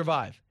and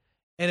survive.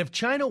 And if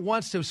China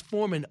wants to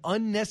form an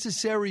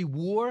unnecessary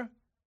war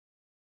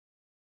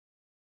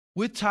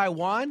with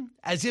Taiwan,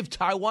 as if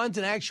Taiwan's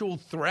an actual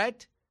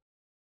threat,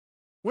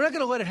 we're not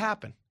going to let it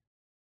happen.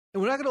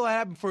 And we're not going to let it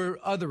happen for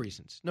other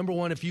reasons. Number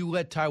one, if you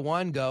let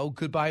Taiwan go,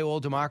 goodbye all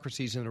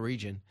democracies in the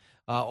region.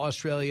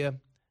 Australia,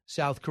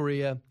 South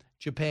Korea,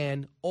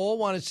 Japan, all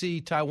want to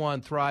see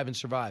Taiwan thrive and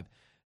survive.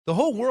 The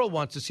whole world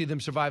wants to see them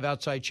survive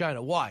outside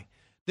China. Why?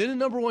 They're the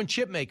number one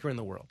chip maker in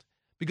the world.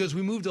 Because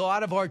we moved a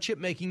lot of our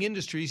chip-making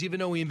industries, even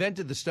though we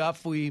invented the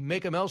stuff, we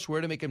make them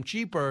elsewhere to make them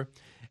cheaper.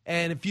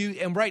 And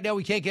right now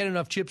we can't get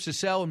enough chips to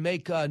sell and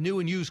make new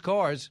and used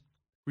cars,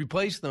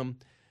 replace them.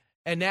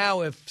 And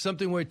now if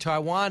something where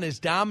Taiwan is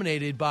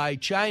dominated by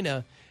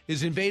China,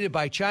 is invaded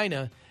by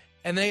China,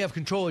 and they have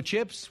control of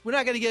chips, we're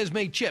not going to get as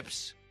many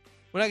chips.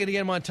 We're not going to get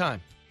them on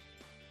time.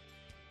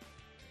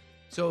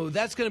 So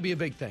that's going to be a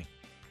big thing.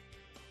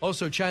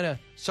 Also, China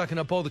sucking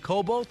up all the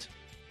cobalt,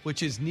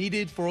 which is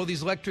needed for all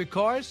these electric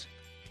cars,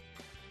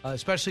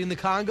 especially in the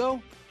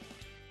Congo.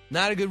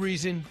 Not a good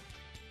reason.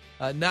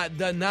 Not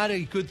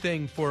a good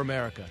thing for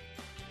America.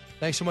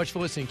 Thanks so much for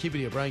listening. Keep it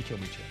here. Brian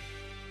Kilmeade Show.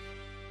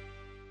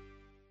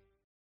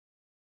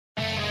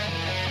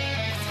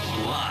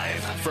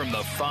 Live from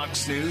the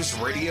Fox News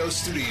radio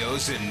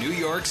studios in New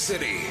York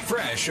City,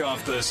 fresh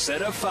off the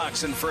set of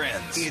Fox and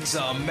Friends, it's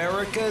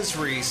America's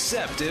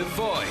receptive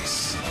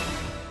voice,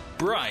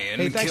 Brian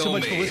Kilmeade. Hey, thanks so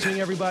much for listening,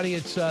 everybody.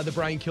 It's the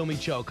Brian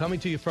Kilmeade Show, coming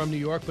to you from New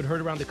York, but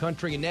heard around the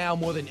country, and now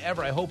more than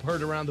ever, I hope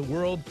heard around the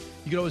world.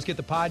 You can always get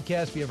the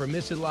podcast if you ever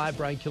miss it live,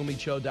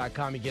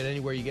 BrianKilmeadeShow.com. You get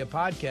anywhere you get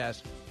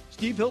podcasts.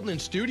 Steve Hilton in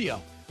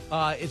studio.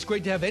 It's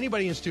great to have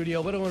anybody in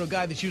studio, let alone a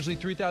guy that's usually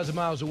 3,000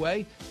 miles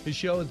away. His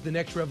show is The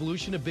Next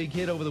Revolution, a big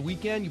hit over the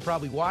weekend. You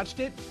probably watched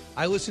it.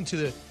 I listened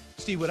to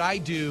Steve, what I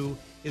do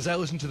is I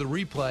listen to the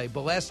replay,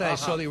 but last night I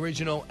saw the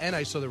original and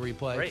I saw the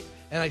replay. Great.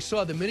 And I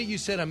saw the minute you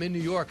said I'm in New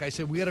York, I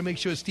said, we got to make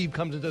sure Steve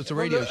comes and does the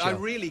radio show. I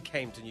really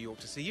came to New York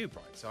to see you,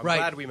 Brian, so I'm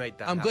glad we made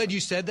that happen. Glad you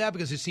said that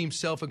because it seems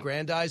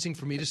self-aggrandizing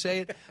for me to say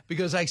it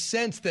because I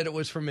sensed that it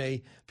was for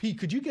me. Pete,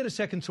 could you get a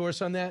second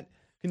source on that?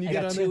 Can you I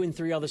get got on 2 that? and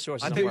 3 other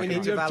sources. I think we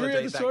need to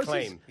validate that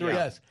claim. Yeah.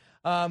 Yes.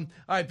 All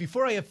right,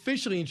 before I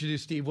officially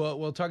introduce Steve,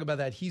 we'll talk about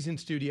that. He's in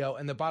studio,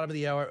 and the bottom of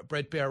the hour,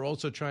 Brett Baer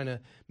also trying to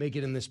make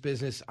it in this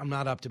business. I'm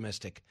not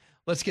optimistic.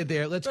 Let's get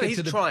there.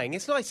 He's trying.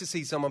 It's nice to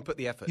see someone put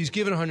the effort. He's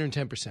given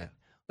 110%.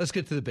 Let's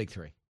get to the big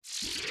three.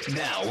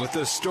 Now, with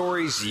the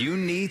stories you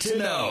need to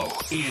know,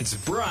 it's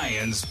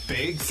Brian's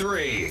Big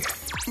Three.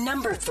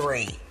 Number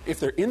 3. If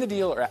they're in the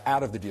deal or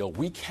out of the deal,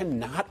 we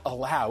cannot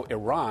allow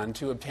Iran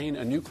to obtain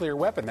a nuclear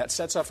weapon. That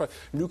sets off a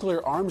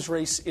nuclear arms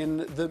race in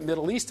the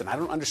Middle East. And I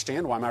don't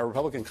understand why my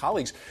Republican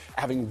colleagues,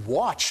 having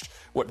watched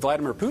what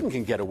Vladimir Putin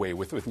can get away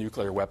with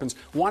nuclear weapons,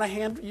 want to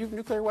hand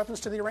nuclear weapons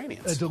to the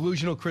Iranians. A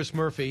delusional Chris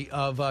Murphy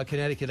of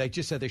Connecticut. I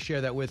just had to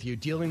share that with you.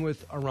 Dealing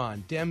with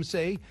Iran. Dems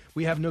say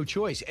we have no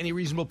choice. Any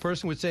reasonable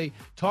person would say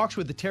talks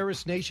with the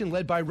terrorist nation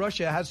led by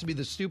Russia has to be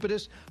the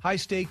stupidest,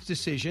 high-stakes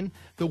decision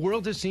the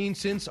world has seen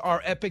since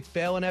our epic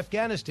fail in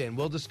Afghanistan.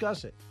 We'll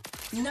discuss it.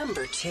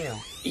 Number 2.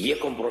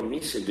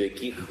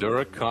 There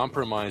are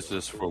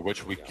compromises for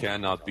which we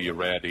cannot be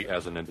ready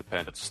as an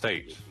independent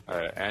state.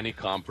 Any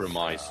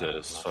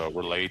compromises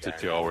related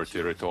to our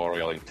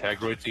territorial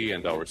integrity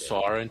and our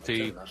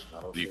sovereignty,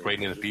 the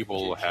Ukrainian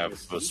people have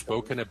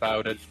spoken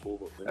about it.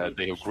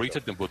 They have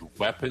greeted them with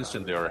weapons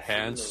in their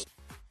hands.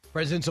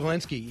 President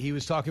Zelensky, he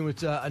was talking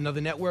with another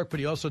network, but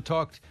he also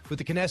talked with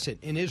the Knesset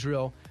in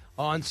Israel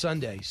on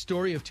Sunday.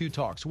 Story of two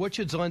talks. What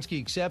should Zelensky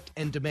accept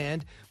and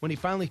demand when he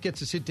finally gets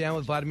to sit down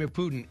with Vladimir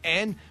Putin?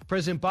 And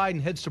President Biden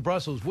heads to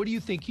Brussels. What do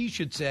you think he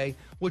should say?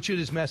 What should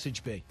his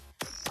message be?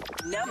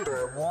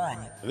 Number 1.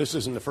 This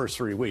isn't the first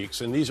 3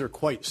 weeks, and these are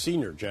quite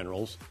senior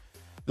generals.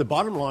 The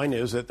bottom line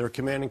is that their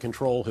command and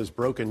control has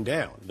broken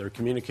down. Their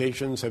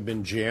communications have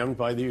been jammed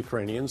by the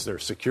Ukrainians. Their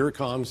secure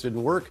comms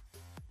didn't work.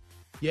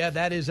 Yeah,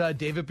 that is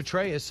David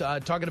Petraeus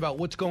talking about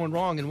what's going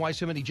wrong and why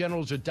so many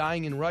generals are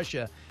dying in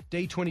Russia.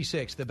 Day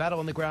 26, the battle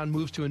on the ground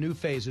moves to a new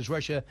phase as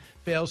Russia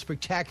fails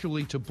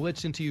spectacularly to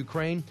blitz into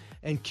Ukraine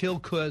and kill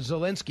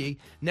Zelensky.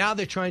 Now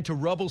they're trying to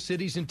rubble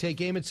cities and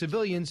take aim at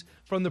civilians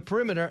from the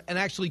perimeter and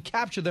actually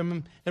capture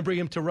them and bring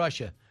them to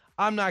Russia.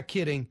 I'm not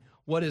kidding.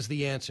 What is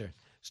the answer?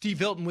 Steve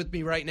Hilton with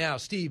me right now.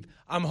 Steve,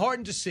 I'm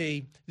heartened to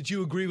see that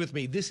you agree with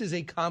me. This is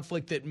a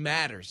conflict that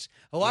matters.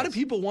 A lot of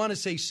people want to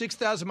say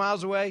 6,000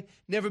 miles away,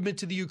 never been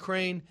to the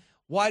Ukraine.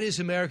 Why is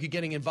America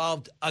getting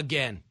involved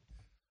again?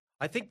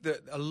 I think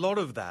that a lot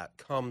of that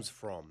comes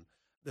from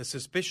the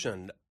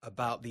suspicion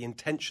about the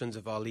intentions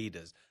of our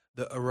leaders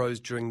that arose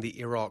during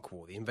the Iraq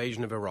War, the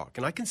invasion of Iraq.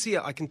 And I can see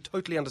it. I can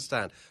totally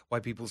understand why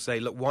people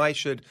say, look, why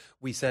should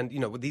we send,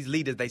 with these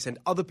leaders, they send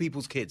other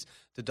people's kids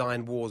to die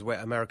in wars where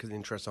America's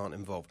interests aren't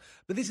involved.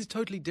 But this is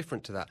totally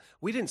different to that.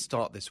 We didn't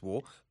start this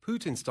war.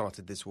 Putin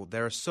started this war.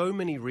 There are so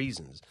many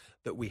reasons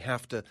that we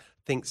have to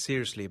think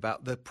seriously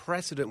about the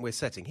precedent we're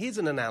setting. Here's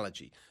an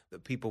analogy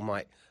that people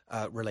might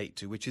relate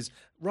to, which is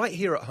right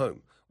here at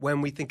home,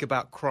 when we think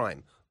about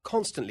crime.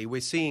 Constantly,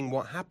 we're seeing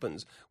what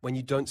happens when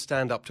you don't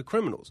stand up to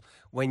criminals,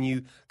 when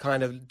you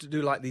kind of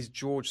do like these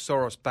George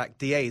Soros-backed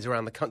DAs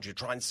around the country,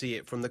 try and see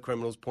it from the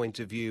criminal's point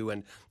of view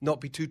and not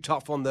be too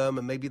tough on them,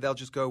 and maybe they'll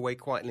just go away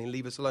quietly and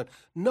leave us alone.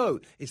 No,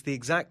 it's the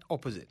exact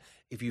opposite.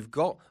 If you've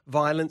got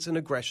violence and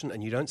aggression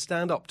and you don't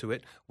stand up to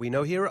it, we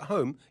know here at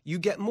home, you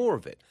get more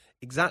of it.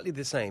 Exactly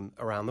the same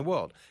around the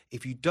world.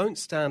 If you don't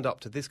stand up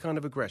to this kind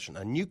of aggression,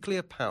 a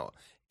nuclear power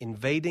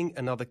invading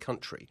another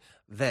country,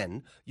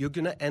 then you're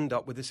going to end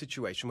up with a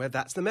situation where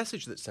that's the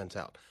message that's sent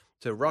out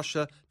to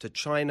Russia, to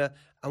China.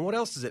 And what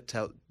else does it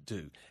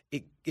do?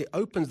 It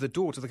opens the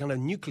door to the kind of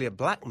nuclear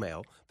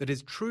blackmail that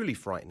is truly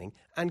frightening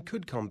and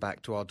could come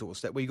back to our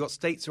doorstep, where you've got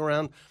states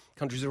around,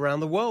 countries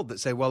around the world that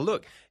say, well,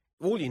 look,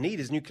 all you need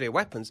is nuclear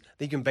weapons,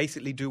 then you can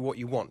basically do what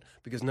you want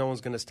because no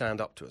one's going to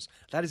stand up to us.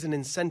 That is an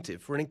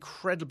incentive for an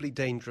incredibly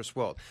dangerous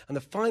world. And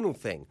the final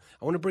thing,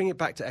 I want to bring it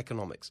back to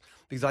economics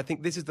because I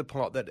think this is the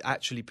part that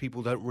actually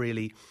people don't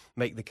really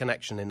make the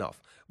connection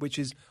enough, which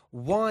is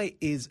why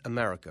is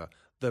America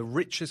the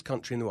richest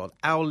country in the world,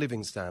 our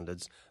living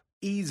standards,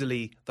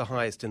 easily the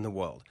highest in the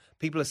world?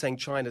 People are saying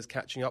China's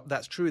catching up.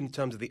 That's true in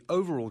terms of the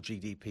overall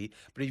GDP.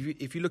 But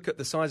if you look at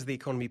the size of the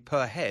economy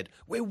per head,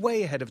 we're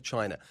way ahead of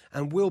China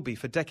and will be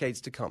for decades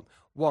to come.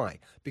 Why?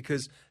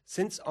 Because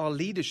since our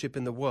leadership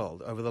in the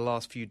world over the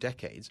last few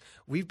decades,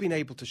 we've been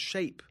able to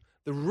shape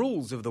the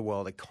rules of the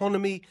world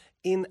economy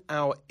in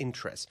our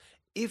interests.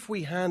 If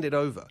we hand it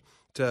over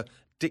to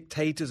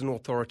dictators and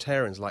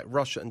authoritarians like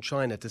Russia and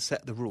China to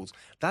set the rules,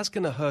 that's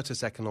going to hurt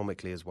us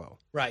economically as well.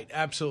 Right,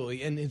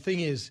 absolutely. And the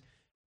thing is,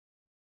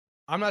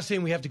 I'm not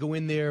saying we have to go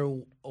in there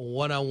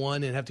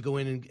one-on-one and have to go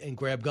in and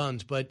grab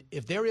guns, but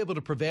if they're able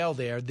to prevail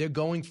there, they're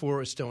going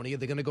for Estonia,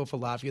 they're going to go for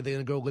Latvia, they're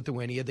going to go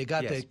Lithuania. They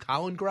got the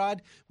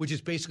Kaliningrad, which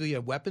is basically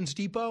a weapons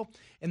depot,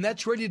 and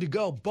that's ready to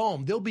go.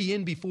 Boom, they'll be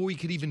in before we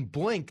could even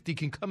blink. They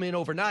can come in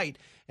overnight,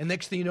 and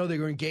next thing you know,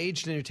 they're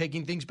engaged and they're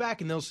taking things back,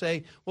 and they'll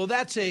say, well,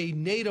 that's a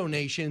NATO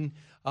nation.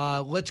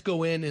 Let's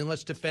go in and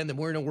let's defend them.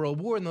 We're in a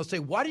world war. And they'll say,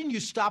 why didn't you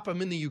stop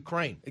them in the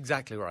Ukraine?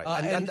 Exactly right.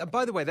 And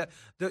by the way, that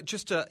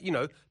just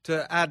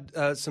to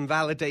add some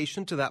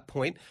validation to that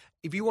point,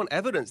 if you want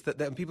evidence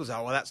that people say,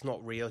 oh, well, that's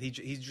not real, he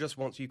just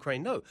wants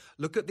Ukraine. No,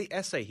 look at the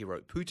essay he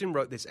wrote. Putin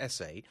wrote this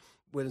essay,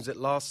 when was it,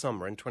 last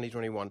summer in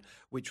 2021,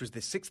 which was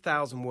this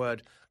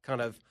 6,000-word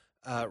kind of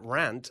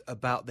rant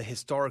about the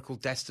historical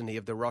destiny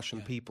of the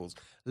Russian peoples.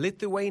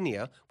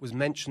 Lithuania was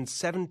mentioned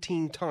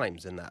 17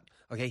 times in that.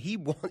 Okay,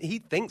 he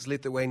thinks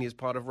Lithuania is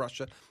part of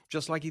Russia,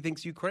 just like he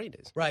thinks Ukraine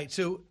is. Right.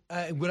 So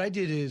what I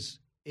did is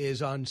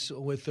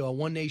with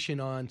One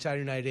Nation on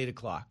Saturday night at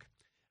 8:00,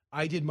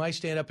 I did my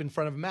stand up in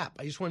front of a map.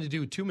 I just wanted to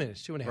do 2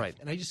 minutes, 2.5, right.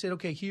 And I just said,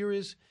 okay, here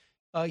is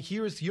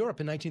Europe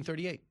in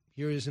 1938.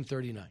 Here it is in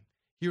 39.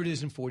 Here it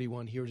is in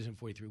 41. Here it is in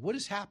 43. What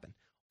has happened?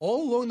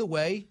 All along the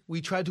way,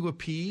 we tried to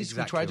appease,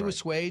 we tried to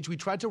assuage, we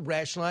tried to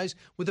rationalize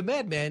with a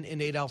madman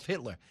in Adolf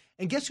Hitler.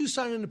 And guess who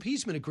signed an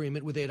appeasement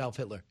agreement with Adolf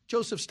Hitler?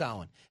 Joseph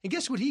Stalin. And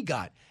guess what he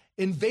got?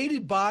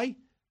 Invaded by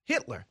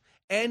Hitler.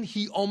 And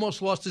he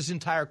almost lost his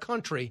entire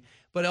country,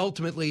 but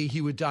ultimately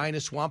he would die in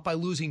a swamp by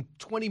losing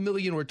 20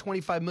 million or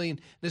 25 million,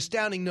 an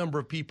astounding number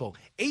of people,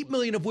 8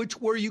 million of which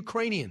were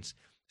Ukrainians.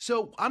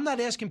 So I'm not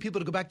asking people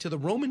to go back to the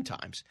Roman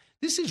times.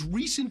 This is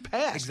recent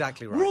past.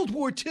 Exactly right. World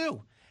War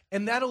II.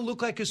 And that'll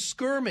look like a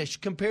skirmish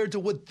compared to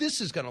what this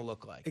is going to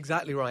look like.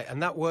 Exactly right.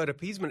 And that word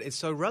appeasement is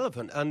so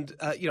relevant. And,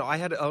 I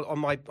had on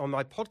my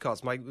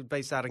podcast,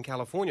 based out in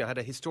California, I had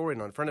a historian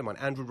on, a friend of mine,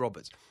 Andrew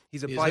Roberts.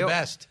 He's the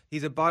best.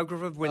 He's a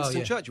biographer of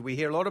Winston Churchill. We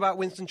hear a lot about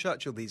Winston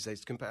Churchill these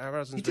days.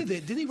 Comparisons.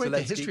 Didn't he write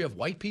the history of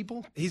white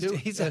people? He's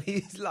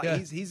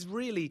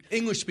really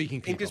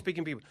English-speaking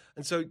people.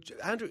 And so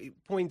Andrew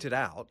pointed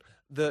out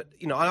that,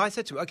 and I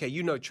said to him, okay,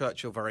 you know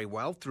Churchill very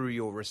well through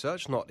your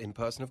research, not in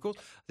person, of course.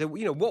 That,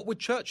 what would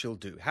Churchill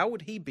do? How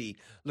would he be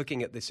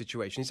looking at this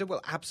situation? He said,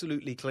 well,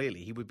 absolutely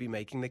clearly, he would be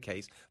making the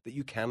case that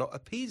you cannot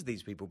appease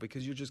these people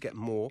because you'll just get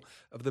more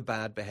of the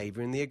bad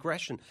behavior and the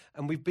aggression.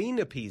 And we've been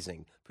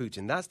appeasing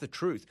Putin. That's the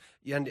truth.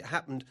 And it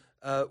happened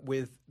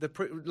with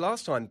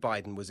last time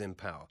Biden was in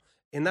power.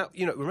 In that,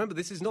 remember,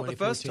 this is not the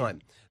first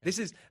time. This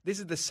is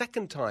the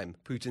second time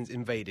Putin's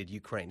invaded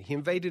Ukraine. He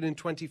invaded in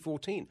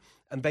 2014,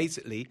 and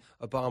basically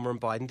Obama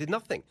and Biden did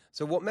nothing.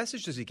 So what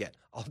message does he get?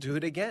 I'll do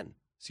it again.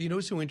 So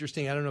what's so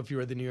interesting? I don't know if you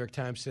read the New York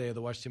Times today or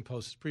the Washington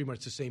Post. It's pretty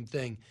much the same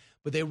thing.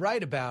 But they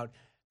write about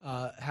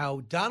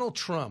how Donald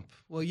Trump,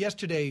 well,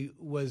 yesterday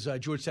was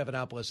George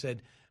Stephanopoulos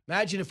said,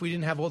 imagine if we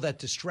didn't have all that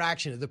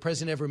distraction, if the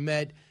president ever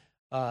met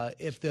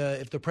if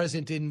the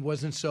president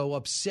wasn't so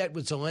upset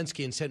with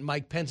Zelensky and sent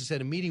Mike Pence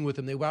instead of meeting with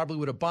him, they probably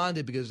would have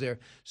bonded because they're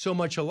so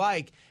much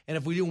alike. And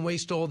if we didn't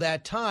waste all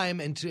that time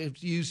and to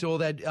use all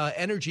that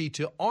energy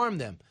to arm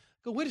them,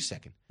 go, wait a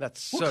second. What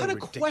kind of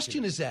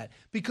question is that?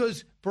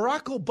 Because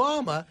Barack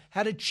Obama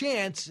had a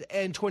chance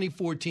in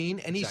 2014,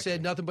 and he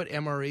said nothing but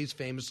MREs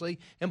famously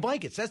and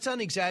blankets. That's not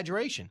an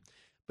exaggeration.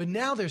 But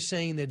now they're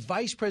saying that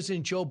Vice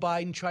President Joe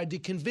Biden tried to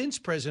convince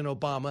President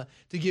Obama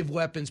to give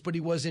weapons, but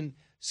he wasn't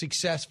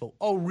successful.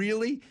 Oh,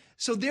 really?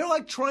 So they're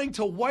like trying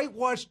to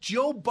whitewash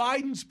Joe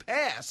Biden's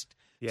past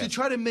to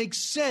try to make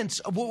sense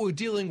of what we're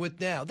dealing with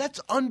now. That's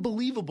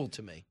unbelievable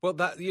to me. Well,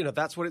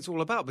 that's what it's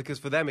all about, because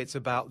for them it's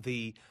about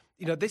the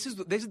this is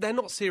they're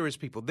not serious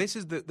people. This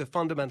is the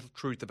fundamental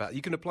truth about it.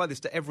 You can apply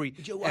this to every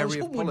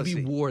area of policy. It wouldn't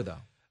be war, though.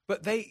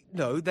 But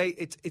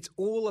it's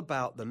all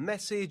about the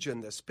message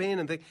and the spin,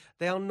 and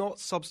they are not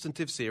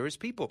substantive, serious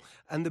people.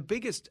 And the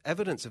biggest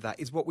evidence of that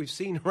is what we've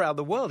seen around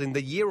the world in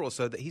the year or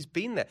so that he's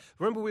been there.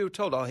 Remember, we were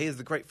told, here's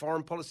the great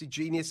foreign policy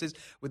geniuses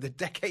with the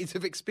decades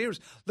of experience.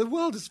 The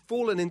world has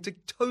fallen into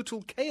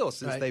total chaos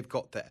since they've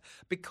got there,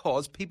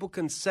 because people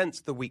can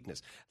sense the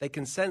weakness. They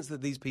can sense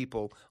that these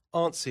people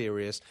aren't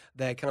serious.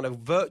 They're kind of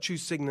virtue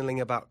signaling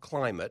about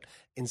climate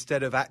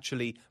instead of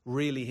actually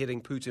really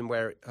hitting Putin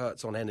where it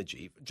hurts on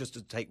energy, just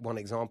to take one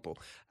example.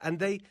 And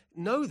they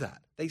know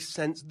that. They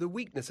sense the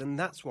weakness, and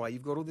that's why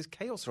you've got all this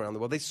chaos around the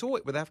world. They saw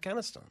it with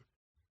Afghanistan.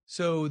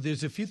 So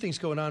there's a few things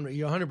going on.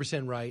 You're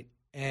 100% right.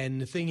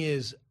 And the thing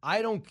is,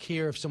 I don't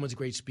care if someone's a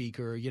great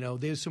speaker. You know,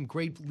 there's some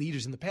great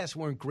leaders in the past who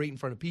weren't great in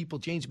front of people.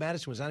 James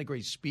Madison was not a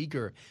great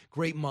speaker,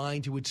 great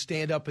mind who would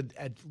stand up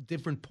at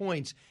different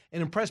points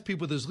and impress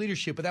people with his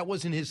leadership, but that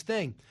wasn't his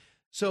thing.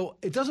 So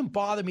it doesn't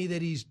bother me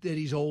that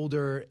he's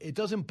older. It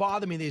doesn't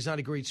bother me that he's not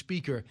a great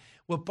speaker.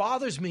 What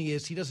bothers me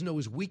is he doesn't know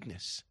his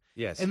weakness.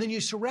 Yes. And then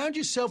you surround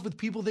yourself with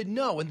people that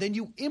know, and then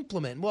you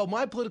implement. Well,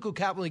 my political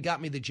capital got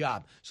me the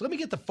job. So let me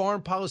get the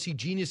foreign policy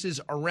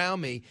geniuses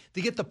around me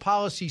to get the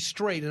policy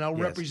straight, and I'll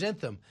represent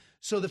them.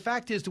 So the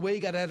fact is, the way he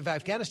got out of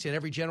Afghanistan,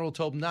 every general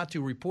told him not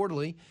to,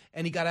 reportedly,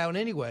 and he got out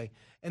anyway.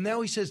 And now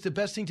he says the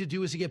best thing to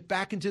do is to get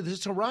back into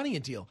this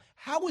Iranian deal.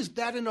 How is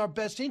that in our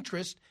best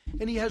interest?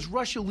 And he has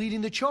Russia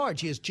leading the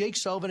charge. He has Jake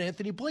Sullivan,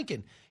 Anthony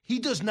Blinken. He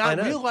does not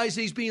realize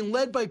that he's being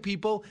led by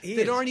people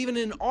that aren't even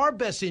in our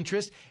best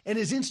interest, and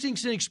his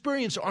instincts and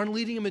experience aren't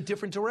leading him in a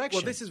different direction.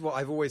 Well, this is what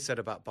I've always said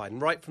about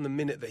Biden, right from the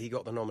minute that he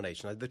got the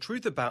nomination. The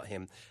truth about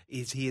him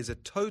is he is a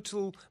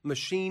total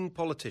machine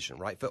politician,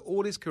 right? For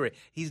all his career,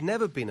 he's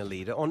never been a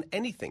leader on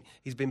anything.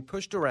 He's been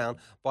pushed around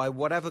by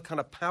whatever kind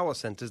of power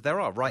centers there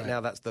are. Right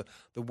now, that's the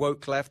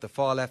woke left, the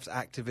far left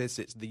activists,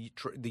 it's the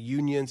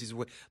unions, it's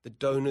the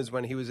donors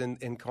when he was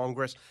in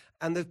Congress,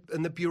 and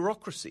the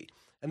bureaucracy.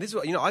 And this is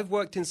what, I've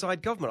worked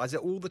inside government. I say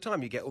all the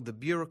time, you get all the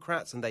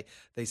bureaucrats and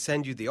they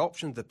send you the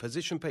options, the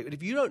position paper.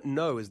 If you don't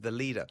know as the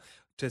leader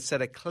to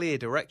set a clear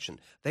direction,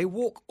 they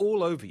walk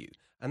all over you.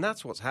 And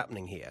that's what's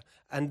happening here.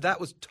 And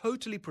that was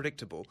totally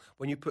predictable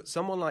when you put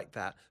someone like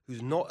that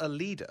who's not a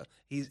leader.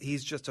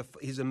 He's just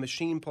he's a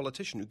machine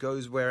politician who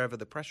goes wherever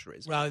the pressure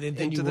is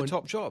into the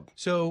top job.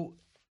 So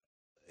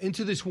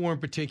into this war in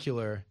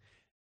particular,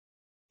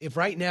 if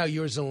right now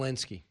you're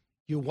Zelensky,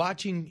 you're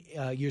watching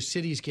your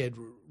cities get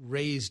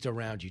razed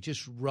around you,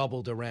 just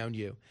rubbled around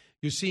you.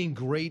 You're seeing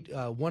great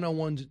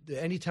one-on-one.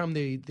 Anytime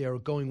they're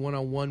going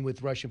one-on-one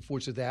with Russian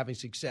forces, they're having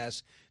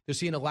success. They're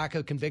seeing a lack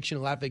of conviction,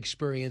 a lack of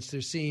experience. They're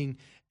seeing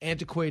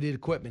antiquated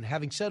equipment.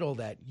 Having said all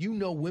that,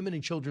 women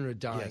and children are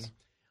dying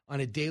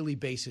on a daily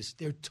basis.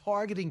 They're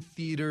targeting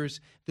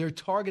theaters. They're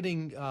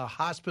targeting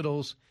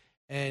hospitals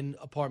and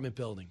apartment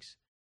buildings.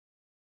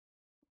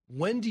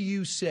 When do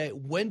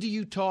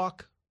you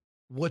talk?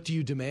 What do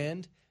you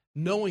demand?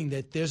 Knowing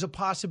that there's a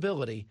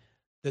possibility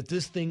that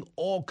this thing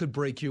all could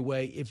break your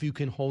way if you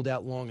can hold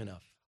out long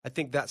enough. I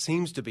think that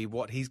seems to be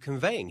what he's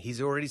conveying. He's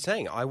already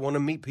saying, I want to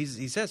meet,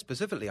 he says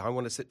specifically, I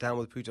want to sit down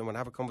with Putin, I want to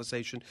have a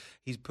conversation.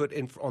 He's put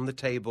on the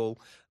table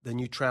the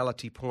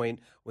neutrality point.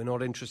 We're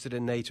not interested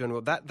in NATO.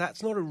 And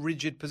that's not a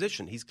rigid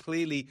position. He's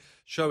clearly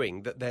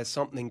showing that there's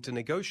something to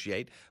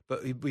negotiate,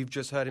 but we've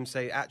just heard him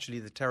say, actually,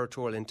 the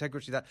territorial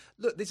integrity,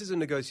 look, this is a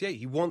negotiation.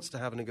 He wants to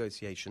have a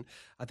negotiation.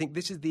 I think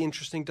this is the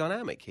interesting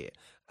dynamic here.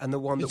 And the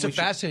one that it's a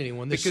fascinating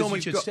one. There's so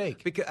much at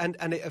stake. And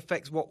it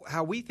affects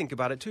how we think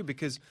about it, too,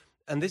 because...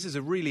 And this is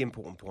a really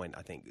important point,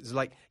 I think. It's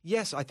like,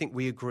 yes, I think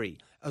we agree.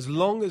 As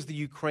long as the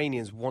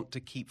Ukrainians want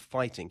to keep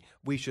fighting,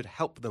 we should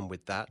help them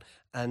with that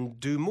and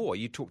do more.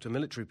 You talk to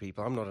military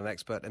people. I'm not an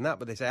expert in that,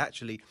 but they say,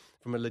 actually,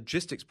 from a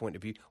logistics point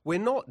of view, we're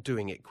not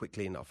doing it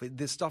quickly enough.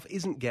 This stuff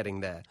isn't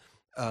getting there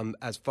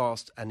as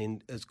fast and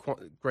in as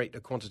great a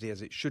quantity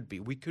as it should be.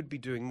 We could be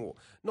doing more.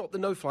 Not the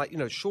no-flight,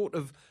 short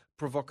of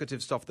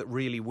provocative stuff that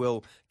really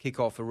will kick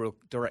off a real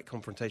direct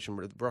confrontation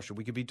with Russia.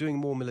 We could be doing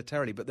more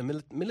militarily, but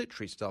the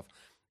military stuff,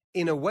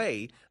 in a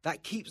way,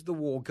 that keeps the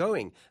war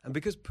going. And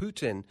because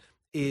Putin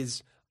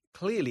is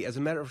clearly, as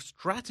a matter of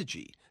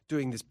strategy,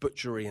 doing this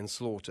butchery and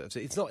slaughter, so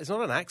it's not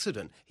an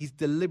accident. He's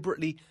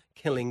deliberately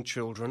killing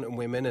children and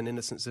women and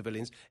innocent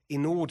civilians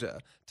in order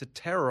to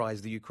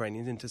terrorize the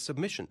Ukrainians into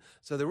submission.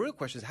 So the real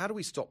question is, how do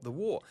we stop the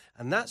war?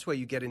 And that's where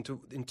you get into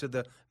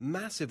the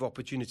massive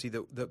opportunity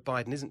that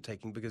Biden isn't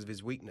taking because of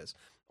his weakness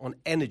on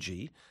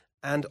energy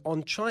and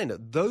on China.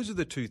 Those are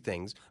the two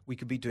things we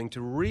could be doing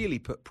to really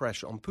put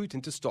pressure on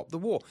Putin to stop the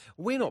war.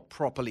 We're not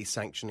properly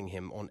sanctioning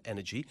him on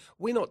energy.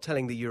 We're not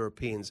telling the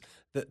Europeans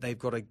that they've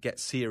got to get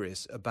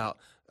serious about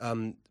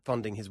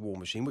funding his war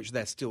machine, which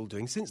they're still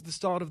doing. Since the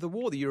start of the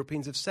war, the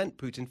Europeans have sent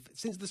Putin,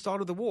 since the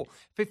start of the war,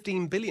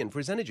 $15 billion for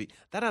his energy.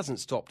 That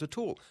hasn't stopped at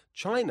all.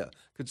 China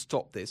could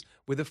stop this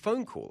with a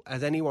phone call,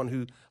 as anyone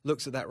who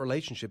looks at that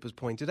relationship has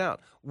pointed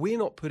out. We're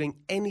not putting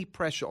any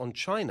pressure on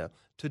China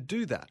to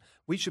do that.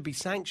 We should be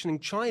sanctioning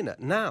China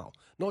now,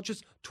 not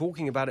just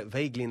talking about it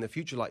vaguely in the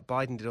future like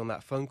Biden did on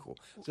that phone call.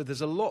 So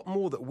there's a lot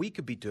more that we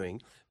could be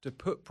doing to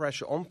put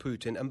pressure on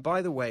Putin. And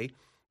by the way,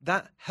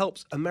 that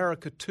helps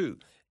America too.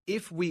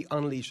 If we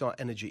unleash our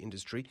energy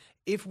industry,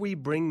 if we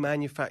bring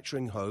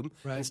manufacturing home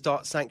and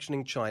start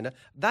sanctioning China,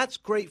 that's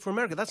great for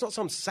America. That's not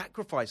some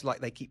sacrifice like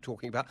they keep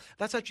talking about.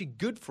 That's actually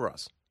good for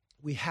us.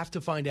 We have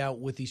to find out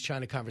what these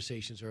China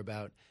conversations are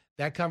about.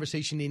 That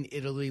conversation in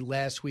Italy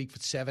last week for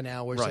 7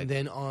 hours, and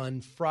then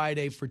on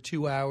Friday for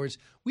 2 hours.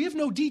 We have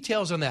no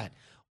details on that.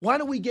 Why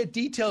don't we get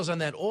details on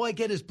that? All I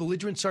get is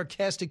belligerent,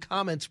 sarcastic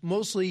comments,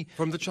 mostly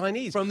from the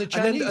Chinese. From the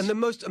Chinese. And the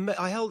most,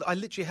 I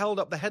literally held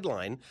up the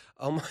headline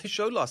on my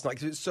show last night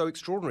because it's so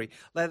extraordinary.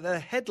 The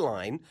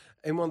headline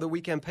in one of the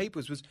weekend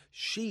papers was,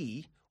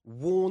 Xi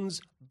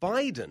warns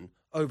Biden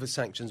over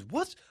sanctions.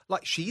 What?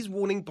 Like, she's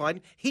warning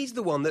Biden? He's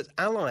the one that's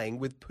allying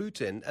with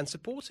Putin and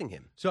supporting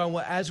him. So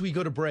as we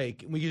go to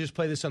break, we can just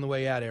play this on the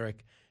way out,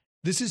 Eric.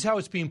 This is how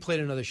it's being played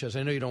in other shows.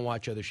 I know you don't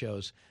watch other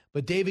shows,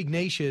 but Dave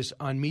Ignatius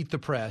on Meet the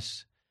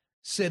Press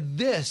said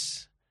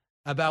this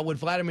about what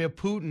Vladimir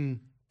Putin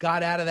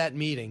got out of that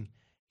meeting.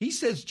 He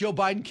says Joe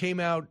Biden came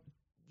out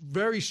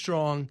very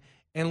strong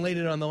and laid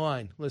it on the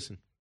line. Listen.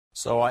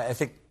 So I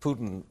think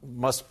Putin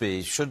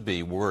should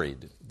be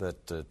worried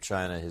that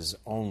China, his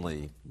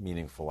only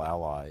meaningful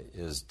ally,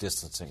 is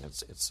distancing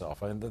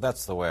itself. And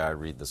that's the way I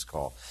read this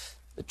call.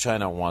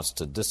 China wants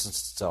to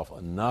distance itself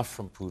enough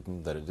from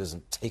Putin that it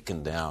isn't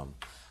taken down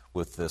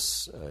with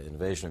this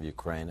invasion of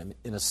Ukraine. And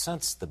in a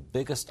sense, the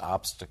biggest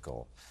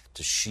obstacle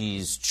to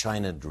Xi's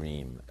China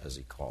dream, as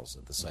he calls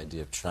it, this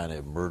idea of China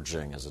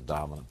emerging as a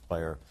dominant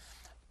player,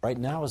 right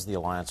now is the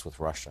alliance with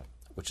Russia,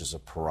 which is a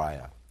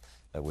pariah,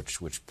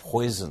 which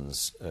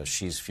poisons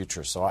Xi's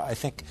future. So I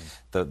think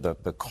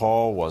the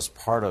call was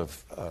part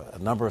of a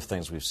number of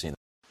things we've seen.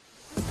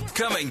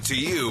 Coming to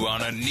you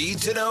on a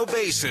need-to-know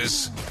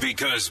basis,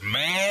 because,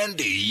 man,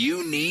 do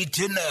you need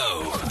to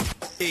know.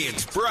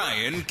 It's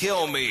Brian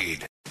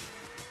Kilmeade.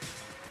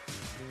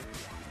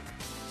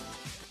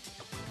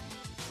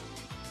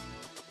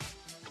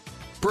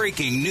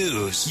 Breaking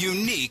news,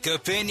 unique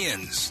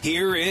opinions.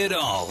 Hear it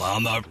all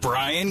on the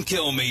Brian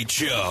Kilmeade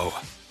Show.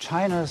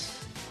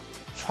 China's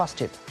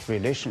trusted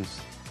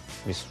relations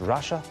with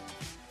Russia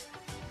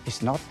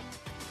is not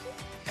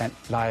a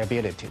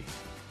liability.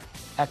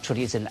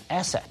 Actually, it's an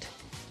asset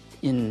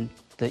in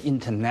the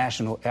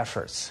international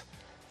efforts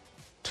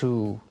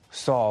to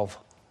solve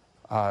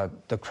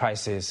the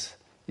crisis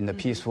in a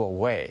peaceful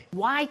way.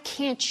 Why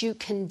can't you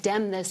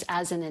condemn this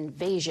as an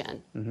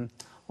invasion? Mm-hmm.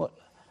 Well,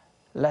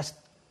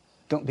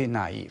 don't be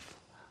naive.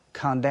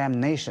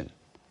 Condemnation.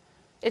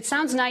 It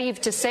sounds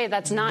naive to say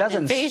that's not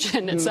an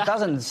invasion. It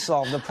doesn't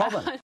solve the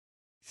problem.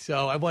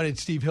 So I wanted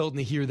Steve Hilton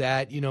to hear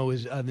that. You know,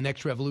 the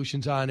Next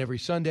Revolution's on every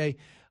Sunday.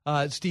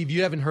 Steve,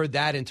 you haven't heard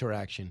that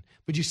interaction,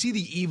 but you see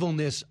the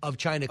evilness of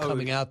China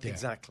coming out there.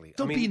 Exactly.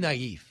 Don't be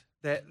naive.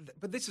 But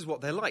this is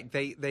what they're like.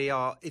 They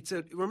are.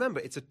 Remember,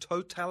 it's a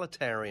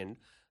totalitarian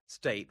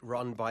state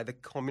run by the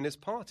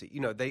Communist Party. You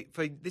know,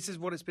 this is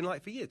what it's been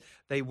like for years.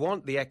 They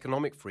want the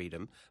economic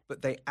freedom,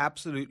 but they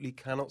absolutely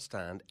cannot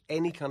stand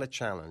any kind of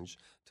challenge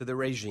to the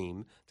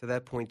regime, to their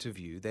point of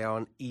view. They are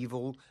an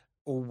evil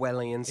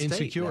Orwellian state.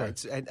 Insecure.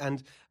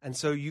 And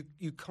so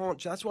you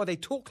can't. That's why they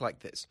talk like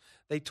this.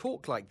 They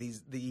talk like the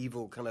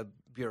evil kind of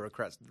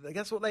bureaucrats.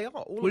 That's what they are.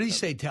 What did he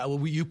say?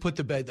 You put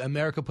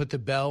America put the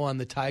bell on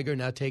the tiger.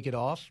 Now take it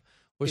off.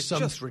 It's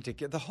just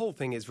ridiculous. The whole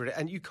thing is ridiculous,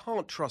 and you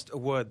can't trust a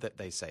word that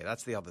they say.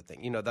 That's the other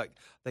thing. You know, that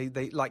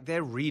they like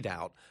their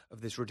readout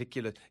of this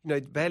ridiculous. You know,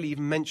 it barely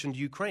even mentioned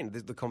Ukraine.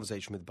 The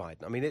conversation with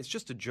Biden. I mean, it's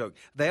just a joke.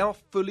 They are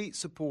fully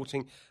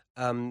supporting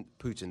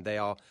Putin. They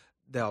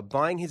are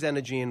buying his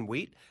energy and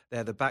wheat.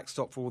 They're the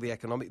backstop for all the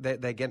economic.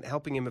 They're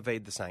helping him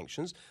evade the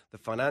sanctions, the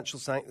financial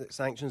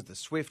sanctions, the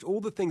SWIFT,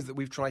 all the things that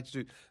we've tried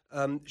to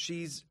do.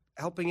 She's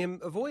helping him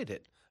avoid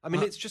it. I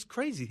mean, it's just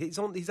crazy. He's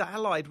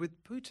allied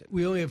with Putin.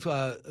 We only have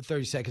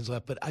 30 seconds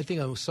left, but I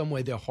think in some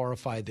way they're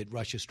horrified that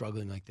Russia's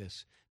struggling like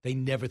this. They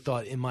never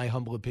thought, in my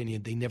humble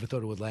opinion, they never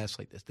thought it would last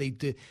like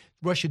this.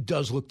 Russia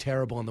does look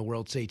terrible on the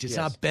world stage. It's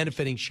not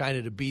benefiting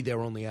China to be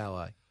their only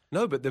ally.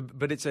 No,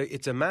 but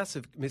it's a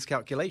massive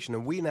miscalculation,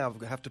 and we now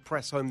have to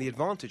press home the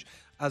advantage.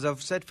 As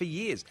I've said for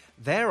years,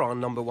 they're our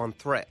number one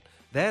threat.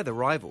 They're the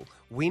rival.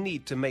 We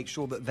need to make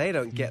sure that they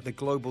don't get the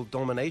global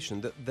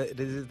domination that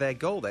is their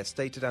goal, their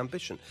stated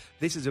ambition.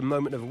 This is a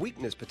moment of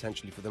weakness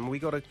potentially for them. We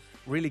got to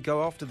really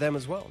go after them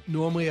as well.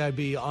 Normally, I'd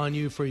be on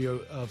you for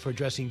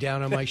dressing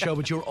down on my show,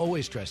 but you're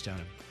always dressed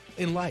down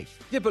in life.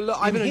 Yeah, but look,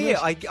 I'm here.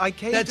 I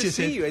came to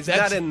see you. Is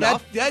that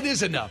enough? That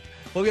is enough.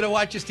 We're going to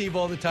watch you, Steve,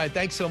 all the time.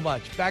 Thanks so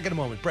much. Back in a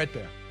moment. Brett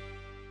Baer.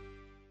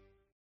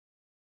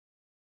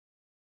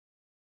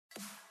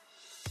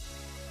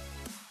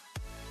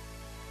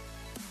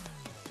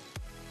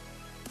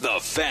 The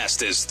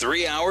fastest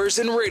 3 hours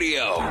in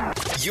radio.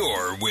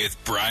 You're with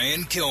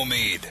Brian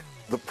Kilmeade.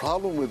 The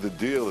problem with the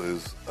deal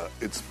is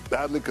it's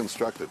badly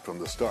constructed from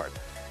the start.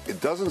 It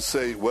doesn't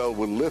say, well,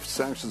 we'll lift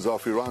sanctions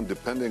off Iran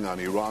depending on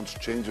Iran's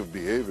change of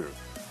behavior.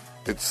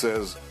 It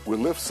says we'll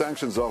lift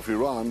sanctions off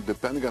Iran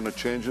depending on a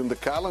change in the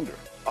calendar,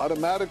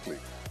 automatically.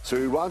 So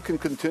Iran can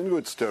continue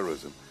its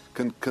terrorism,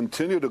 can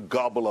continue to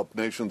gobble up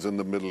nations in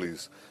the Middle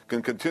East,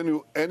 can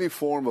continue any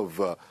form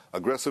of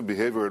aggressive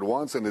behavior it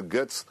wants, and it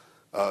gets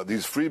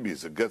these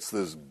freebies. It gets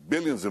this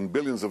billions and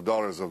billions of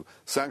dollars of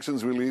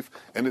sanctions relief,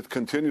 and it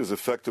continues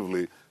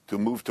effectively to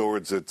move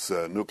towards its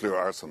nuclear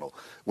arsenal.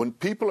 When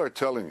people are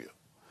telling you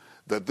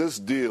that this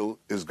deal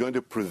is going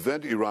to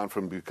prevent Iran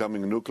from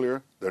becoming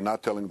nuclear, they're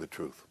not telling the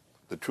truth.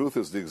 The truth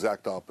is the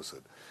exact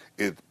opposite.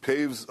 It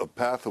paves a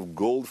path of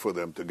gold for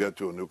them to get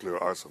to a nuclear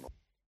arsenal.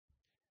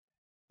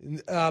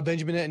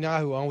 Benjamin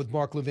Netanyahu on with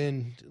Mark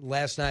Levin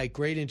last night.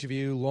 Great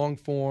interview, long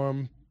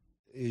form,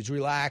 is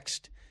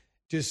relaxed,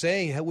 just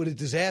saying what a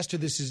disaster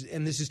this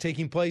is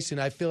taking place.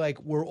 And I feel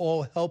like we're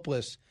all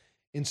helpless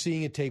in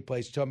seeing it take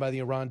place. Talking about the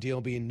Iran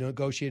deal being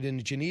negotiated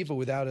in Geneva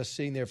without us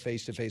sitting there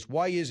face to face.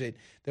 Why is it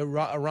that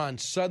Iran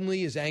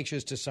suddenly is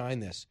anxious to sign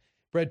this?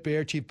 Bret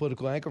Baier, chief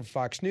political anchor for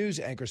Fox News,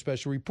 anchor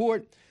special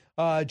report,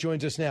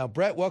 joins us now.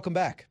 Bret, welcome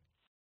back.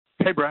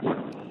 Hey, Bret.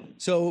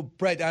 So,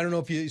 Bret, I don't know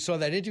if you saw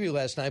that interview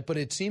last night, but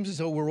it seems as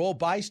though we're all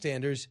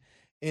bystanders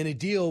in a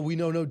deal we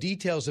know no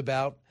details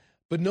about,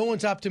 but no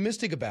one's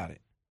optimistic about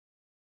it.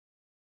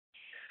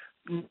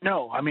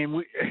 No, I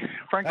mean,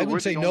 frankly, I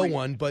wouldn't say no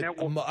one, but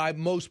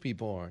most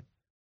people aren't.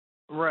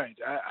 Right.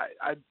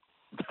 I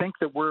think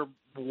that we're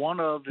one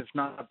of, if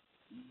not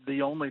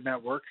the only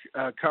network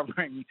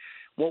covering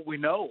what we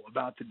know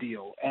about the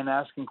deal and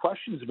asking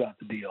questions about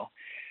the deal.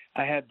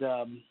 I had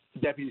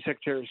Deputy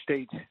Secretary of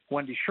State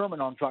Wendy Sherman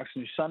on Fox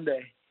News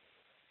Sunday,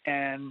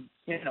 and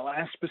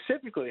asked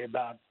specifically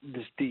about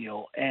this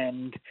deal,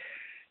 and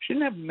she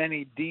didn't have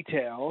many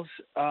details,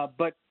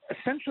 but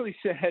essentially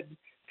said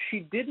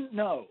she didn't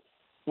know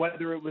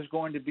whether it was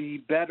going to be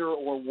better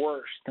or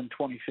worse than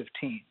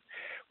 2015.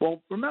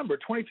 Well, remember,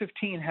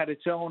 2015 had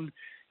its own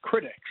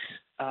critics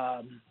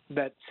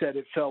that said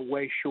it fell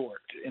way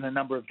short in a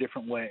number of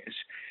different ways.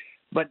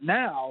 But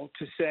now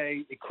to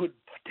say it could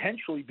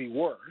potentially be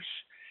worse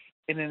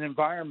in an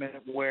environment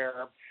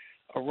where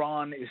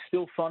Iran is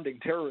still funding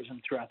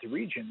terrorism throughout the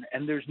region,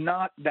 and there's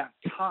not that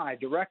tie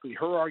directly.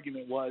 Her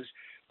argument was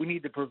we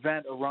need to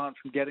prevent Iran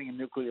from getting a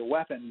nuclear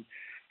weapon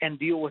and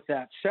deal with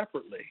that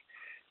separately.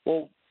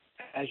 Well,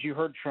 as you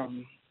heard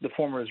from the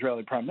former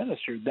Israeli prime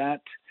minister,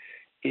 that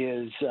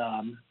is,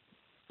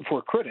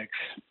 for critics,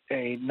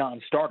 a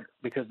non-starter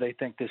because they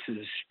think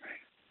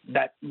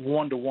that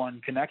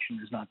one-to-one connection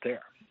is not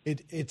there.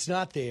 It's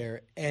not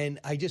there, and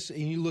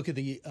you look at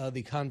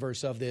the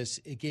converse of this.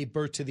 It gave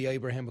birth to the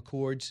Abraham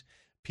Accords.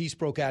 Peace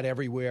broke out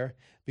everywhere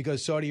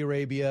because Saudi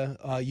Arabia,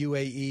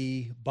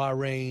 UAE,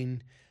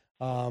 Bahrain,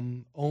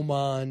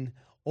 Oman,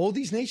 all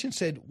these nations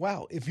said,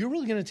 "Wow, if you're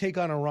really going to take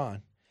on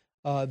Iran,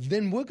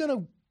 then we're going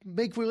to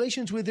make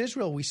relations with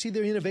Israel. We see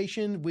their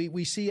innovation.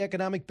 We see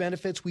economic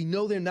benefits. We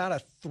know they're not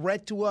a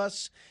threat to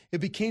us." It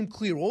became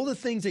clear all the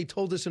things they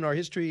told us in our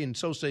history and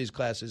social studies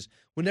classes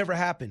would never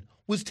happen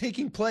was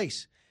taking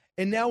place.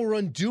 And now we're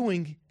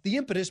undoing the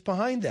impetus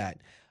behind that.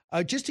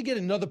 Just to get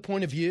another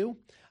point of view,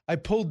 I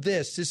pulled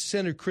this. This is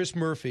Senator Chris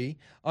Murphy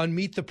on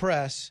Meet the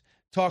Press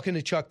talking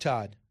to Chuck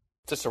Todd.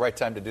 Is this the right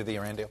time to do the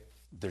Iran deal?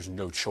 There's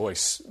no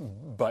choice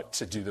but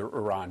to do the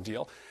Iran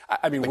deal.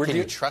 I mean, can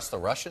you trust the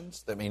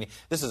Russians? I mean,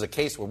 this is a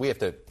case where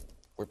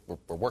we're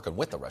working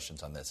with the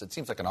Russians on this. It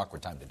seems like an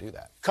awkward time to do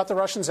that. Cut the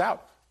Russians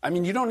out. I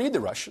mean, you don't need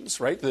the Russians,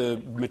 right?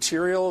 The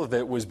material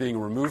that was being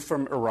removed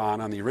from Iran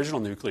on the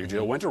original nuclear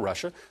deal went to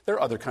Russia. There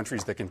are other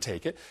countries that can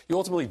take it. You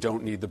ultimately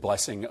don't need the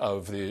blessing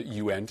of the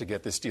UN to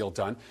get this deal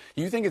done.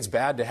 You think it's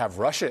bad to have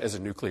Russia as a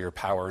nuclear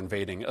power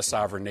invading a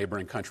sovereign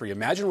neighboring country.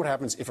 Imagine what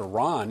happens if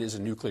Iran is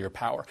a nuclear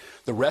power.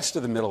 The rest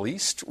of the Middle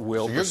East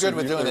will So you're good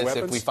with doing this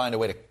weapons. if we find a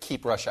way to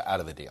keep Russia out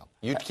of the deal.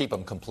 You'd keep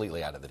them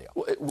completely out of the deal.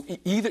 Well,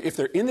 either if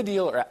they're in the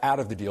deal or out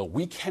of the deal,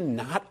 we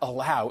cannot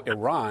allow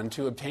Iran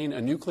to obtain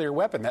a nuclear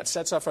weapon. That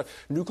sets off a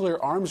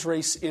nuclear arms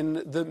race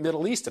in the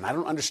Middle East. And I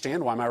don't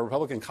understand why my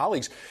Republican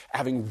colleagues,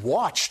 having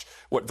watched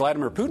what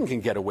Vladimir Putin can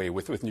get away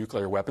with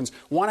nuclear weapons,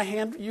 want to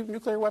hand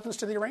nuclear weapons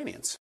to the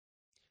Iranians.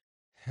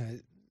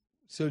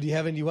 So do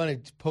you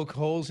want to poke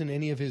holes in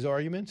any of his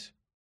arguments?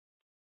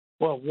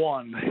 Well,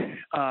 one,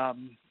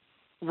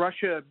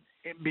 Russia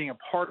being a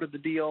part of the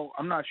deal,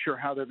 I'm not sure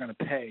how they're going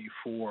to pay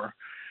for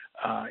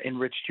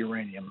enriched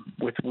uranium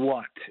with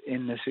what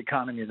in this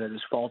economy that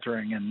is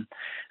faltering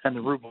and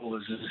the ruble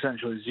is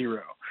essentially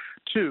zero.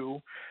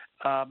 Two,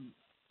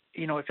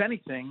 if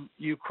anything,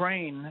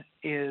 Ukraine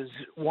is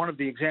one of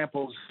the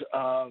examples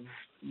of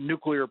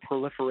nuclear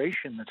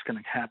proliferation that's going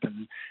to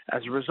happen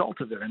as a result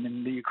of it. I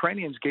mean, the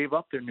Ukrainians gave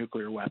up their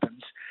nuclear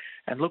weapons,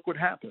 and look what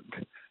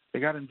happened. They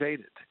got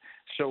invaded.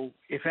 So,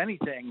 if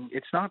anything,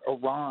 it's not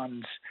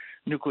Iran's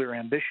nuclear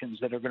ambitions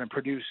that are going to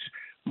produce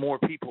more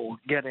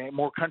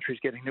countries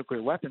getting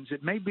nuclear weapons.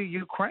 It may be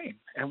Ukraine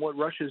and what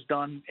Russia's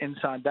done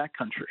inside that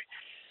country.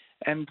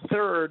 And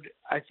third,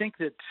 I think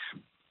that,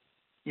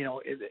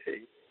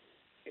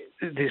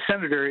 the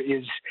senator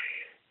is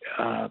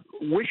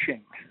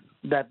wishing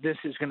that this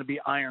is going to be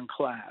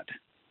ironclad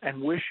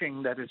and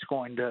wishing that it's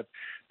going to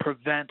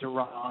prevent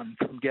Iran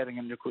from getting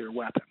a nuclear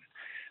weapon.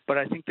 But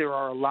I think there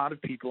are a lot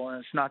of people, and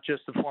it's not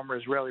just the former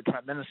Israeli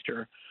prime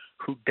minister,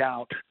 who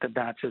doubt that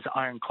that's as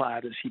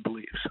ironclad as he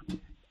believes.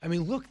 I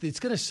mean, look, it's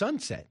going to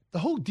sunset. The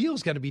whole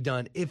deal's got to be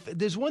done. If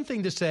there's one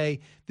thing to say,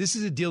 this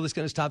is a deal that's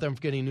going to stop them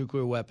from getting a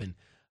nuclear weapon.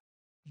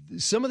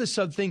 Some of the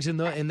sub things in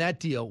that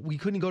deal, we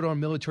couldn't go to our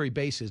military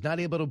bases, not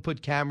able to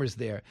put cameras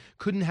there,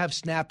 couldn't have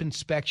snap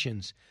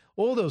inspections.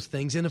 all those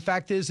things. And the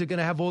fact is they're going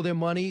to have all their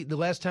money. The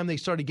last time they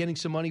started getting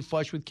some money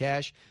flush with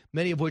cash,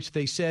 many of which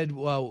they said,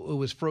 well, it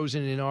was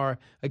frozen in our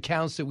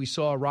accounts that we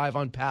saw arrive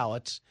on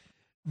pallets.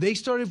 They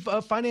started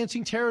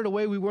financing terror in a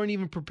way we weren't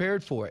even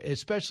prepared for,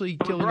 especially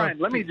killing. Brian,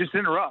 let me just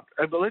interrupt.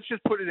 But let's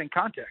just put it in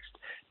context.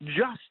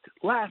 Just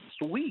last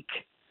week,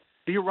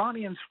 the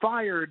Iranians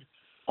fired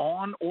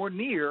on or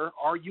near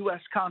our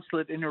U.S.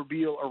 consulate in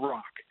Erbil,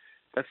 Iraq.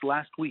 That's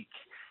last week.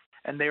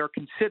 And they are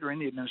considering,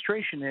 the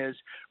administration is,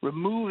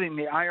 removing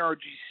the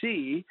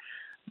IRGC,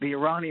 the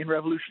Iranian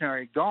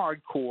Revolutionary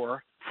Guard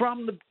Corps,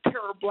 from the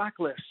terror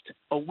blacklist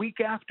a week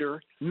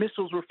after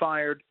missiles were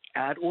fired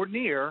at or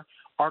near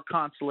our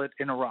consulate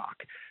in Iraq.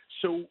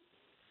 So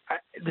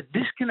the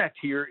disconnect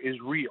here is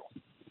real.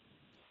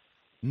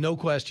 No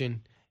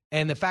question.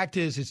 And the fact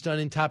is it's done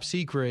in top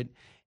secret.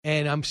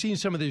 And I'm seeing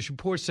some of these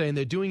reports saying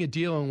they're doing a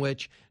deal in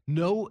which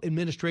no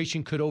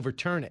administration could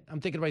overturn it.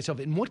 I'm thinking to myself,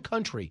 in what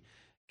country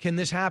can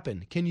this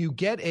happen? Can you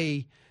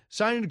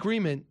sign an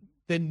agreement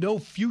that no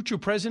future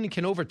president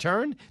can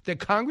overturn, that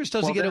Congress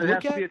doesn't get a look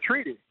at? It has to be a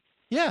treaty.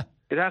 Yeah.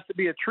 It has to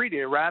be a treaty,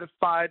 a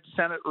ratified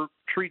Senate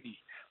treaty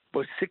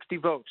with 60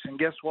 votes. And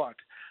guess what?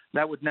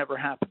 That would never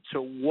happen.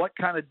 So what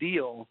kind of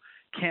deal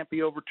can't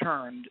be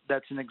overturned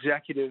that's an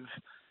executive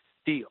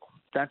deal?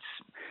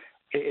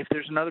 If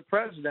there's another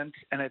president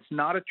and it's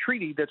not a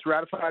treaty that's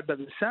ratified by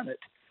the Senate,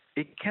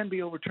 it can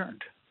be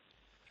overturned.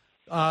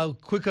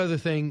 Quick other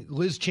thing,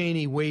 Liz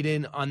Cheney weighed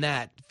in on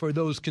that. For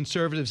those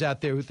conservatives out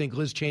there who think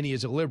Liz Cheney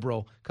is a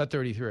liberal, cut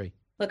 33.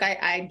 Look,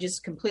 I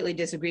just completely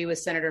disagree with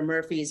Senator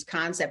Murphy's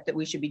concept that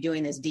we should be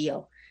doing this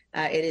deal.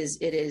 It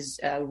is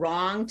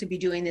wrong to be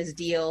doing this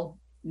deal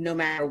no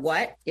matter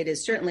what. It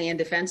is certainly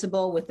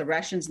indefensible with the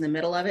Russians in the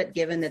middle of it,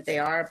 given that they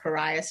are a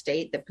pariah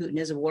state, that Putin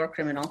is a war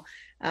criminal.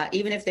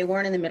 Even if they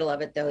weren't in the middle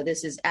of it, though,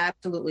 this is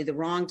absolutely the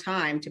wrong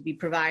time to be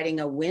providing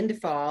a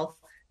windfall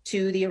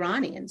to the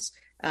Iranians.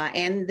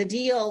 And the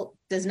deal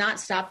does not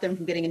stop them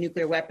from getting a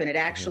nuclear weapon. It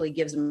actually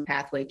gives them a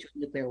pathway to a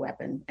nuclear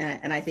weapon.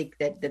 And I think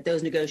that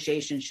those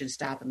negotiations should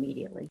stop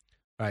immediately.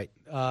 All right.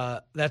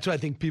 That's what I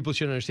think people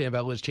should understand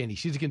about Liz Cheney.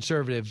 She's a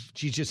conservative.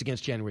 She's just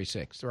against January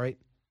 6th, right?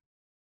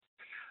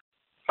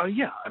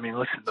 Yeah. I mean,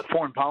 listen, the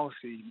foreign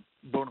policy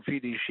bona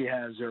fides she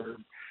has are,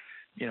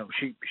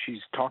 she's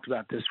talked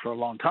about this for a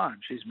long time.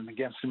 She's been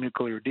against the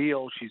nuclear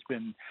deal. She's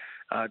been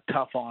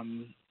tough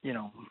on,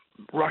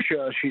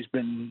 Russia. She's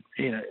been,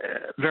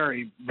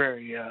 very,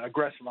 very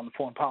aggressive on the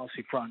foreign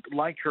policy front,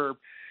 like her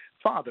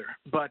father.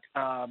 But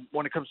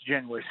when it comes to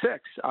January 6th,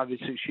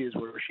 obviously she is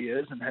where she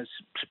is and has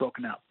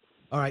spoken out.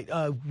 All right.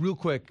 Real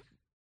quick,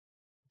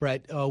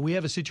 Brett, we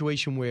have a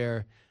situation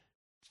where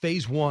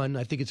phase one,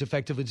 I think it's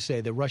effectively to say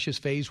that Russia's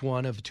phase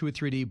one of 2 or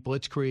 3D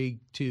blitzkrieg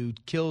to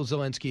kill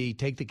Zelensky,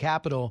 take the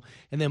capital,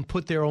 and then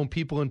put their own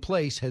people in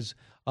place has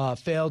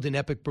failed in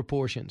epic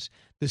proportions.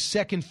 The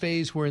second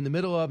phase we're in the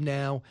middle of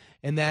now,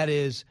 and that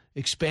is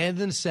expand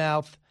in the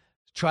south,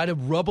 try to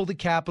rubble the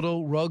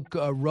capital,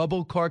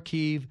 rubble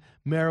Kharkiv,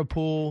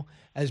 Mariupol,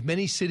 as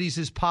many cities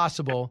as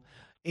possible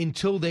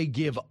until they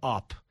give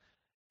up.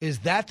 Is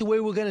that the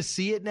way we're going to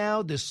see it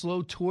now? The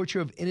slow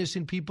torture of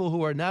innocent people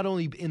who are not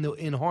only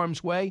in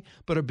harm's way,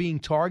 but are being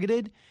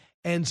targeted?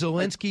 And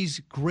Zelensky's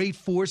great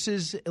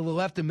forces, the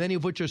left, and many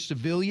of which are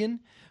civilian,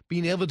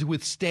 being able to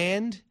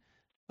withstand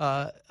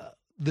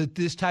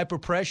this type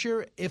of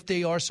pressure if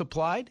they are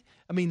supplied?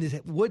 I mean,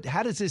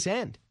 how does this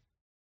end?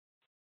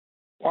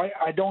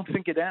 I don't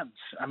think it ends.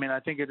 I mean, I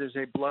think it is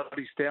a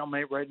bloody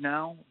stalemate right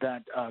now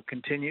that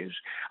continues.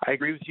 I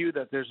agree with you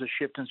that there's a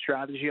shift in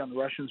strategy on the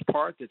Russians'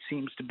 part that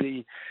seems to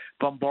be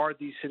bombard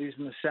these cities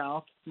in the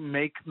south,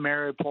 make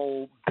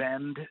Mariupol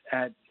bend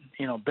at,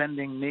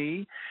 bending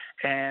knee,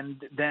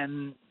 and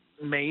then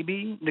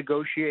maybe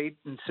negotiate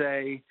and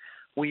say,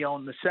 we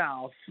own the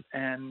South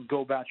and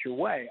go about your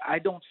way. I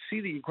don't see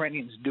the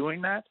Ukrainians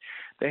doing that.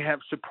 They have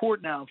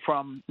support now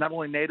from not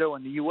only NATO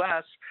and the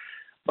U.S.,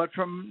 but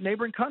from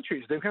neighboring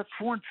countries. They've got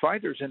foreign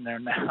fighters in there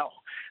now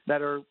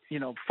that are,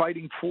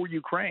 fighting for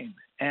Ukraine.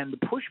 And the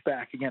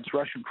pushback against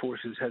Russian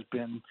forces has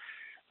been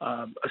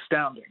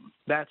astounding.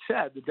 That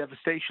said, the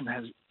devastation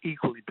has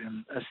equally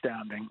been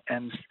astounding.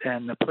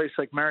 And a place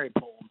like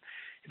Mariupol,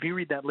 if you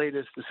read that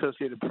latest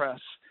Associated Press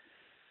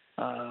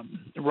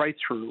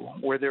write-through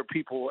where their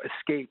people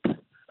escape,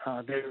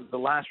 they're the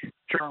last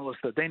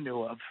journalists that they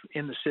knew of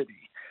in the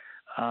city.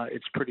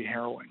 It's pretty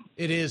harrowing.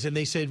 It is, and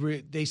they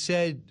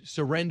said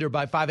surrender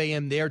by 5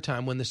 a.m. their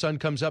time. When the sun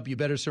comes up, you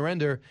better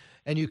surrender,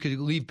 and you could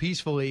leave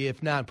peacefully.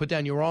 If not, put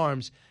down your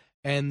arms.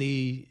 And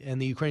the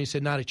Ukrainians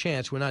said, not a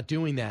chance. We're not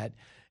doing that.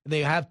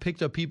 They have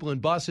picked up people in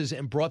buses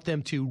and brought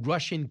them to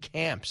Russian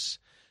camps.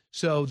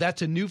 So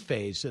that's a new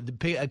phase.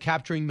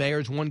 Capturing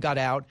mayors, one got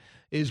out,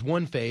 is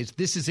one phase.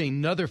 This is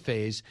another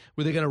phase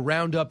where they're going to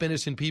round up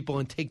innocent people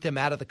and take them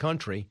out of the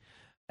country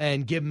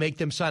and make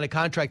them sign a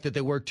contract that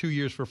they work 2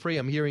 years for free.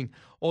 I'm hearing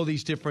all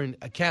these different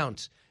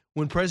accounts.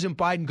 When President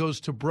Biden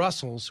goes to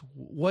Brussels,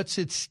 what's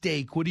at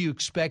stake? What do you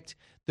expect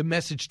the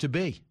message to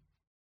be?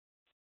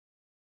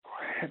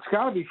 It's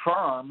got to be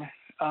firm.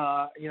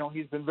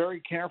 he's been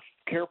very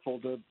careful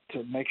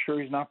to make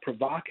sure he's not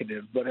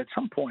provocative. But at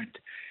some point,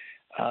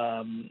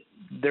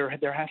 there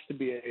has to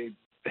be a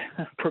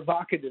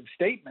provocative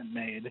statement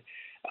made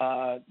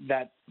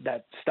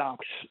that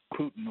stops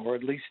Putin, or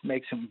at least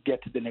makes him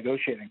get to the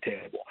negotiating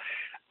table.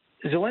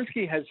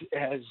 Zelensky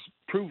has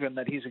proven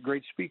that he's a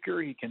great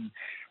speaker. He can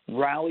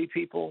rally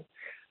people.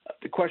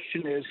 The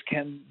question is,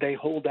 can they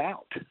hold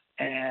out?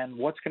 And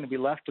what's going to be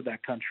left of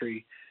that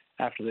country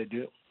after they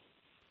do?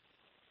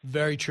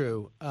 Very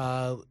true.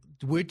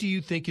 What do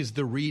you think is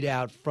the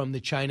readout from the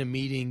China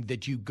meeting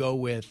that you go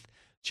with?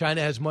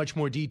 China has much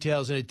more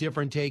details and a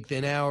different take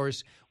than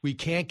ours. We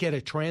can't get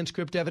a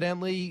transcript,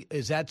 evidently.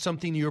 Is that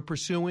something you're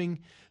pursuing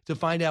to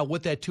find out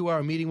what that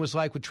 2-hour meeting was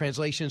like, with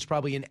translations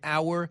probably an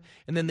hour?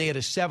 And then they had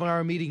a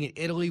 7-hour meeting in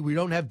Italy. We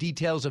don't have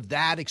details of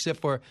that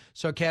except for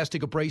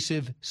sarcastic,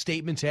 abrasive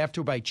statements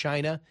after by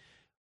China.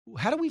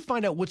 How do we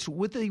find out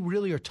what they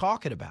really are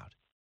talking about?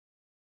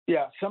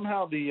 Yeah,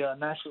 somehow the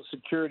National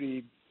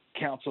Security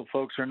Council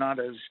folks are not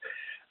as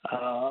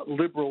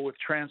liberal with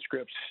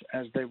transcripts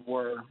as they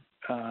were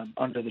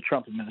under the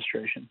Trump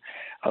administration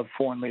of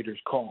foreign leaders'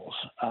 calls.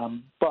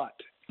 But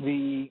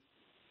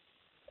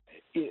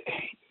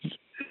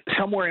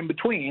somewhere in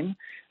between,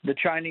 the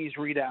Chinese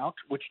readout,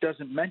 which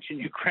doesn't mention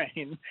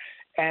Ukraine,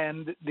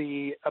 and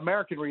the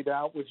American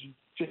readout, which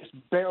just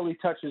barely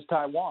touches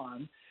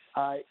Taiwan,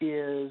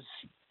 is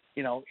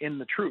in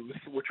the truth.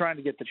 We're trying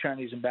to get the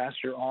Chinese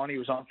ambassador on. He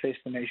was on Face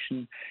the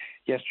Nation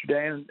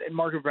yesterday, and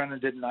Margaret Brennan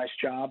did a nice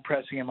job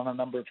pressing him on a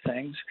number of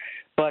things.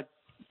 But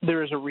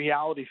there is a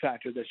reality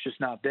factor that's just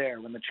not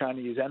there when the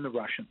Chinese and the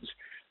Russians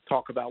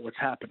talk about what's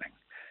happening.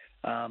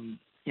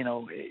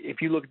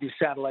 If you look at these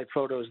satellite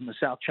photos in the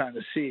South China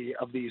Sea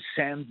of these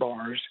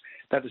sandbars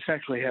that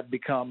essentially have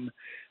become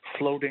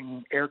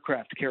floating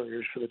aircraft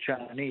carriers for the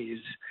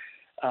Chinese,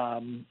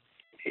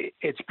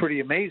 it's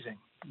pretty amazing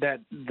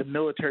that the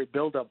military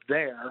buildup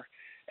there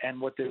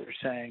and what they're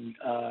saying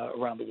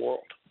around the world.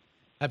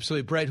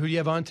 Absolutely. Brett, who do you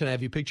have on tonight?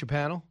 Have you picked your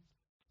panel?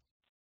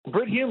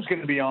 Britt Hume's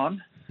going to be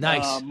on.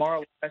 Nice.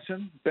 Mara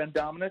Liasson, Ben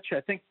Domenech.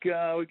 I think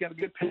we've got a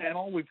good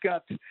panel. We've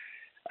got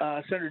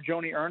Senator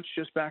Joni Ernst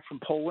just back from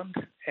Poland.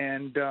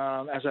 And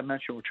as I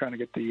mentioned, we're trying to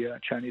get the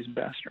Chinese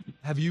ambassador.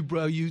 Have you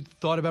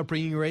thought about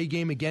bringing your A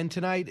game again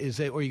tonight?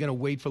 Or are you going to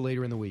wait for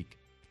later in the week?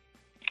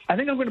 I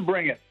think I'm going to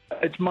bring it.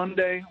 It's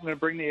Monday. I'm going to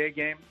bring the A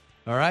game.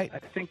 All right. I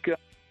think,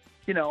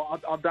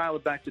 I'll dial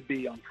it back to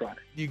B on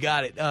Friday. You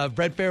got it.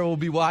 Brett Farrell will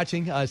be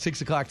watching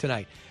 6 o'clock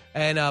tonight.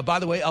 And by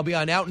the way, I'll be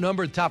on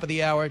Outnumbered, top of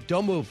the hour.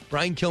 Don't move.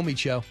 Brian Kilmeade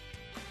Show.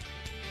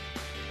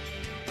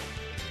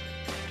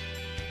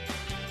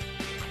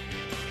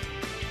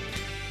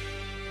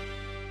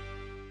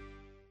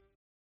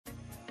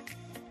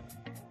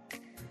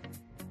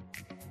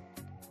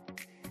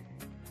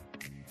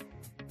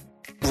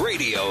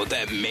 Radio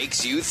that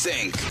makes you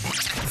think.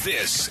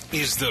 This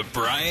is the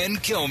Brian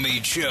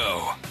Kilmeade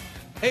Show.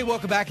 Hey,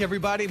 welcome back,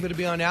 everybody. I'm going to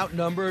be on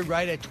Outnumbered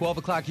right at 12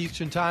 o'clock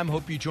Eastern Time.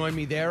 Hope you join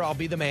me there. I'll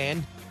be the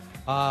man.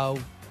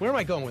 Where am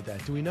I going with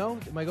that? Do we know?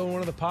 Am I going to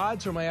one of the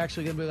pods, or am I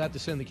actually going to be allowed to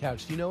sit on the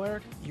couch? Do you know,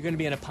 Eric? You're going to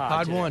be in a pod.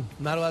 Pod today. 1.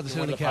 I'm not allowed to sit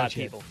on the couch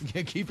yet. People.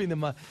 Yeah, keeping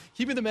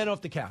the men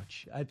off the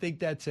couch. I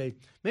think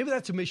maybe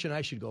that's a mission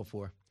I should go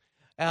for.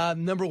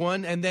 Number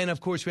one. And then, of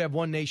course, we have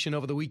One Nation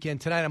over the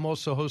weekend. Tonight, I'm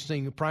also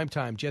hosting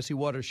Primetime, Jesse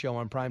Waters' show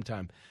on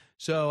Primetime.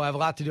 So I have a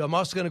lot to do. I'm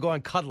also going to go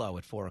on Kudlow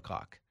at 4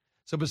 o'clock.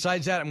 So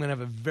besides that, I'm going to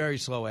have a very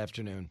slow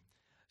afternoon.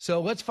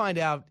 So let's find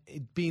out,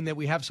 being that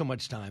we have so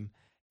much time,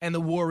 and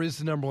the war is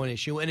the number one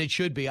issue, and it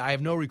should be. I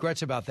have no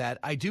regrets about that.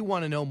 I do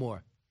want to know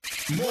more.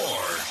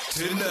 More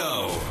to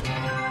know.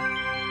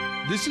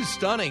 This is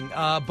stunning,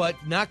 but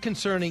not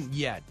concerning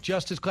yet.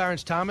 Justice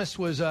Clarence Thomas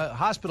was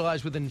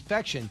hospitalized with an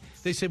infection,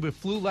 they said with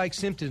flu-like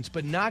symptoms,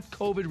 but not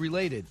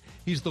COVID-related.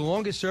 He's the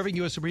longest-serving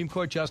U.S. Supreme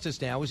Court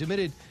justice now. He was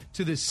admitted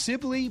to the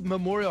Sibley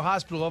Memorial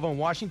Hospital over in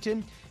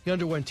Washington. He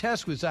underwent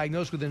tests, was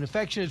diagnosed with an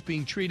infection, is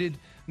being treated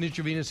with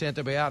intravenous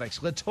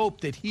antibiotics. Let's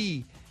hope that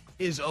he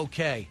is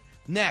okay.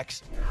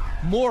 Next,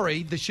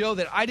 Maury, the show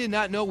that I did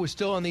not know was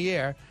still on the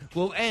air,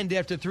 will end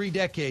after 3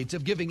 decades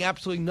of giving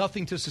absolutely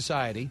nothing to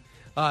society.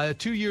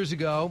 2 years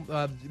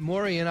ago,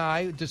 Maury and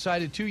I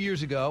decided 2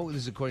 years ago,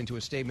 this is according to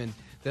a statement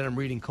that I'm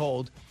reading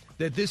cold,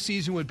 that this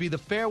season would be the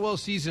farewell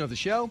season of the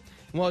show.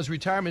 And while his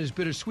retirement is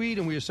bittersweet,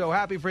 and we are so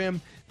happy for him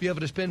to be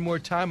able to spend more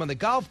time on the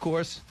golf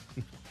course,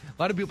 a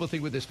lot of people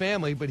think with his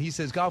family, but he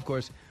says golf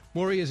course,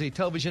 Maury is a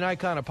television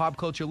icon, a pop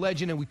culture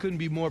legend, and we couldn't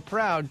be more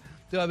proud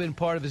to have been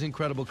part of his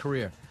incredible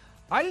career.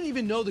 I didn't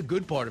even know the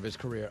good part of his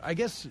career. I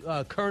guess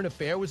Current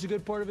Affair was a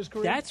good part of his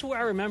career. That's where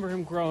I remember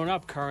him growing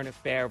up, Current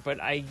Affair,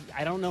 but I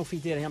don't know if he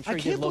did. I'm sure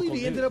he did local I can't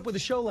believe he ended news. up with a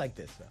show like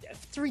this, though.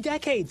 3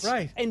 decades.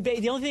 Right. And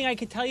the only thing I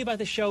can tell you about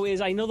the show is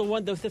I know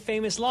the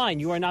famous line,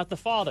 "You are not the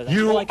father." That's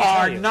You all I can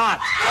are tell you. not.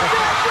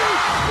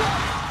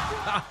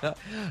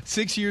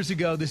 6 years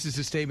ago, this is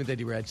a statement that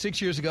he read.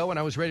 6 years ago, when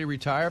I was ready to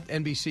retire,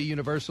 NBC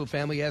Universal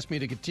family asked me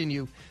to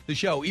continue the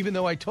show. Even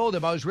though I told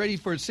them I was ready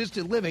for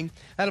assisted living,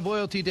 out of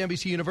loyalty to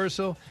NBC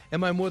Universal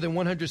and my more than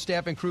 100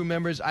 staff and crew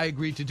members, I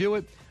agreed to do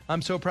it.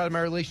 I'm so proud of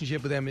my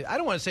relationship with them. I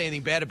don't want to say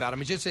anything bad about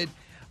him.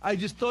 I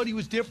just thought he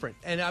was different.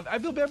 And I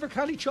feel bad for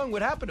Connie Chung.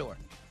 What happened to her?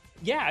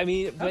 Yeah, I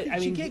mean,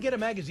 she can't get a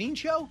magazine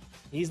show?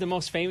 He's the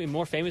more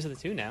famous of the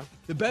two now.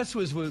 The best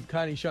was with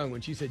Connie Chung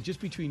when she said, just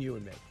between you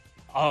and me.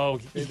 Oh,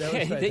 that was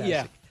fantastic.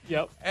 Yeah.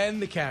 Yep.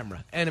 And the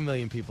camera. And a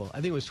million people.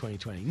 I think it was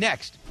 2020.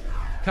 Next,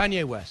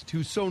 Kanye West,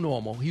 who's so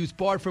normal. He was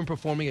barred from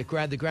performing at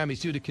the Grammys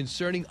due to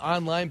concerning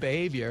online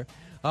behavior.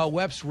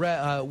 West's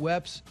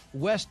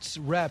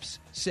reps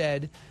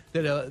said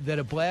that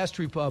a blast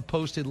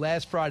posted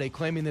last Friday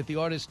claiming that the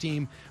artist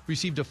team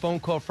received a phone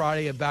call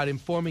Friday about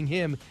informing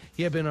him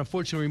he had been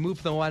unfortunately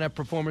removed from the lineup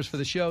performers for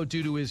the show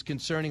due to his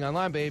concerning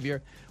online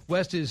behavior.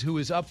 West, who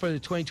is up for the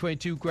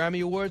 2022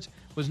 Grammy Awards,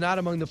 was not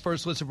among the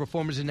first list of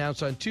performers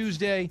announced on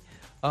Tuesday.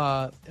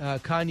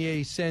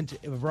 Kanye sent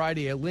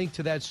Variety a link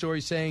to that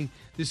story saying,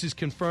 "This is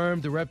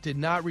confirmed. The rep did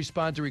not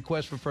respond to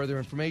requests for further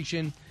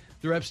information."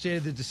 The rep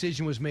stated the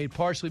decision was made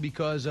partially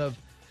because of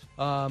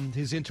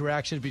his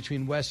interactions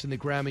between West and the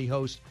Grammy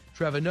host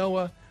Trevor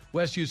Noah.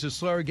 West used a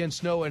slur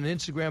against Noah in an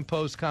Instagram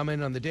post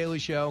commenting on The Daily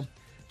Show.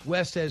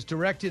 West has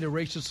directed a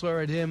racial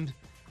slur at him.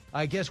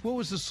 I guess, what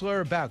was the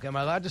slur about? Am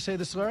I allowed to say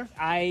the slur?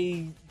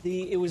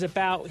 It was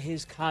about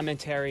his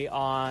commentary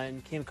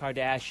on Kim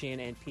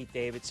Kardashian and Pete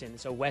Davidson.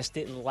 So West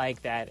didn't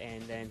like that,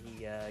 and then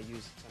he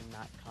used some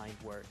not kind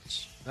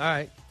words. All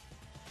right.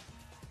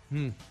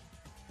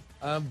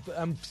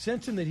 I'm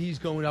sensing that he's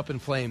going up in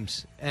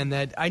flames, and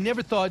that I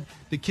never thought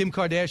the Kim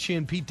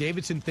Kardashian Pete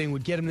Davidson thing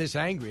would get him this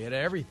angry at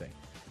everything.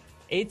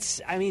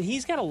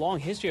 He's got a long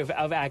history of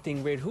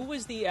acting weird. Who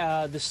was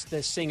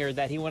the singer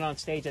that he went on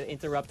stage that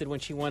interrupted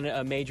when she won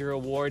a major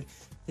award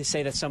to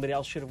say that somebody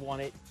else should have won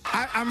it?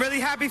 I'm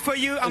really happy for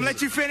you. I'm going to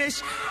let you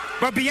finish.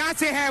 But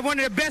Beyonce had one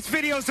of the best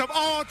videos of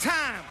all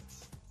time.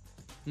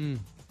 I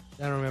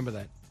don't remember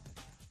that.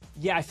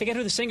 Yeah, I forget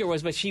who the singer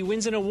was, but she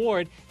wins an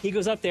award. He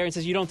goes up there and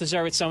says, "You don't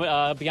deserve it.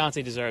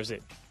 Beyonce deserves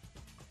it."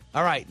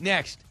 All right,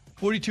 next.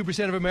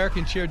 42% of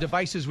Americans share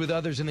devices with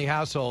others in the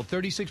household.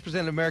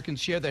 36% of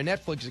Americans share their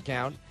Netflix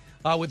account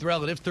with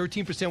relatives.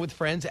 13% with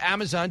friends.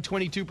 Amazon,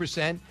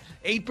 22%.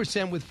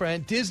 8% with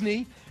friends.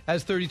 Disney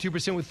has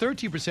 32% with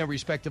 13%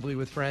 respectively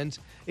with friends.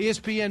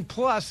 ESPN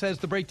Plus has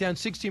the breakdown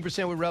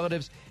 16% with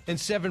relatives and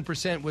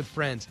 7% with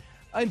friends.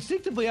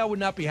 Instinctively, I would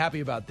not be happy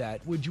about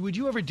that. Would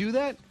you ever do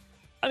that?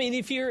 I mean,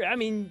 if you're,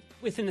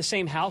 within the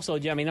same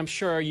household, I'm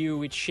sure you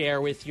would share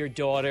with your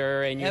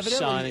daughter and your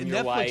son and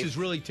your wife. Netflix is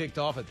really ticked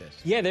off at this.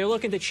 Yeah, they're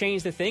looking to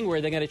change the thing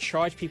where they're going to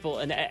charge people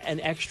an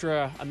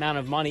extra amount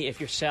of money if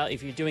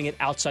you're doing it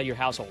outside your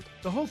household.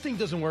 The whole thing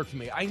doesn't work for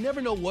me. I never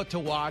know what to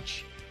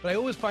watch, but I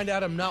always find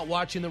out I'm not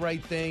watching the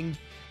right thing.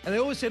 And I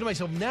always say to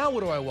myself, now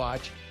what do I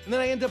watch? And then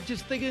I end up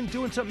just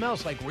doing something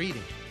else, like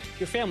reading.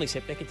 Your family's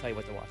hip. They can tell you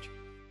what to watch.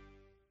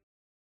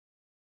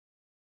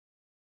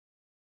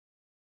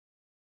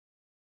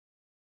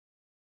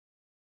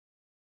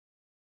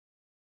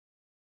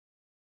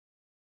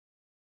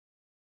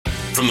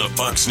 From the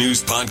Fox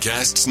News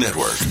Podcasts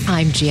Network.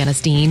 I'm Janice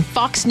Dean,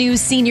 Fox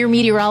News senior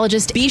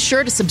meteorologist. Be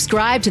sure to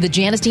subscribe to the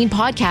Janice Dean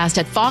podcast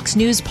at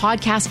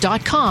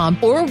foxnewspodcast.com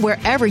or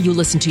wherever you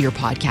listen to your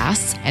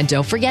podcasts. And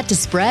don't forget to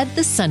spread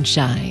the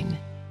sunshine.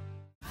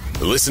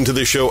 Listen to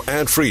the show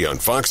ad-free on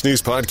Fox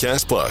News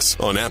Podcast Plus,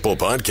 on Apple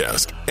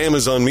Podcast,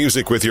 Amazon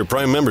Music with your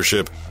Prime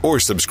membership, or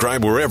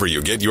subscribe wherever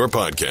you get your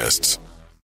podcasts.